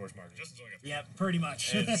here's 2 force markers. Yep, pretty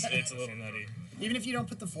much. It's a little nutty. Even if you don't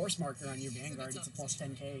put the force marker on your Vanguard, it's a plus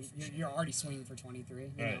 10k. You're already swinging for 23.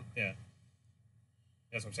 You know? Yeah.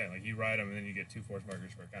 That's what I'm saying. Like, you ride them, and then you get 2 force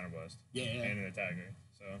markers for a counterblast. Yeah. And an attacker.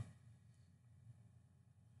 So,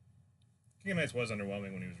 King of Knights was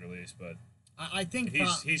underwhelming when he was released, but I think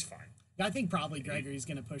he's fine. I think probably Gregory's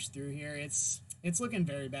going to push through here. It's looking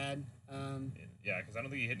very bad. Yeah, because I don't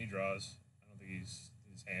think he hit any draws. I don't think his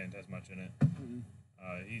hand has much in it.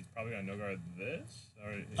 He's probably going to no-guard this.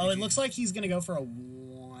 Or it looks like he's going to go for a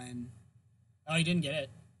 1. Oh, he didn't get it.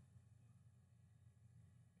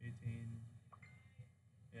 18.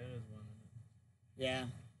 Yeah, there's 1 in it. Yeah.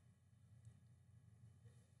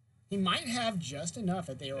 He might have just enough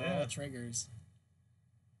that they were all triggers.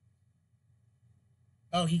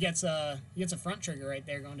 Oh, he gets a front trigger right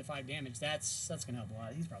there going to 5 damage. That's gonna help a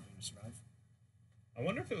lot. He's probably gonna survive. I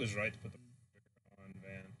wonder if it was right to put the on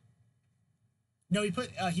Van. No, he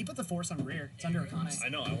put the force on rear. It's under Akane. I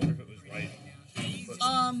know. I wonder if it was right.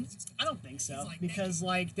 I don't think so because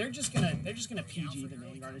like they're just gonna PG the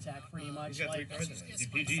Vanguard attack pretty much. He's got 3 cards in it. If he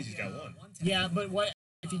PGs, he's got 1. Yeah, but what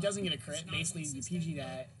if he doesn't get a crit? Basically, you PG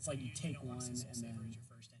that. It's like you take 1 and then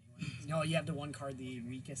no, you have to 1 card the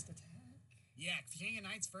weakest attack. Yeah, King of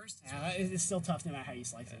Knights first. Yeah, it's still tough no matter how you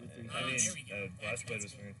slice it with 3 I cards. mean, Blast Blade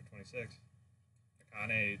was swinging for 26.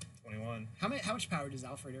 Akane, 21. How much power does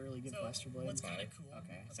Alfred early give Blaster Blade? What's kind of cool?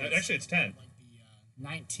 Okay. So actually, it's 10.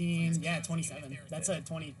 19, yeah, 27. That's a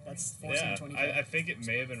 20. That's forcing Yeah, 20. I think it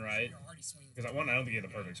may have been right. Because I don't think he had the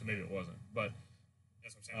perfect, so maybe it wasn't. But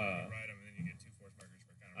that's what I'm saying. You ride him, and then you get 2 force markers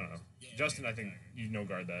per counter. I don't know. Justin, I think you no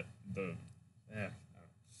guard that.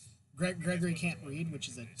 Gregory can't read, which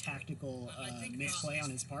is a tactical misplay on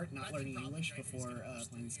his part, not learning English before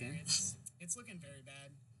playing this game. It's looking very bad.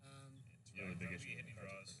 It's a really big issue. Hitting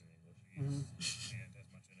draws. Mhm. And has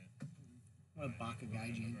much in it. What a Baka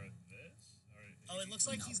Gaijin. Oh, it looks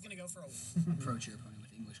like he's gonna go for a. Approach your opponent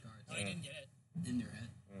with English cards Oh, he didn't get it. in their head.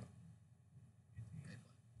 Yeah. Great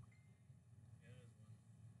play.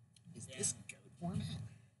 Is this goat format?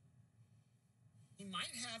 He might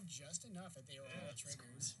have just enough that they were all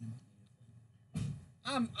triggers.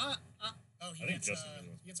 Um, Oh, he I think gets Justin really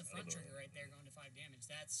wants he gets a to front battle trigger right there going to 5 damage.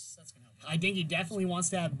 That's gonna help. I think he definitely wants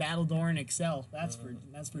to have Battledore and Excel. That's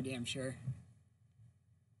for damn sure.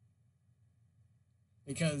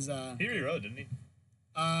 Because He rewrote, didn't he? He's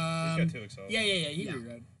got 2 excels. Yeah. He Yeah.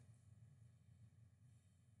 rewrote.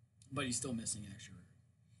 But he's still missing an extra.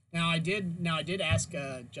 Now I did ask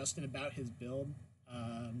Justin about his build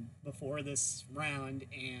before this round,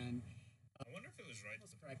 and I wonder if it was right.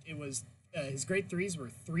 was correct. It was his grade 3s were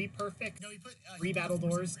 3 perfect, No, he put 3 battle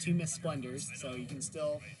doors, 2 missed splendors, so you can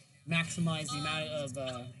still maximize the amount of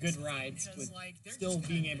good rides with still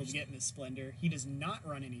being able to get Miss Splendor. He does not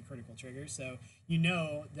run any critical triggers, so you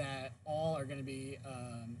know that all are going to be.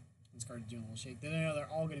 This card's doing a little shake. They know they're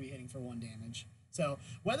all going to be hitting for 1 damage. So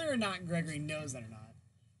whether or not Gregory knows that or not,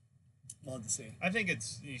 we'll have to see. I think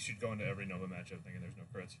you should go into every Nova matchup thinking there's no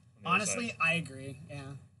crits. On the other Honestly, side. I agree.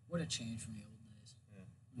 Yeah. What a change from the old days. Yeah.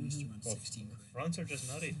 We used to run Well, 16 crit. fronts are just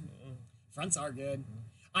nutty. Fronts are good.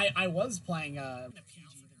 I was playing.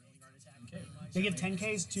 They give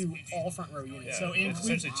 10Ks to all front row units, Yeah, so it it's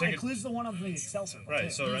includes, essentially ticket- includes the one on the Excel circle. Right, too.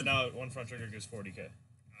 so right now, 1 front trigger gives 40k.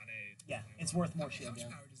 Yeah, it's worth more shield.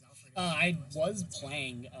 Yeah. I was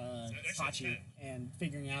playing Hachi and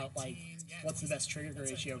figuring out like what's the best trigger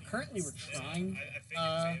ratio. Currently, we're trying.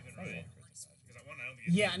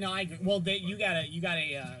 Yeah, no, I agree. Well, you got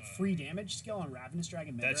a free damage skill on Ravenous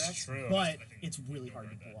Dragon That's Megarex, true. but it's really hard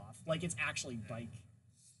to pull off. Like it's actually like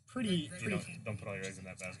pretty. Don't put all your eggs in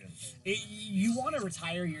that basket. You want to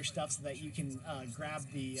retire your stuff so that you can grab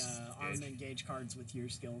the armament gauge cards with your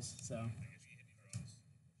skills. So. I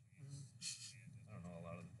don't know a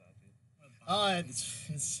lot of the top.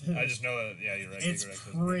 It's I just know that, yeah, you're right. it's Gigarex has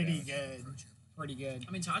pretty big damage. good. Pretty good.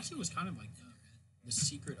 I mean, Toxic was kind of like the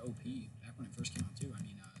secret OP back when it first came out, too. I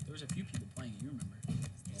mean, there was a few people playing it, you remember.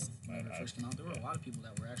 When it first came out, there were a lot of people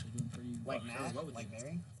that were actually doing pretty Like well, Matt, well with like it.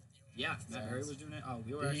 Barry. Yeah, Matt Berry was doing it. Oh,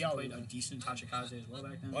 we were Yeah, actually we played a did. decent Tachikaze as well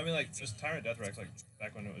back then. Well, I mean, like, just Tyrant Deathrex, like,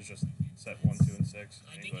 back when it was just set 1, 2, and 6 I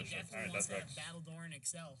in think he English, like, definitely Tyrant wants to have Deathrex Battledore and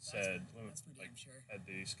Excel. said, That's for damn like, sure. had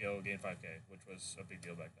the skill gain 5k, which was a big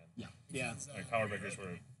deal back then. Yeah. Like, power breakers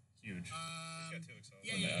were huge.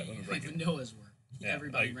 Yeah, Let me break it. Like Vanilla's were Yeah,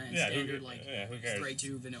 Everybody like, ran yeah, standard, who cares? straight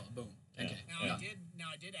to vanilla. Boom. Okay. Now Yeah.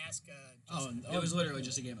 I did ask. It was literally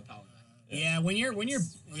just a game of power. Yeah, when you're in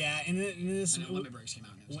this And then limit breaks came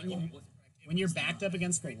out. And it was when, like, you, when you're backed up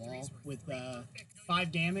against the wall with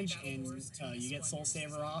 5 damage and you get Soul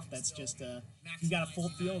Saver off, that's just you got a full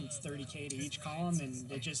field. It's 30k to each column,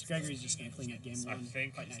 and it just Gregory's just gonna clean up game one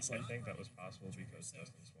quite nicely. I think that was possible because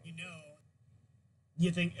Dustin's one. You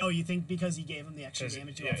think? Oh, you think because he gave him the extra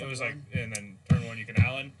damage? To it was like, and then turn 1 you can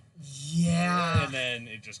Allen. Yeah. And then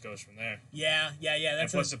it just goes from there. Yeah. And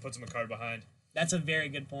plus it puts him a card behind. That's a very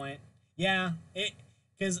good point. Yeah,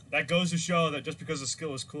 because that goes to show that just because the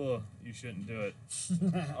skill is cool, you shouldn't do it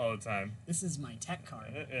all the time. This is my tech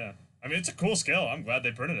card. Yeah, I mean it's a cool skill. I'm glad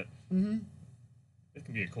they printed it. It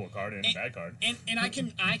can be a cool card and a bad card. And I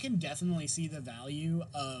can definitely see the value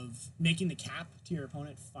of making the cap to your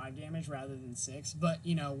opponent 5 damage rather than 6. But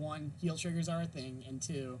 1, heal triggers are a thing, and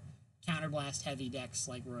 2, counterblast heavy decks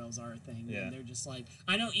like Royals are a thing. Yeah. And they're just like,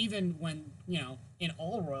 I know even when in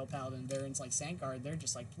all Royal Paladin variants like Vanguard, they're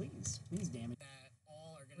just like, please damage.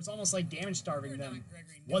 It's almost like damage starving them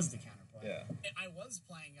was the counterplay. Yeah. I was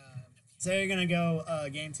playing. So you're gonna go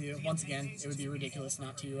game 2 once again. It would be ridiculous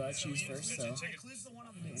not to choose first. So. Right.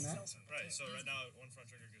 So right now 1 front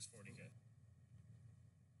trigger gives 40k.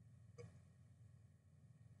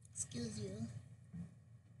 Excuse you.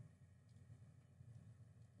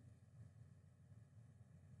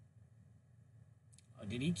 Oh,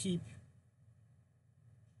 did he keep?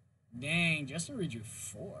 Dang, Justin redrew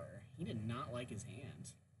 4. He did not like his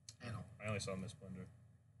hand. I only saw Misblender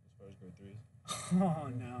as far as grade 3s. Oh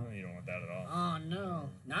no. You don't want that at all. Oh no.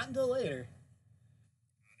 Not until later.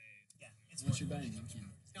 Yeah, it's once you're betting, you can.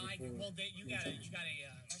 No, you got a.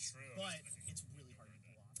 But it's really hard to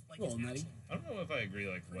pull off. Like, Little nutty. I don't know if I agree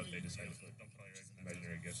like what they decided to put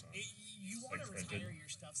imaginary gifts on. You want to printed. retire your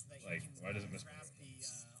stuff so that Like, you can why does it miss grab the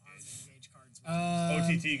armed engage cards.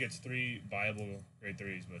 OTT gets 3 viable grade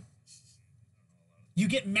 3s, but You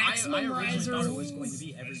get I maximum originally riser. thought it was going to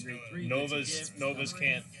be every grade 3. Novas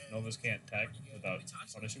can't tech without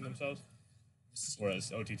punishing themselves.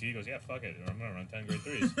 Whereas OTT goes, yeah, fuck it, I'm gonna run 10 grade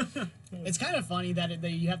 3s. It's kind of funny that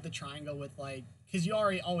you have the triangle with like, because you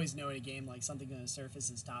always know in a game like something going to surface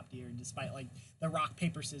is top tier, despite like the rock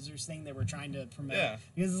paper scissors thing they were trying to promote. Yeah.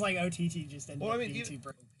 Because it's like OTT just ended up being too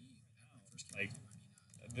broken. Like,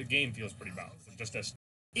 the game feels pretty balanced. Just as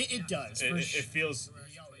It does. it feels.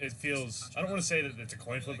 I don't want to say that it's a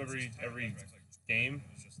coin flip every game,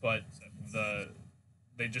 but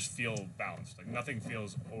they just feel balanced. Like nothing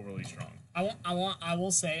feels overly strong. I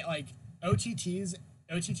will say like OTT is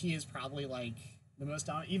probably like the most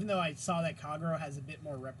dominant. Even though I saw that Kagero has a bit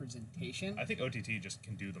more representation. I think OTT just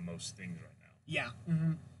can do the most things right now. Yeah.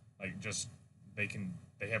 Mm-hmm. Like just they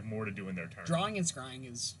have more to do in their turn. Drawing and scrying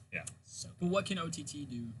is so good. But what can OTT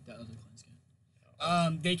do that other clans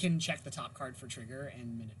can? They can check the top card for trigger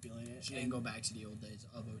and manipulate it. So you can go back to the old days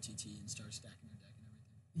of OTT and start stacking their deck and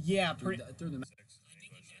everything. Yeah, Through the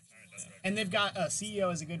and they've got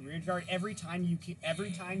CEO as a good rear guard. Every time you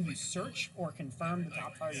search or confirm the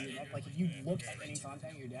top card of your deck, like if you look at any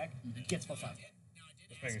content in your deck, it gets +5.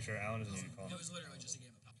 Just making sure Alan doesn't need to call. It was literally just a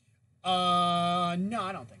game of power. No,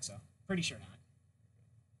 I don't think so. Pretty sure not.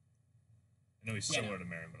 I know he's similar to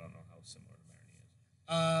Marin, but I don't know how similar to Marin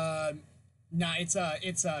he is. Nah, it's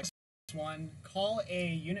one. Call a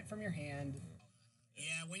unit from your hand.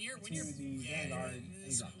 Yeah, when you're the Vanguard.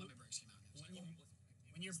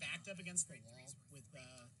 When you're backed up against the wall with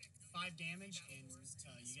 5 damage and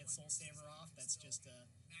you get Soul Saver off, that's just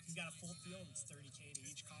you got a full field. It's 30k to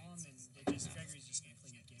each column, and Gregory's just gonna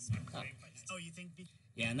clean up game one. Oh, you think?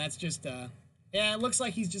 Yeah, and that's just it looks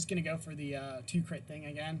like he's just gonna go for the 2 crit thing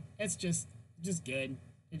again. It's just good.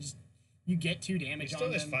 It just you get 2 damage He still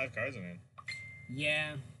on has them. 5 cards in hand.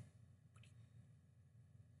 Yeah.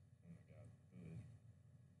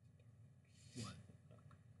 What?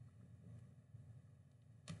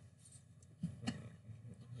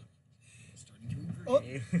 Starting to improve. Oh,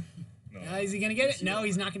 No. is he gonna get it? No,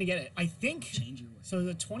 he's not gonna get it. I think. Change your way. So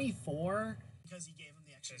the 24. Because he gave him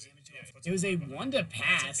the extra damage. It was a 1 to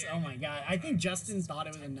pass. Oh my god! I think Justin thought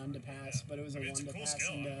it was a none to pass, but it was a 1 It's a to cool pass,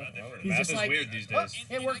 skill. and he's Math just is like, weird these "Oh, days.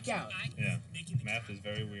 it worked out." Yeah, math is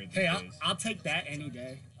very weird these Hey, days. I'll take that any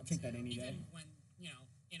day. I'll take that any day. Even when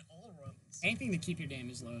in all rows, Anything to keep your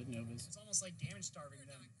damage low at Novas. it's almost like damage starving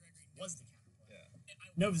them was the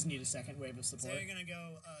counterplay. Novas need a second wave of support. So you're gonna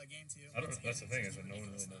go game 2. I don't. That's the thing is that no one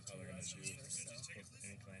really knows how they're gonna choose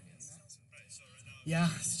any clan yet. Yeah,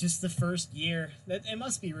 it's just the first year. It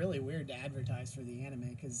must be really weird to advertise for the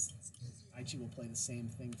anime because Aichi will play the same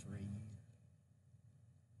thing for a year.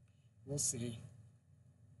 We'll see.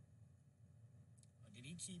 Did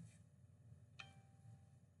he keep?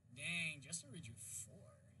 Dang, Justin redrew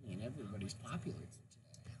 4. And everybody's popular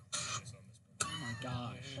today. Oh my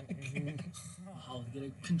gosh. Oh, get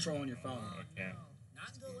a control on your phone. Yeah.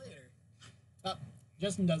 Not until later. Oh,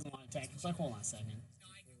 Justin doesn't want to attack. It's like, hold on a second.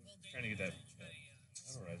 Trying to get that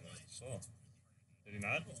Battle Riser. Soul. Did he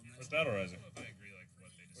not? Where's Battle Riser?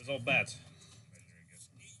 Where's old Bats?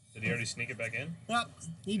 Did he already sneak it back in? Well,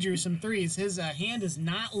 he drew some 3s. His hand is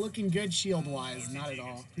not looking good shield-wise. Not at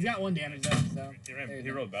all. He's got 1 damage, though. So He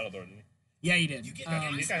rolled Battle Door, didn't he? yeah, he did.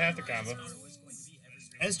 He's got half the combo.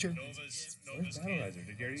 That's true. Where's Battle Riser?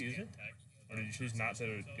 Did you already use it? Or did you choose not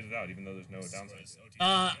to get it out, even though there's no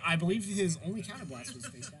downside? I believe his only counterblast was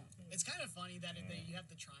face down. It's kind of funny that if you have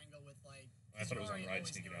the triangle with like. I thought it was on right,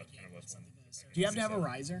 sneak it out, kind of less one. Do you have to have a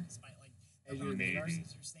riser? Despite like. As your Maybe. Vanguard?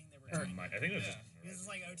 I think it was just. This is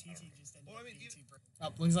like OTT just ended up being too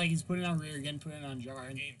Oh, looks like he's putting on rear again, putting on jar.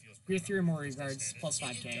 And rear 3 or more regards, plus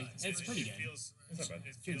 5k. It's pretty good. It's not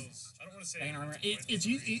bad. I don't want to say Banging armor.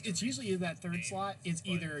 It's usually that third slot. It's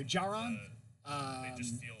either Jaron,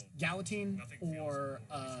 Galatine, or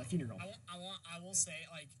Funeral. I will say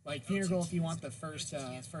Like Funeral if you want the first.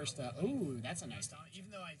 Ooh, that's a nice down.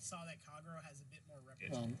 Even though I saw that Kagero has a bit more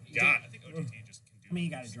Well, God. I think OTT just can do. I mean, you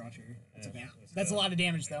got to draw trigger. That's okay. That's a lot of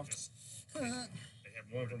damage, though. They have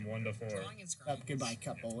one from 1 to 4. Oh, goodbye,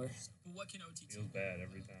 cup bowler. But what can OTT Feels bad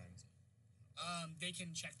every time. They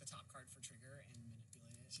can check the top card for trigger and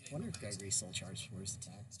manipulate it. I wonder if Gregory's soul charge for his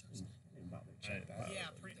attack. I didn't bother to check that. Yeah,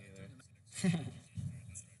 pretty.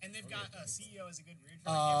 And they've got CEO as a good rear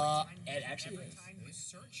it actually every is. time you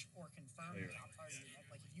search or confirm the top card of your deck,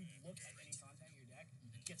 like if you look at any content in your deck,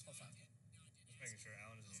 it gets +5. Just making sure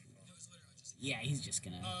Alan isn't on the phone. Yeah, he's just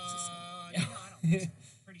gonna. No, I don't think so.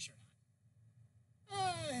 Pretty sure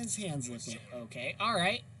not. His hand's looking okay. All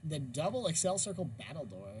right, the double Excel Circle Battle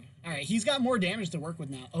Door. All right, he's got more damage to work with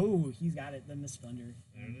now. Oh, he's got it. Then the Splendor.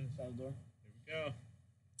 There it is. Battle Door. Here we go.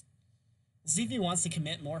 Let's see if he wants to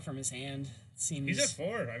commit more from his hand. Seems. He's at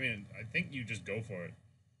 4. I mean, I think you just go for it.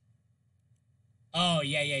 Oh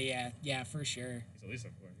yeah, for sure. He's at least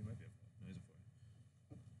at 4. He might be at 4. No, he's at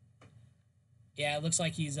 4. Yeah, it looks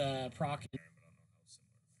like he's proc. But I don't know how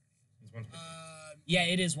similar. He's 1 per turn. Yeah,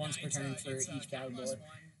 it is once per It's turn for each Battle Door. +1.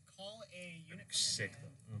 Call a unit from Sick your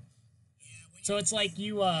hand. though. So it's like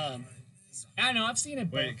you. I don't know. I've seen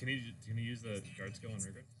it. Wait, can he use the guard skill on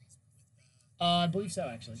Rigard? I believe so,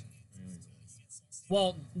 actually.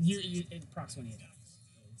 Well, it procs when he attacks.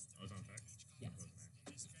 Oh, it's on attack? Yeah.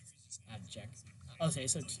 I have to check. Okay,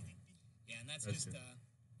 so. Yeah, and that's That's just it.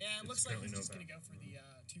 yeah. It It's looks like currently he's no just gonna bad. go for the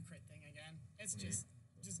 2 crit thing again. It's Yeah. just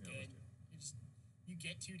Yeah, good. let's You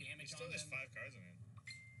get 2 damage on them. 5 cards in it.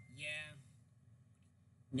 Yeah.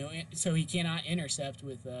 No, so he cannot intercept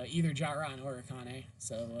with either Jaron or Akane.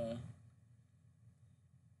 So.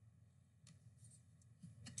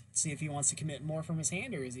 See if he wants to commit more from his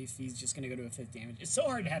hand, or is he's just going to go to a 5th damage. It's so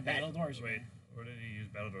hard to have Battle Doors. Wait, or did he use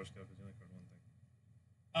Battle Door skill? Because he only covered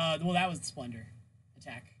 1 thing. Well, that was the Splendor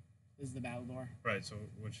attack. This is the Battle Door. Right, so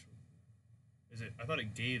which. Is it? I thought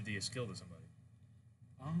it gave the skill to somebody.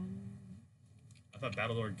 I thought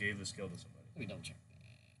Battle Door gave the skill to somebody. Let me double check.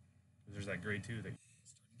 There's that grade 2 that.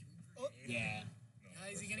 Oh, Yeah.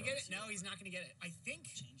 is he gonna get it? No, he's not gonna get it. I think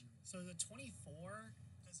so. The 24.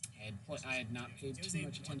 I had not paid It was too a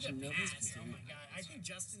much attention to one those. to pass. Oh my god! I think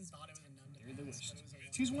Justin thought it was a none to They're the pass, worst. but it was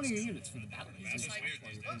a Choose one of your units for the battle. It's like,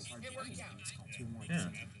 It worked out. It's called 2 more. Yeah.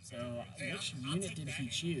 So, which unit did he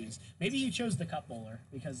choose? Maybe he chose the Cup Bowler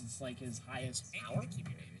because it's like his highest power. keep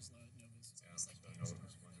your damage low. Novus. I know what the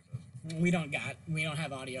Splendor does. We don't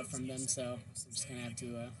have audio from them, so I'm just gonna have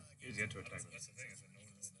to. He's yet to attack.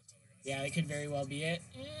 Yeah, it could very well be it.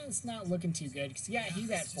 It's not looking too good. 'Cause, yeah, he's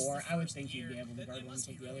at 4. I would think he'd be able to guard one and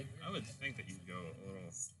take the other. I would think that you'd go a little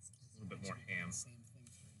bit more ham.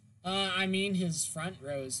 I mean, his front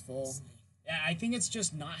row is full. Yeah, I think it's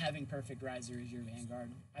just not having perfect riser as your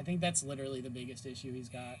Vanguard. I think that's literally the biggest issue he's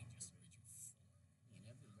got.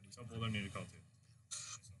 So Boulder need to call 2.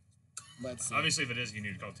 Let's see. Obviously, if it is, you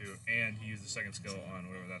need to call 2, and he used the 2nd skill on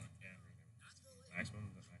whatever that. Maximum.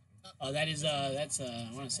 Oh, that is that's I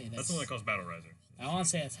want to say That's that's. the one that calls Battle Riser. I want to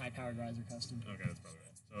say that's high powered riser custom. Okay, that's probably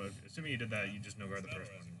right. So, assuming you did that, you just no guard the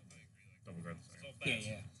first one, double guard the second.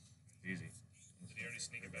 Yeah. Easy. Did he already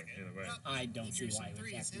sneak it back Either in? way. I don't He see drew some why it would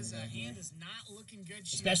threes. factor His that here. hand is not looking good.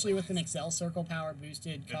 Especially with an Excel Circle power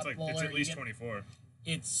boosted It's cup like bowler. it's at you least get- 24.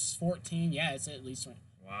 It's 14. Yeah, it's at least 20.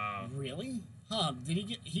 Wow. Really? Huh? Did he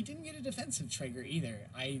get? He didn't get a defensive trigger either.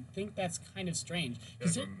 I think that's kind of strange. I feel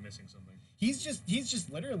 'Cause like we're missing something. he's just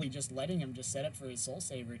literally just letting him just set up for his soul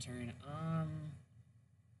save return. Not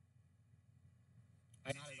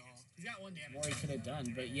at all. He's got 1 damage. more he could have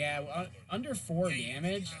done. But yeah, under 4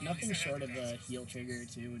 damage, nothing short of a heal trigger or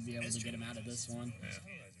 2 would be able to get him out of this one.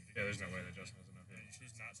 Yeah, there's no way that Justin has enough hit.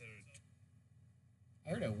 Choose not to. I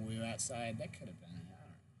heard a woo outside. That could have been it.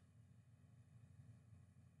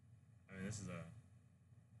 I mean, this is a.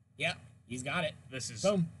 Yep, he's got it. This is.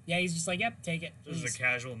 Boom. Yeah, he's just like, yep, take it. This is a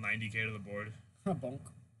casual 90k to the board. Bonk.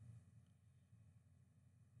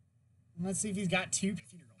 Let's see if he's got 2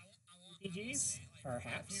 PGs.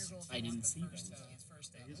 Perhaps. I didn't see them. That's the next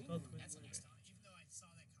time. Even though I saw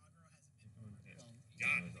that Kagura hasn't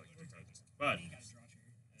been But yeah,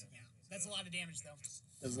 that's a lot of damage though.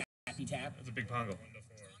 Does a happy tap. it's a big Pongo.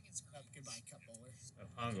 Goodbye, cup bowler.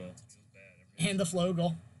 That Pongo. And the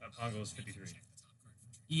Flogel. That Pongo is 53.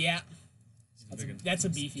 Yeah. He's a big one. That's a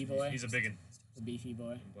beefy boy. He's a big one. A beefy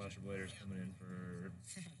boy. Blaster Blader's coming in for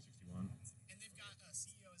 61. And they've got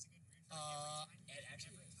CEO as a good breed.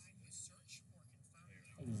 Actually, search or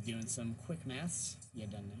confirm. He's doing some quick maths. Yeah,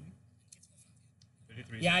 done now.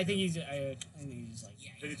 53. Yeah, I think he's just like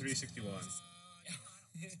 53, 61.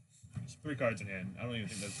 3 cards in hand. I don't even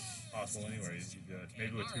think that's possible anywhere. You could do it.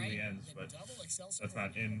 Maybe with 2 in the ends, but that's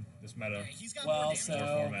not in this meta He's got Well, more so- damage.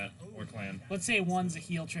 or format or clan. let's say one's a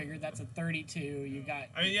heal trigger. That's a 32. You got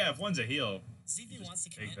I mean, yeah, if one's a heal, See if he wants to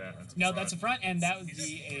take commit. that. no. That's a front, and that would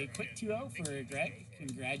be a quick 2-0 for Greg.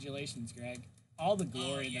 Congratulations, Greg. All the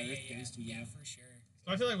glory and the earth goes to you. Yeah, for sure.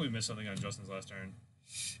 So I feel like we missed something on Justin's last turn.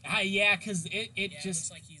 Yeah, because it Yeah,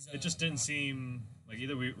 just looks like he's, It just didn't seem like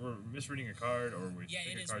either we were misreading a card or we Yeah,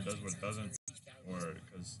 think it a is card one does what it doesn't, or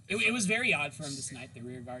because it was very odd for him to snipe the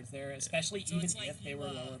rear guards there, especially So even it's like if they you, were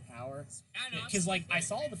lower power. I know, Because like I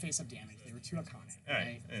saw the face-up damage, they were too iconic,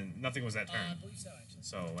 right? and nothing was that I turn. believe so, actually.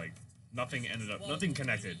 So like nothing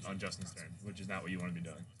connected on Justin's turn, which is not what you want to be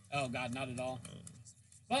doing. Oh god, not at all.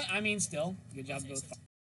 But I mean, still, good job both.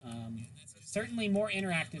 Certainly more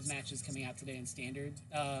interactive matches coming out today in standard.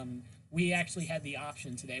 We actually had the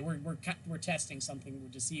option today. We're testing something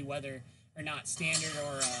to see whether or not standard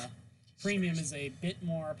or premium is a bit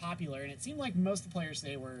more popular, and it seemed like most of the players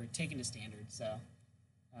today were taken to standard. So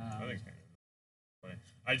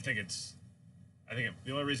I think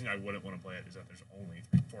the only reason I wouldn't want to play it is that there's only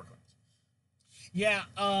 4 clans. yeah,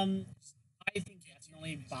 I think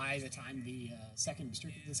definitely by the time the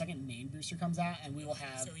second main booster comes out, and we will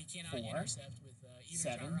have So he cannot 4, intercept with either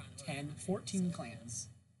 7, Gyron or 10, 14 clans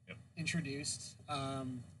Yep. introduced.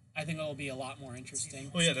 I think it'll be a lot more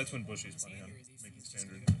interesting. Well, yeah, that's when Bushy's planning on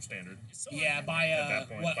making standard. Yeah, by At that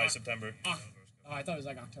point, what? by September, Oh, I thought it was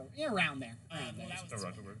like October. Yeah, around there. September,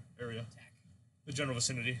 October area, the general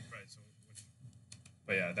vicinity. Right. So which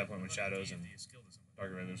But yeah, at that point when Shadows and the skill to someone.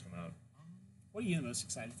 Dark Raiders come out, What are you the most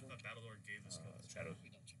excited for? Battle Lord gave the skill. Shadows.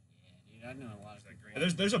 Yeah, dude, I know a lot of people.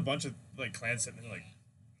 And there's a bunch of like clans sitting there like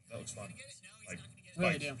that looks fun. Like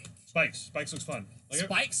Really Spikes. do. Spikes looks fun.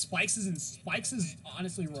 Like, Spikes is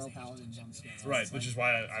honestly Royal Paladins on scale. right, which is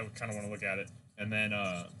why I kind of want to look at it. And then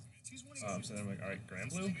so then I'm like, all right, Grand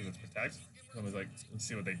Blue because it's protect. I was like, let's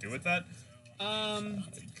see what they do with that.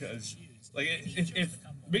 Because like if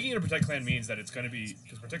making it a protect clan means that it's going to be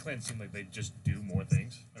because protect clans seem like they just do more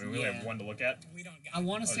things. I mean, we only have Yeah. 1 to look at. We don't got I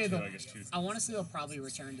want to say two, they'll. I guess 2. I want to say they'll probably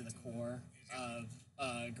return to the core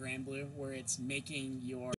of Grand Blue, where it's making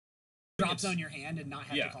your drop zone your hand and not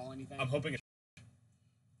have Yeah, to call anything. I'm hoping.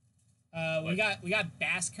 We got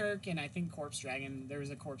Basskirk and I think Corpse Dragon. There was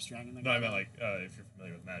a Corpse Dragon. That No, I got meant like if you're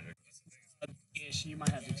familiar with Magic. ish. You might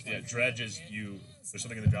have to explain. Yeah, Dredge is you. There's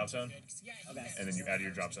something in the drop zone, Okay. and then you add to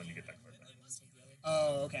your drop zone, you get that card back.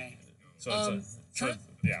 Oh, okay. So it's cur-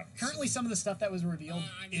 yeah. Currently, some of the stuff that was revealed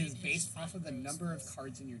is based off of the number of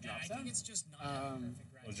cards in your drop I zone. think it's just not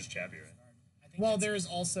It was just Chappy, right? Well, there is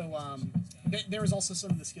also there was also some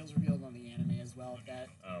of the skills revealed on the anime as well that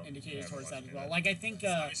indicated yeah, towards that as watching well. that. Like I think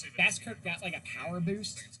Basskirk got like a power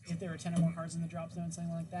boost if there were 10 or more cards in the drop zone,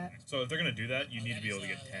 something like that. So if they're gonna do that, you need to be able to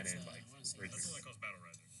get 10 in like 3 That's what calls Battle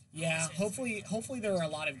Riser. Yeah, hopefully there are a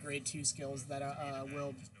lot of grade 2 skills that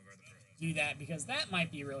will do that because that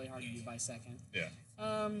might be really hard to do by second. Yeah.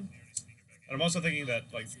 And I'm also thinking that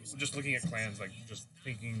like just looking at clans, like just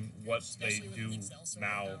thinking what they do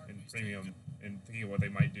now in premium and thinking of what they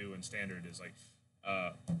might do in standard is like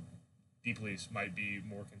Deep Police might be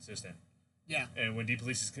more consistent. Yeah. And when Deep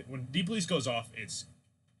Police goes off, it's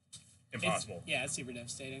impossible. It's super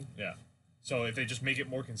devastating. Yeah. So if they just make it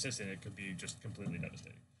more consistent, it could be just completely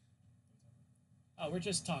devastating. Oh, we're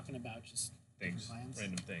just talking about just Things, plans.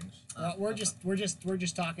 random things. We're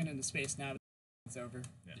just talking into space now. It's over.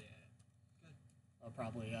 Yeah. I'll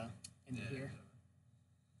probably end it here.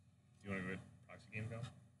 Do you want to go proxy game go?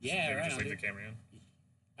 Yeah, Maybe right just on, leave dude. the camera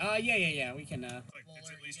in. Yeah. We can Like it's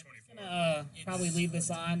at least 24. probably leave this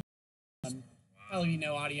on. Probably be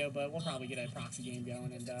no audio, but we'll probably get a proxy game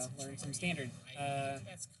going and learn some standard. All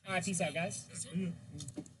right, peace out, guys.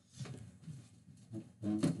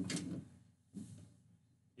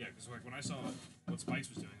 Yeah, because like when I saw what Spikes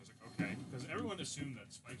was doing, I was like, okay, because everyone assumed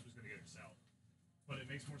that Spikes was going to get excelled, but it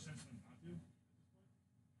makes more sense for him not to.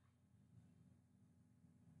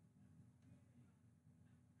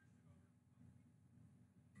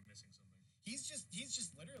 I'm missing something. He's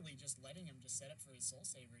just literally just letting him just set up for his Soul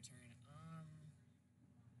Saver turn.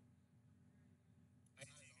 I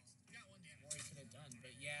got one damage. More he could have done,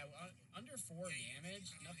 but yeah, under 4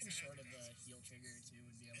 damage, nothing short of a heal trigger or 2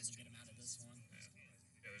 would be able to get him out of this one.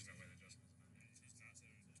 Yeah, there's no way that Justin is not.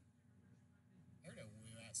 Heard a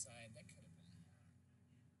woo outside. That could have been.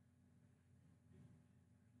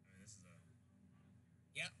 I mean, this is a.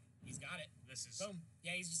 Yep, he's got it. This is. Boom.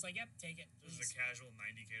 Yeah, he's just like, yep, take it. This is a casual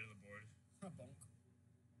 90k to the board. Bonk.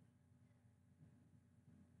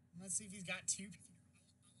 Let's see if he's got 2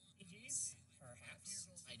 PGs. Perhaps.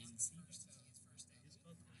 I didn't see that.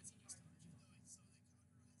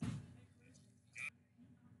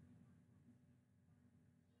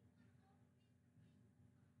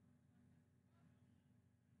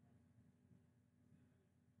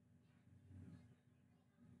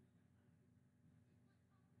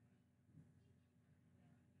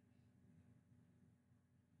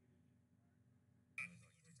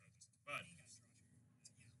 But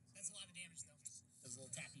That's a lot of damage, though. Those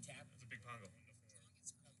little tappy tap. that's a big pongo. A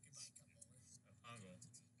pongo.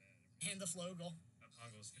 And the Flogel. That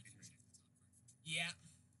pongo is 53. Yeah.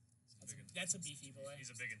 That's a big one. That's a beefy boy.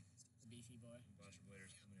 He's a big one. A beefy boy. Blaster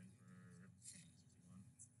Blader's coming in for 61.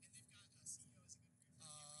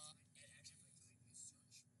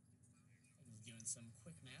 He's doing some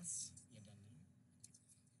quick maths. You done now.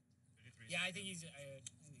 53. Yeah, I think he's like,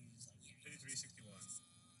 53, 61.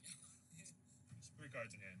 3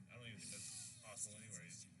 cards in hand. I don't even think that's possible anywhere.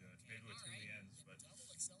 Maybe with 2 ends, but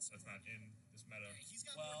that's not in this meta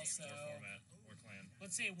Well, so or format or clan.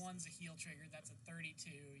 let's say one's a heal trigger. That's a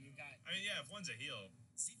 32. You got I mean, yeah, if one's a heal,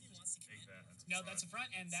 take that. that's a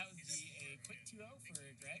front, and that would be a quick 2-0 for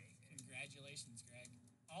Greg. Congratulations, Greg.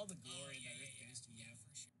 All the glory that Earth goes to you.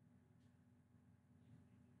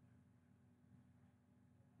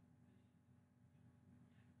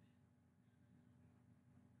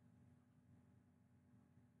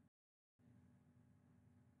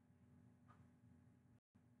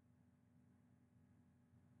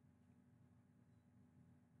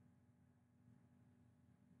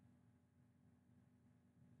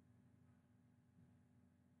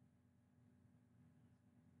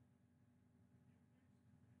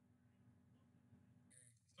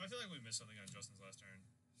 I feel like we missed something on Justin's last turn.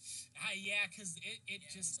 Yeah, because it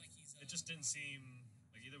just It just didn't seem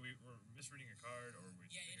like either we were misreading a card or we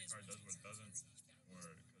think a card does what it doesn't, or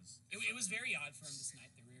because it was very odd for him to snipe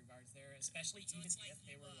the rear guards there, especially even if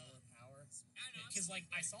they were lower power. Because like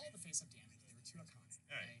I saw the face up damage, they were 2 cons.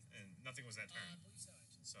 right, and nothing was that turn.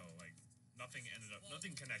 So like nothing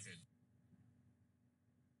connected.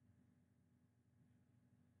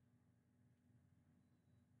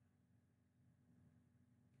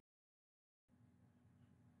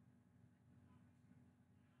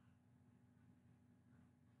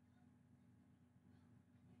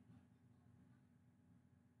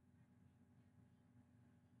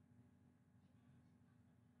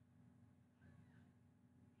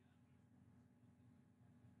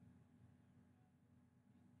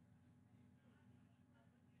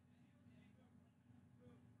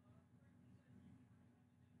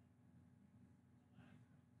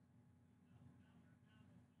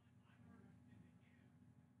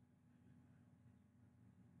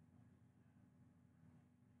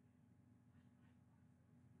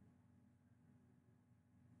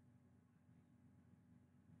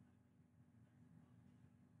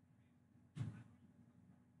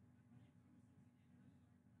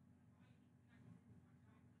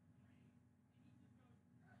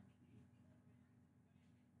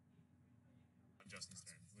 Justin's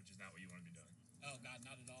turn, which is not what you want to be doing. Oh god,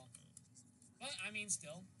 not at all. But I mean,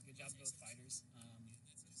 still, good job both fighters.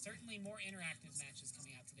 Certainly more interactive matches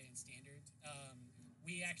coming out today in standard.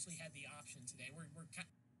 We actually had the option today. We're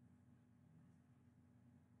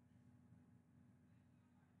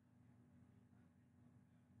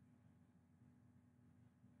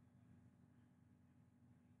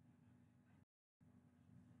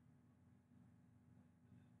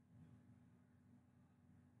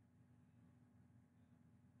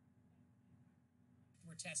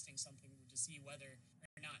testing something to see whether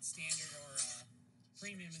or not standard or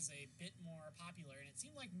premium is a bit more popular, and it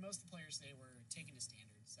seemed like most of the players today were taking to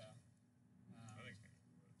standard. So I think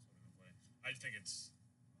standard is something to play. I just think it's.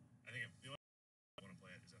 I think the only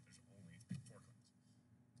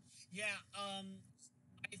Yeah.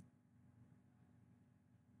 I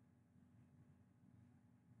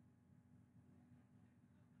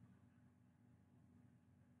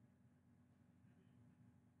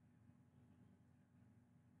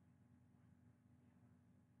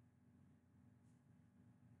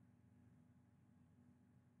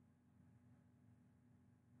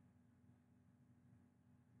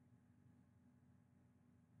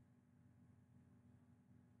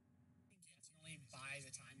definitely by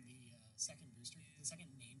the time the second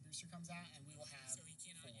main booster comes out, and we will have 4,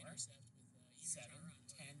 7,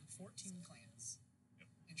 10, 14 clans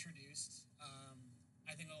introduced.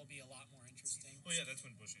 I think it'll be a lot more interesting. Well, yeah, that's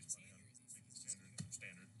when Bushy's planning on making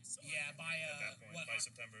standard. Yeah, by At that point, by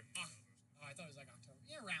September. Oh, I thought it was like October.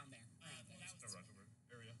 Yeah, around there. October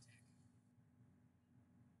area.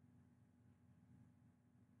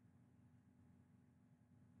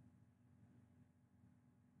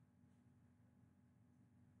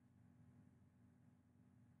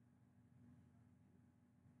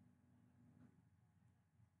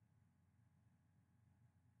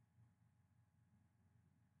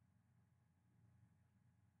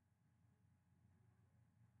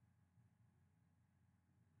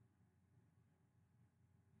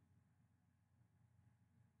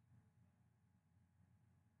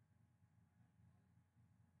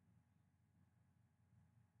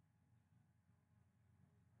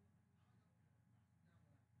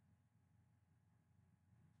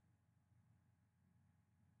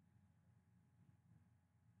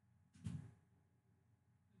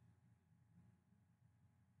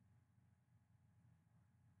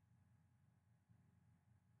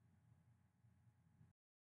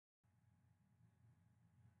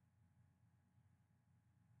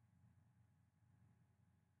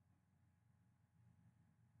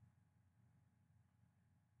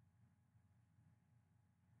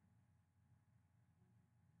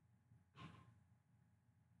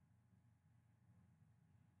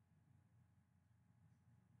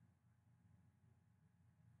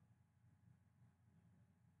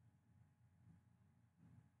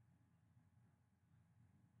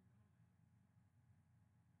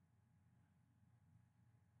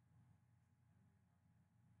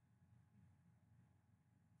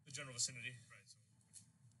 The general vicinity. Right. So,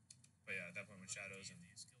 but yeah, at that point with shadows and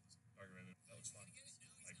dark ribbon, that looks fun.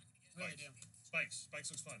 Like Really Spikes. do.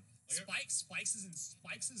 Spikes looks fun. Like, Spikes is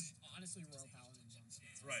honestly Royal Paladins on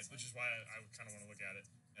skills. right, which is why I kind of want to look at it.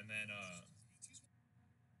 And then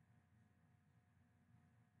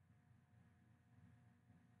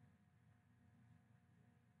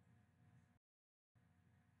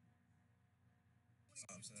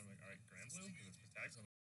so then I'm like, all right, Grand Blue because it's protect. So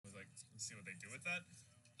I was like, let's see what they do with that.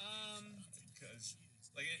 Because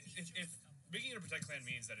like if making it a protect clan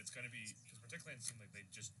means that it's going to be because protect clans seem like they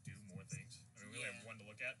just do more things. I mean, we only have one to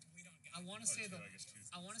look at. I want to say two, they'll. I guess two.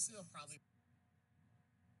 I want to say they'll probably.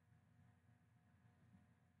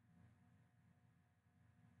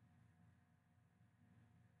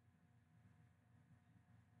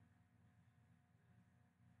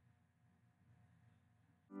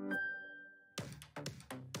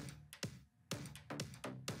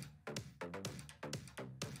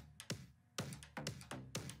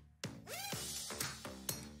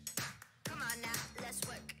 Come on now, let's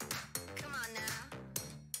work. Come on now.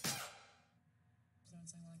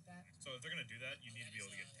 Something like that. So if they're going to do that, you need to be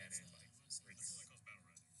able to get 10 in like right before.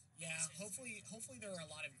 Yeah, hopefully there are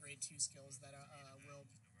a lot of grade 2 skills that will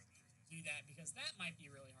do that because that might be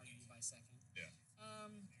really hard to do by second. Yeah.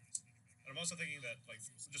 And I'm also thinking that like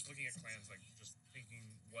just looking at clans, like just thinking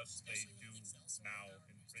what they do now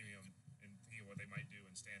in premium and thinking what they might do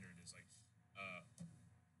in standard is like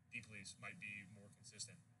D police might be more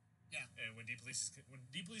consistent. Yeah. And when D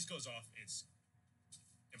police goes off, it's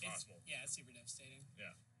impossible. It's super devastating.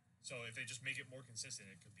 Yeah. So if they just make it more consistent,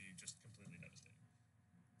 it could be just completely devastating.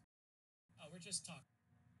 Oh, we're just talking.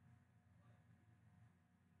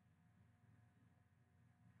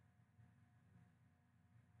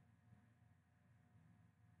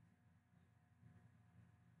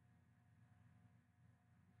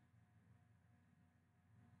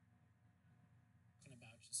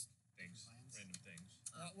 About just Things, plans. random things.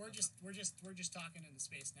 We're just talking in the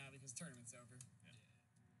space now because the tournament's over. Yeah.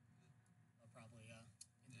 I'll probably end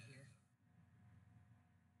it here.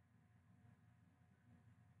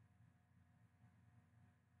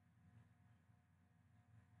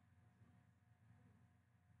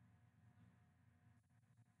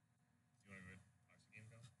 You want to go box the game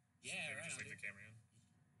go? Yeah, Maybe right. just On, leave the camera in.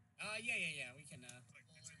 Yeah. We can. Like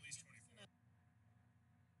it's at least 24.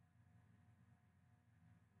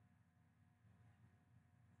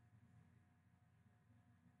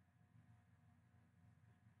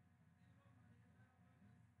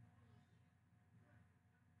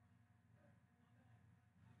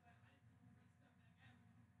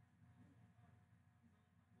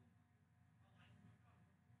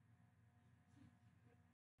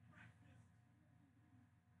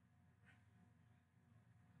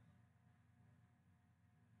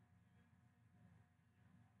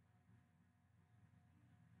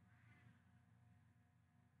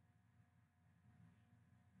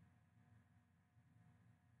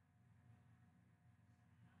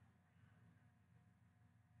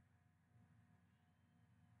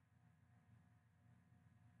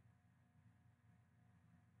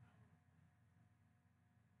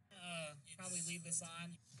 leave this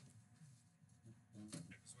on.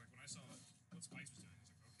 Because like when I saw what Spikes was doing, I was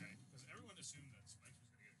like, okay, because everyone assumed that Spikes was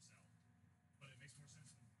going to get Excel, but it makes more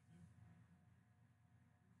sense than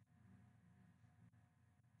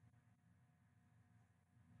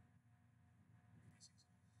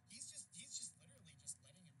He's just literally just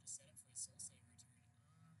letting him just set up for his Soul Saver turn.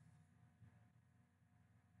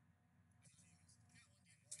 But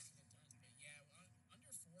yeah,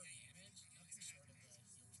 under 4 damage, nothing short of the heal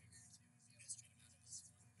trigger to be able to get him out of this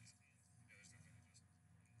one. yeah, there's no way to just.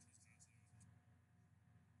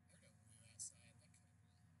 I heard a woo outside. That could have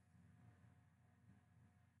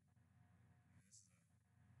been. This is a.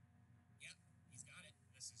 Yep, he's got it.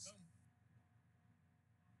 This is. Boom.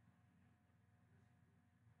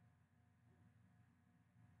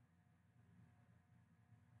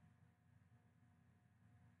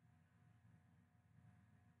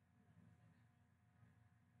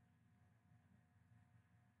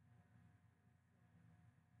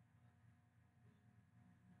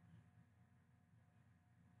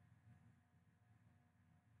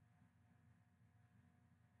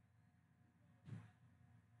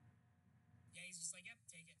 Yeah, he's just like, yep,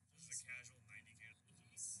 take it. This is a casual 90k.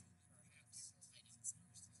 Perhaps. I didn't see his first name.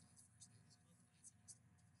 But That's a lot of damage. This little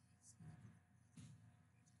tappy tap.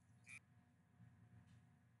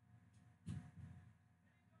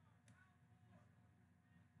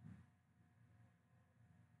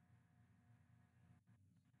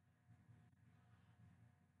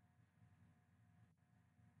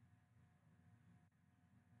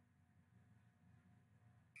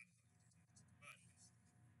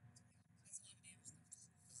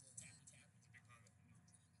 it's a big Pongo. Pongo.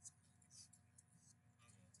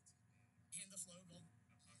 And the flow goal.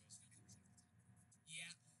 Pongo's.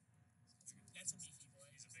 Yeah. That's a beefy boy.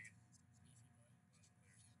 He's a big. Beefy boy.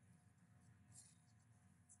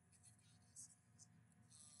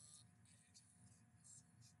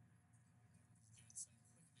 Doing some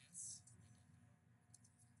quick maths.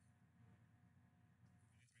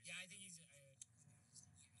 Yeah, I think he's. 361.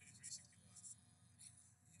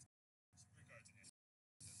 Three cards in hand.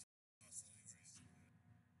 Constantly where he's.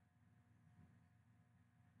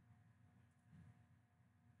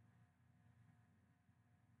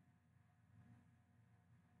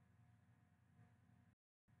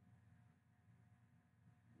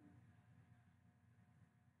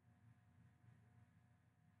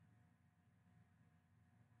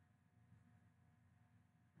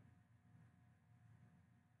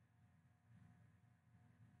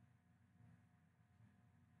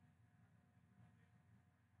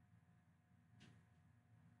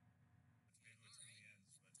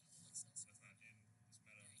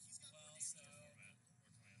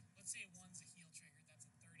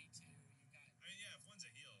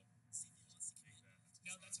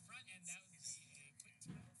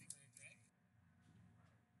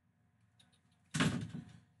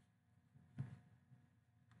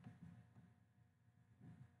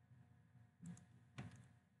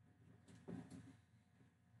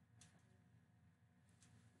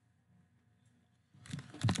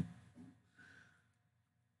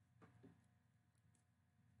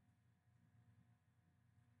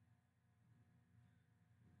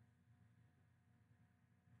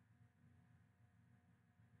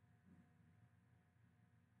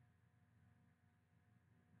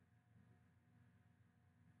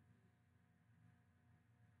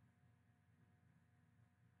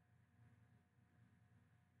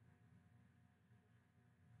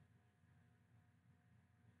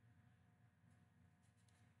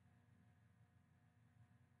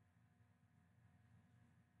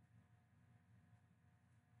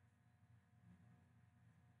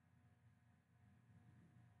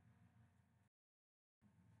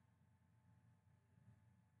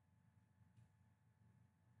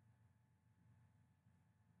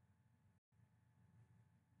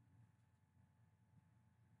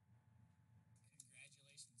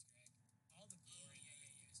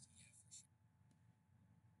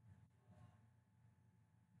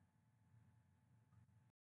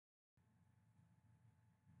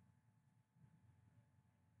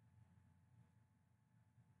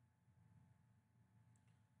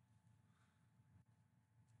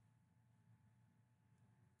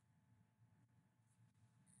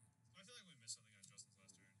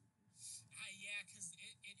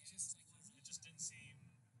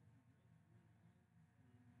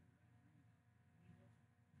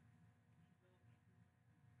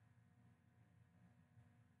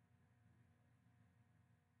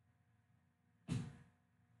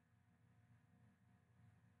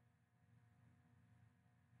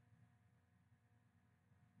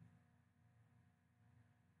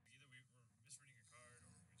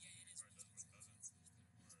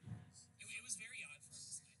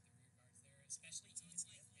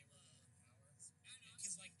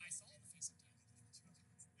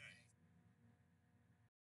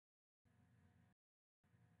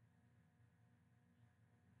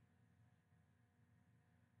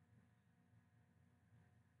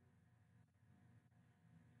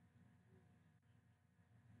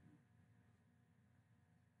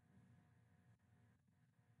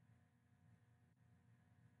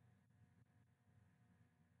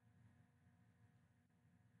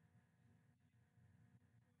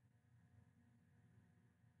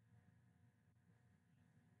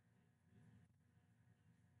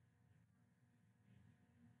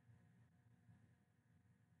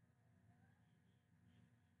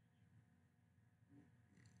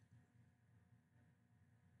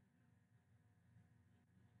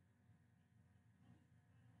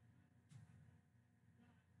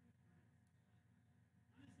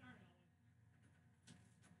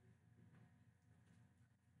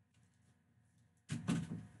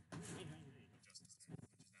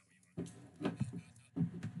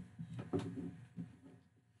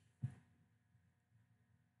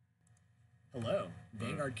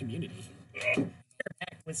 Vanguard community.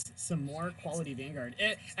 Back with some more quality Vanguard.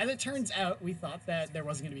 As it turns out, we thought that there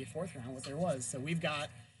wasn't going to be a fourth round, what there was. So we've got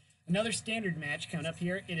another standard match coming up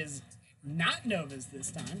here. It is not Novas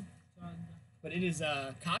this time, but it is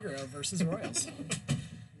Kagero versus Royals.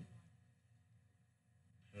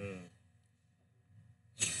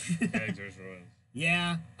 Kags versus Royals.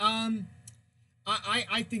 Yeah.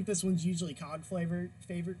 I think this one's usually cog favored. What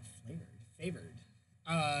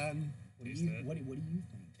do Taste you that. what do you think?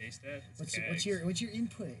 Taste that. It's What's Kags. your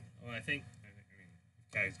input? Well, I mean,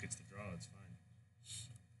 if Kags gets the draw, it's fine.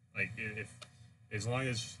 Like, if as long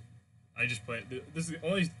as I just play, this is the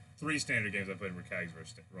only 3 standard games I played were Kags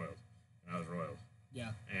versus Royals, and I was Royals.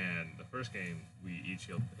 Yeah. And the first game, we each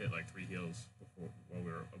hit like 3 heals before while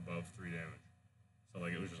we were above 3 damage. So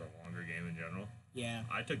like it was just a longer game in general. Yeah.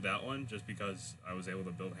 I took that one just because I was able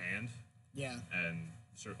to build hand Yeah. and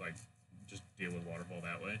sort of like just deal with waterfall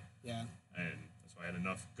that way. Yeah. And so I had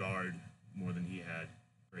enough guard more than he had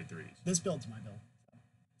grade 3s. This build's my build.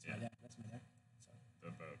 That's Yeah. my deck. That's my deck. So.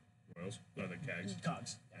 The Royals or the Kags.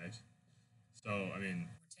 Cogs. Kags. So I mean,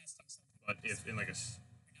 but if in like as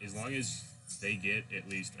long as they get at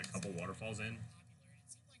least a couple waterfalls in, I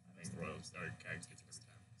think Royals or Kags gets it every time.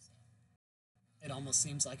 It almost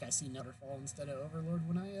seems like I see Nutterfall instead of Overlord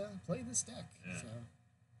when I play this deck. Yeah. So.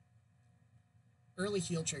 Early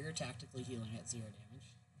heal trigger, tactically healing at 0 damage.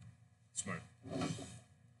 Smart.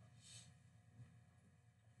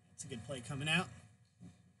 It's a good play coming out.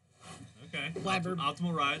 Okay. Blabber.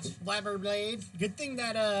 Optimal rides. Blabber Blade. Good thing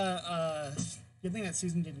that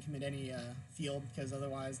Susan didn't commit any field, because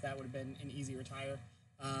otherwise that would have been an easy retire.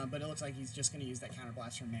 But it looks like he's just going to use that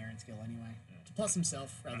counterblast from Marin skill anyway to plus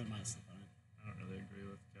himself rather than minus the opponent. I don't really agree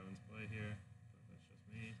with Kevin's play here, but that's just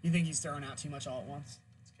me. You think he's throwing out too much all at once?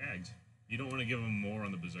 It's Kags. You don't want to give him more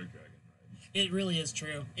on the Berserk Dragon, right? It really is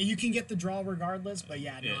true. You can get the draw regardless, but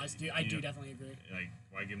yeah, no, Yeah, I do you- definitely agree. Like,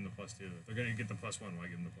 why give him the +2? If they're gonna get the +1, why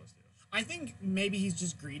give him the +2? I think maybe he's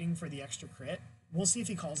just greeting for the extra crit. We'll see if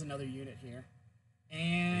he calls another unit here.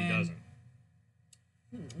 And He doesn't.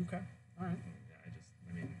 Okay. All right.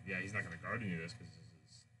 Yeah, he's not gonna guard any of this because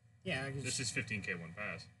Yeah. this is 15k one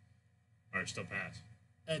pass, or still pass.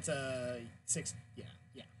 It's a 6. Yeah.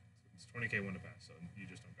 Yeah. It's 20k one to pass, so you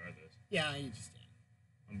just don't guard this Yeah. You just. Yeah.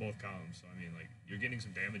 on both columns. So I mean, like you're getting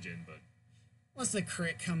some damage in, but Unless the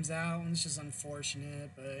crit comes out, and it's just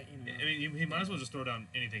unfortunate, but you know. I mean, he might as well just throw down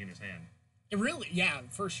anything in his hand. It really, yeah,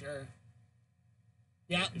 for sure.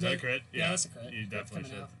 Yeah. Is that a crit? Yeah, that's a crit. You Crit's definitely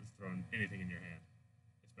coming should out. have thrown anything in your hand,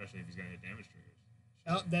 especially if he's gonna hit damage triggers.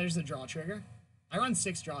 Oh, there's the draw trigger. I run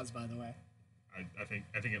 6 draws, by the way. I think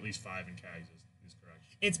at least 5 in Kags is correct.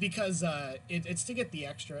 It's because it's to get the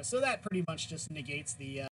extra, so that pretty much just negates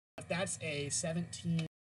the. If that's a 17,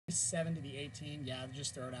 7 to the 18, yeah,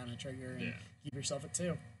 just throw down a trigger and keep yourself at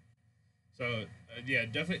 2. So yeah,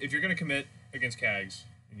 definitely if you're gonna commit against Kags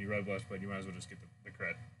and you Red Blast Blade, you might as well just get the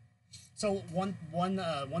crit. So one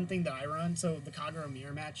thing that I run, so the Kagero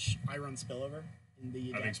mirror match, I run spillover in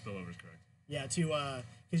the. I think spillover is correct. Yeah, to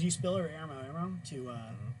because you spill or ammo to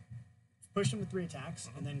push them with 3 attacks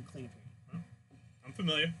and then clean up your. I'm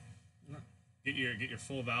familiar. Yeah. Get your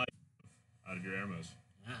full value out of your arrows.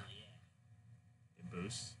 Ah, It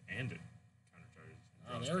boosts and it countercharges.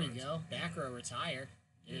 yeah. Oh, there we go. Back row retire.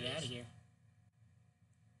 Get it out of here.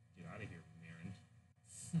 Get out of here, Marin.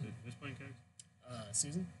 Who's playing Kags?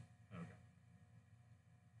 Susan.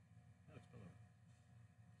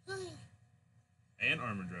 Oh, okay. And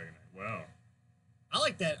Armored Dragonite. Wow. I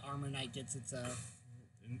like that Armor Knight gets its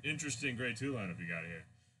An interesting grade 2 lineup you got here.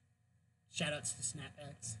 shoutouts to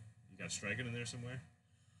Snapbacks. You got Striking in there somewhere?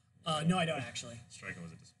 No, I don't actually. Striking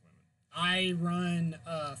was a disappointment. I run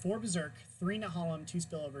 4 Berserk, 3 Nahalem, 2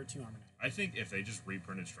 Spillover, 2 Armor Knight. I think if they just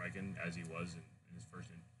reprinted Striking as he was in his first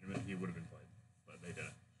tournament, he would have been played. But they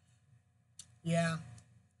didn't. Yeah.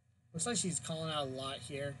 Looks like she's calling out a lot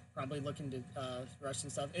here. Probably looking to rush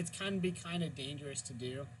and stuff. It's kind of dangerous to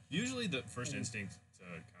do. Usually the first instinct to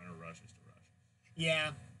counter rush is to rush.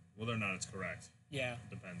 Yeah. Whether or not it's correct Yeah.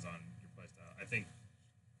 depends on your playstyle. I think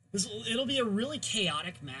It'll be a really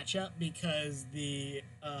chaotic matchup because the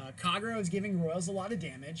Kagero is giving Royals a lot of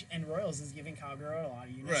damage, and Royals is giving Kagero a lot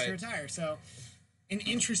of units to Right. retire. So, an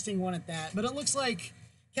interesting one at that. But it looks like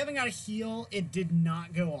Kevin got a heal. It did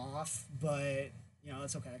not go off, but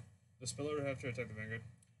that's okay. does Spillover have to attack the Vanguard?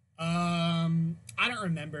 I don't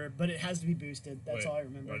remember, but it has to be boosted. That's Wait, all I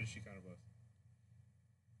remember. Why did she counter blast?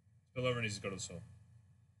 Spillover needs to go to the soul.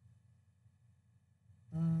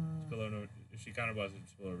 Spillover, if she counter blasted,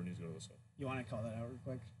 Spillover needs to go to the soul. You want to call that out real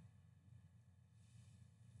quick?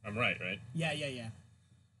 I'm right? Yeah.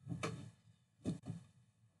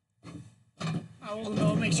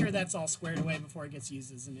 we'll make sure that's all squared away before it gets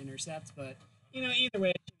used as an intercept. But either way,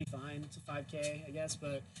 it should be fine. It's a 5K, I guess.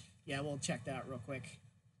 But yeah, we'll check that real quick.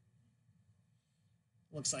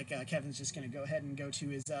 Looks like Kevin's just gonna go ahead and go to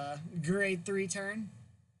his grade 3 turn.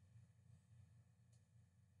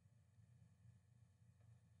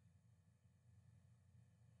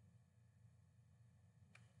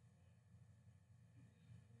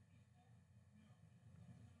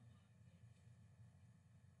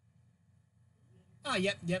 Oh,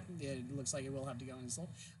 yep. It looks like it will have to go in his soul.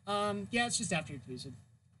 Yeah, it's just after it's boosted.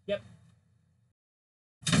 Yep.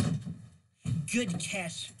 Good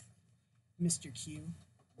catch, Mr. Q.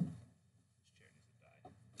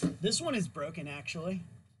 This one is broken, actually.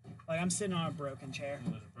 Like, I'm sitting on a broken chair.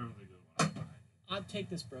 There's a perfectly good one behind it. I'll take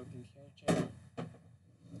this broken chair.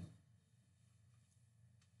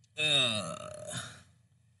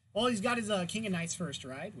 Well, he's got his King of Knights first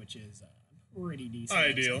ride, which is pretty decent.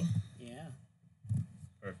 Ideal. Yeah.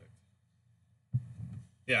 Perfect.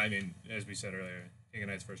 Yeah, I mean, as we said earlier, King of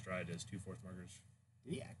Knight's first ride is 2 fourth markers.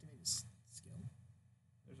 Did he activate his skill?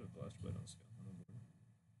 There's a blast blade on the skill.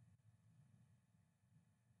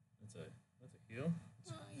 That's a heal.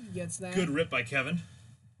 He gets that. Good rip by Kevin.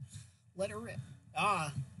 Let her rip.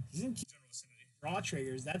 He's in draw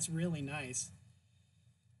triggers. That's really nice.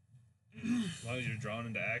 As long as you're drawn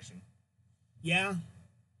into action. Yeah,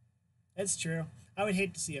 that's true. I would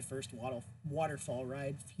hate to see a first waterfall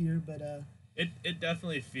ride here, but It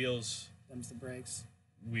definitely feels them's the breaks.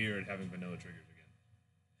 weird having vanilla triggers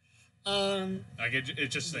again. Like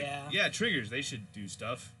it's just like yeah. Triggers, they should do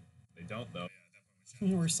stuff. They don't though.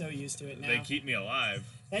 We're so used to it now. They keep me alive.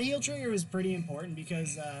 That heal trigger was pretty important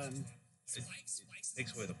because It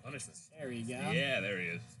takes away the punishment. there you go. Yeah, there he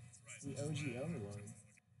is. The OG Overlord.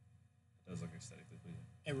 It does look aesthetically pleasing.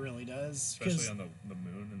 It really does. Especially on the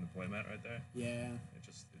moon and the playmat right there. Yeah. It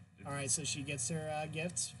just All right, so she gets her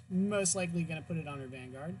gift. Most likely gonna put it on her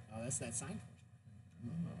Vanguard. Oh, that's that sign.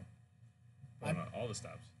 on all the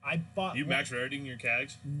stops. I bought. You max raritying your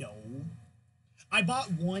cags? No. I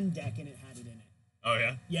bought one deck and it had it in it. Oh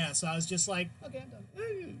yeah. Yeah, so I was just like, okay, I'm done.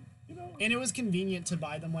 And it was convenient to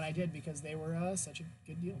buy them when I did because they were such a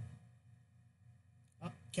good deal.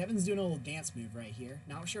 Oh, Kevin's doing a little dance move right here.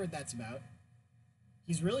 Not sure what that's about.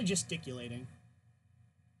 He's really gesticulating.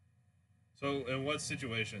 So in what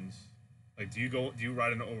situations, like, do you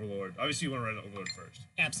ride an Overlord? Obviously, you want to ride an Overlord first.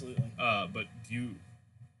 Absolutely. But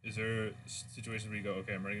is there situations where you go,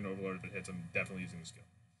 okay, I'm running an Overlord, if it hits, I'm definitely using the skill.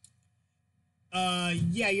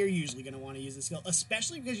 Yeah, you're usually gonna want to use the skill,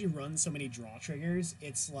 especially because you run so many draw triggers.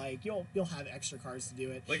 It's like you'll have extra cards to do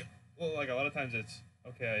it. Like a lot of times it's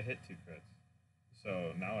okay, I hit 2 crits,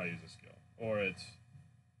 so now I use a skill, or it's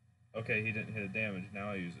okay, he didn't hit a damage,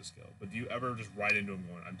 now I use a skill. But do you ever just ride into him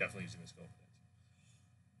going, I'm definitely using the skill?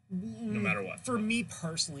 No matter what. For me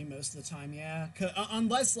personally, most of the time, yeah.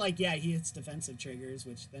 Unless he hits defensive triggers,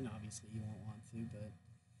 which then obviously you won't want to. But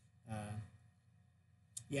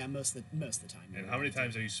yeah, most of the time. And how many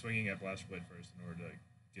times are you swinging at Blast Blade first in order to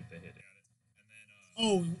get the hit?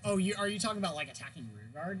 Are you talking about like attacking rear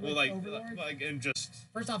guard? Well, with Overlord? and just.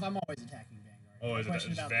 First off, I'm always attacking Vanguard. Oh, is it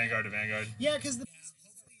just Vanguard to Vanguard? Yeah, because the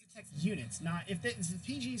protects units. Not if the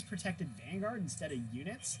PGs protected Vanguard instead of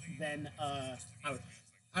units, then I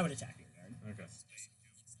would attack Vanguard. Okay.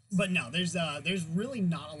 But no, there's really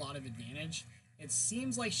not a lot of advantage. It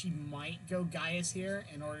seems like she might go Gaius here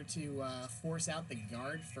in order to force out the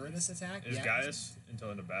guard for this attack. Is Gaius until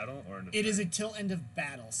end of battle or it is until end of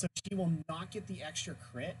battle, so she will not get the extra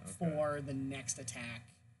crit for the next attack.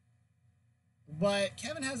 But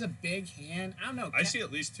Kevin has a big hand. I don't know. I see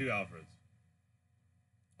at least 2 Alfreds.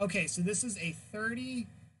 Okay, so this is a 30,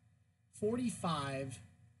 45,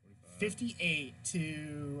 58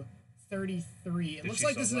 to 33. It looks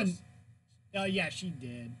like this is a... yeah, she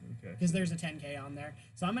did. Okay. Because there's a 10K on there.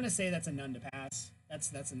 So I'm going to say that's a none to pass.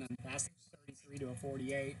 That's a none to pass. 33 to a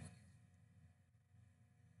 48.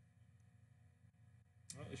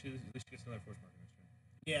 Well, at least she gets another force mark next turn.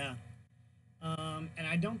 Yeah. And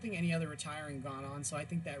I don't think any other retiring gone on, so I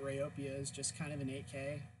think that Rayopia is just kind of an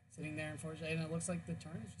 8K sitting there, unfortunately. And it looks like the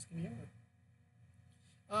turn is just going to be over.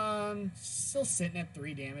 Still sitting at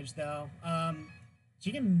 3 damage, though.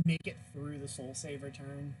 She can make it through the Soul Saver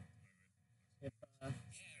turn. If,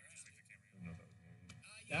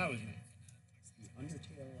 that was me. The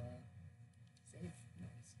Undertale save.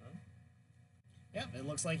 Nice. Huh? Yep, it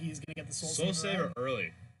looks like he's gonna get the Soul Saver out.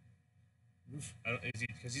 early. Oof.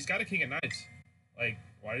 Because he's got a King of Knights. Like,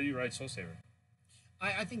 why do you ride Soul Saver?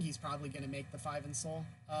 I think he's probably gonna make the 5 in Soul.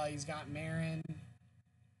 He's got Marin.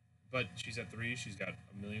 But she's at 3. She's got a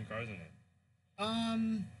million cards in it.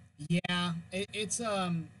 Yeah, it's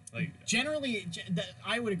Like, Generally,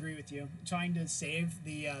 I would agree with you. Trying to save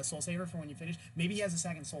the Soul Saver for when you finish. Maybe he has a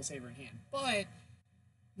second Soul Saver in hand. But,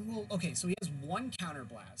 well, okay, so he has one Counter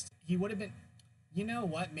Blast. He would have been... You know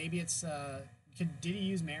what? Maybe it's... did he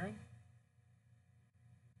use Marin?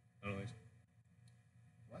 I don't think so.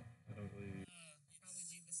 What? I don't really... Probably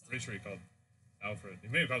leave this Pretty sure he called Alfred. He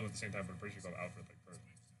may have called him at the same time, but I'm pretty sure he called Alfred like first.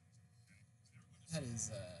 That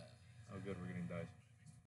is... How good we're getting dice.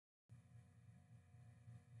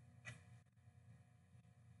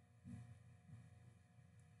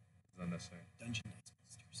 It's unnecessary. Dungeon Knights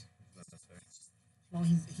Monsters. It's unnecessary. Well,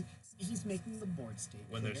 he's making the board state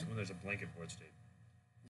When clear. there's a blanket board state.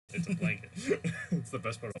 It's a blanket. It's the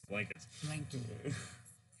best part about blankets. Blanket.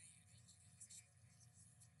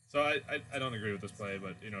 So I don't agree with this play,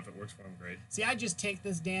 but you know if it works for him, great. See, I just take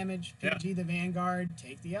this damage, PG the Vanguard,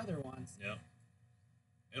 take the other one. Yeah.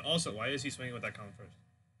 And also, why is he swinging with that column first?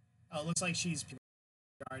 Oh, it looks like she's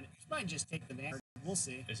Vanguard. She might just take the Vanguard. We'll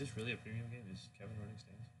see. Is this really a premium game? Is Kevin running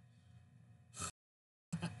stands?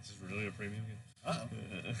 Is this really a premium game? Uh-oh.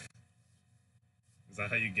 Is that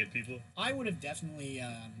how you get people? I would have definitely.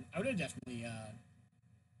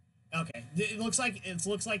 Okay, it looks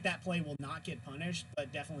like that play will not get punished,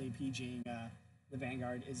 but definitely PGing the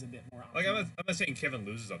Vanguard is a bit more. Like I'm not saying Kevin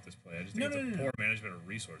loses off this play. I just think it's poor management of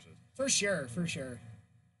resources. For sure.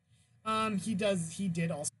 He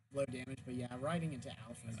did also low damage, but yeah, riding into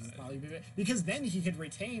Alfred is probably because then he could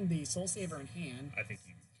retain the Soul Saver in hand. I think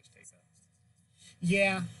you just take that.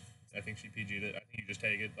 Yeah. I think she PG'd it. I think you just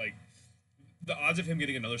take it. Like the odds of him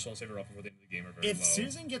getting another Soul Saver off before the end of the game are very low. If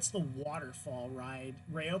Susan gets the waterfall ride,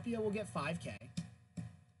 Rayopia will get 5k.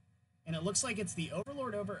 And it looks like it's the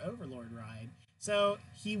Overlord over Overlord ride. So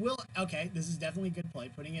he will... Okay, this is definitely a good play,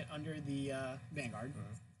 putting it under the Vanguard.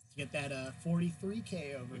 To get that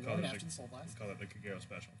 43k Overlord after the Soul Blast. We call it the Kagero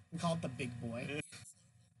special. We call it the big boy.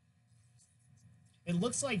 It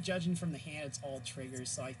looks like, judging from the hand, it's all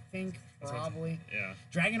triggers, so I think probably... Yeah.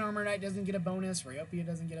 Dragon Armor Knight doesn't get a bonus, Rayopia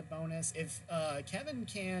doesn't get a bonus. If Kevin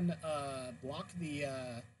can block the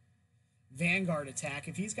Vanguard attack,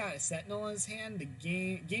 if he's got a Sentinel in his hand, the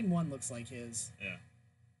game one looks like his. Yeah.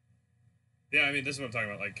 Yeah, I mean, this is what I'm talking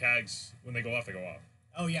about. Like, Kags, when they go off, they go off.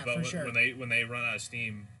 Oh, yeah, but for sure. When they run out of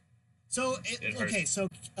steam... So,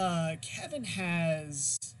 Kevin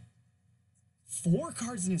has... 4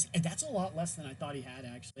 cards in his... And that's a lot less than I thought he had,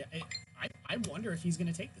 actually. I wonder if he's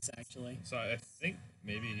going to take this, actually. So I think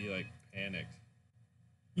maybe he, like, panicked.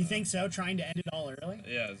 You think so? Trying to end it all early?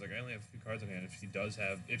 Yeah, it's like, I only have 2 cards in hand. If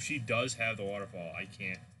she does have the waterfall, I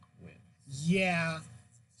can't win. Yeah.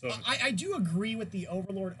 So I do agree with the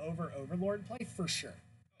Overlord over Overlord play, for sure.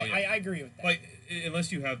 Oh, yeah. I agree with that. Like,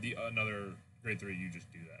 unless you have another grade 3, you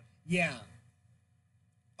just do that. Yeah.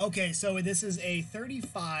 Okay, so this is a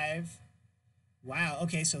 35... Wow,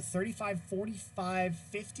 okay, so 35, 45,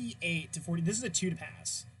 58 to 40. This is a 2 to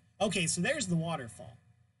pass. Okay, so there's the waterfall.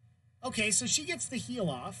 Okay, so she gets the heal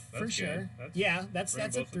off, for sure. That's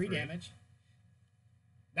a 3 damage.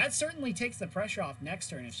 That certainly takes the pressure off next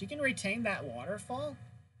turn. If she can retain that waterfall,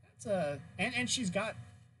 that's a... And she's got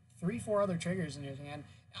 3-4 other triggers in her hand.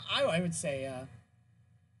 I would say,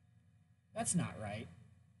 that's not right.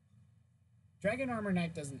 Dragon Armor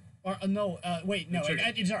Knight doesn't... Wait, no,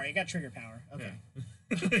 it got trigger power. Okay.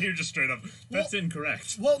 Yeah. You're just straight up. That's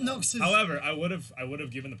incorrect. Well, no. However, I would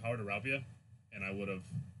have given the power to Raupia, and I would have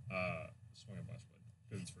swung a Blast Blade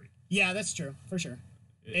because it's free. Yeah, that's true for sure.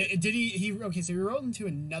 Did he? Okay, so he rolled into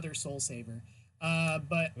another Soul Saver,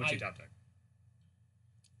 but What's he top deck?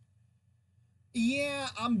 Yeah,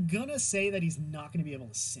 I'm gonna say that he's not gonna be able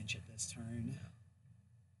to cinch it this turn.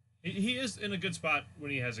 He is in a good spot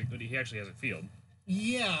when he actually has a field.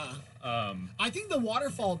 Yeah. I think the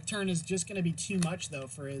waterfall turn is just going to be too much though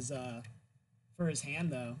for his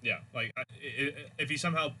hand though. Yeah, like if he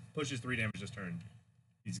somehow pushes 3 damage this turn,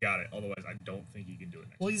 he's got it. Otherwise, I don't think he can do it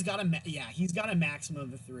next. Well, he's got a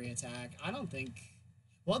maximum of 3 attack. I don't think.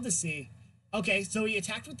 We'll have to see. Okay, so he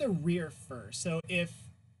attacked with the rear first. So if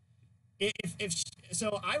you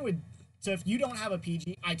don't have a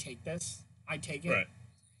PG, I take this. I take it. Right.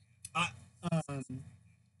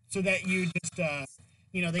 So that you just,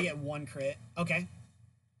 they get 1 crit. Okay.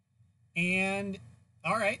 And,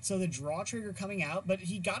 all right, so the draw trigger coming out, but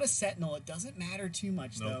he got a Sentinel. It doesn't matter too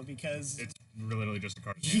much, though, because... It's literally just a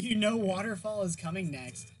card. Waterfall is coming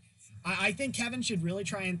next. I think Kevin should really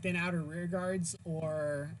try and thin out her rear guards,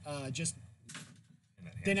 or just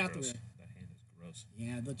thin out the rear. That hand is gross.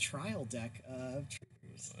 Yeah, the trial deck of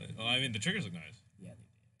triggers. Well, I mean, the triggers look nice. Yeah,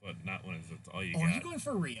 they do. But not when it's all you got. Or are you going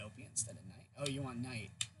for Rayopia instead of Knight? Oh, you want Knight.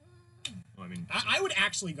 Well, I mean... I would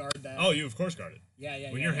actually guard that. Oh, you of course guard it.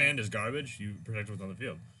 Yeah. When your hand is garbage, you protect what's on the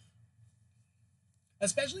field.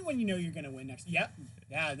 Especially when you know you're going to win next. Yep.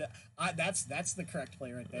 Yeah, that's the correct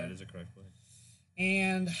play right there. That is a correct play.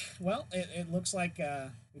 And, well, it looks like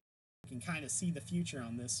we can kind of see the future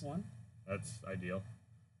on this one. That's ideal.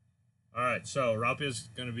 All right, so Ralpia's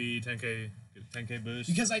going to be 10K boost.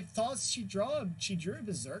 Because I thought she drew a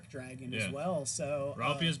Berserk Dragon as well, so...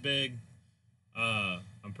 Ralpia's big.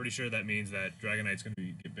 I'm pretty sure that means that Dragonite's going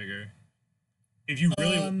to get bigger. If you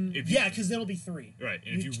really... because it'll be 3. Right,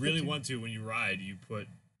 and if you really want to, when you ride, you put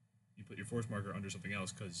your force marker under something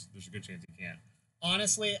else, because there's a good chance you can't.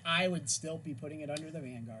 Honestly, I would still be putting it under the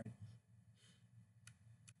Vanguard.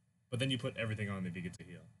 But then you put everything on if you get to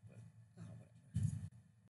heal.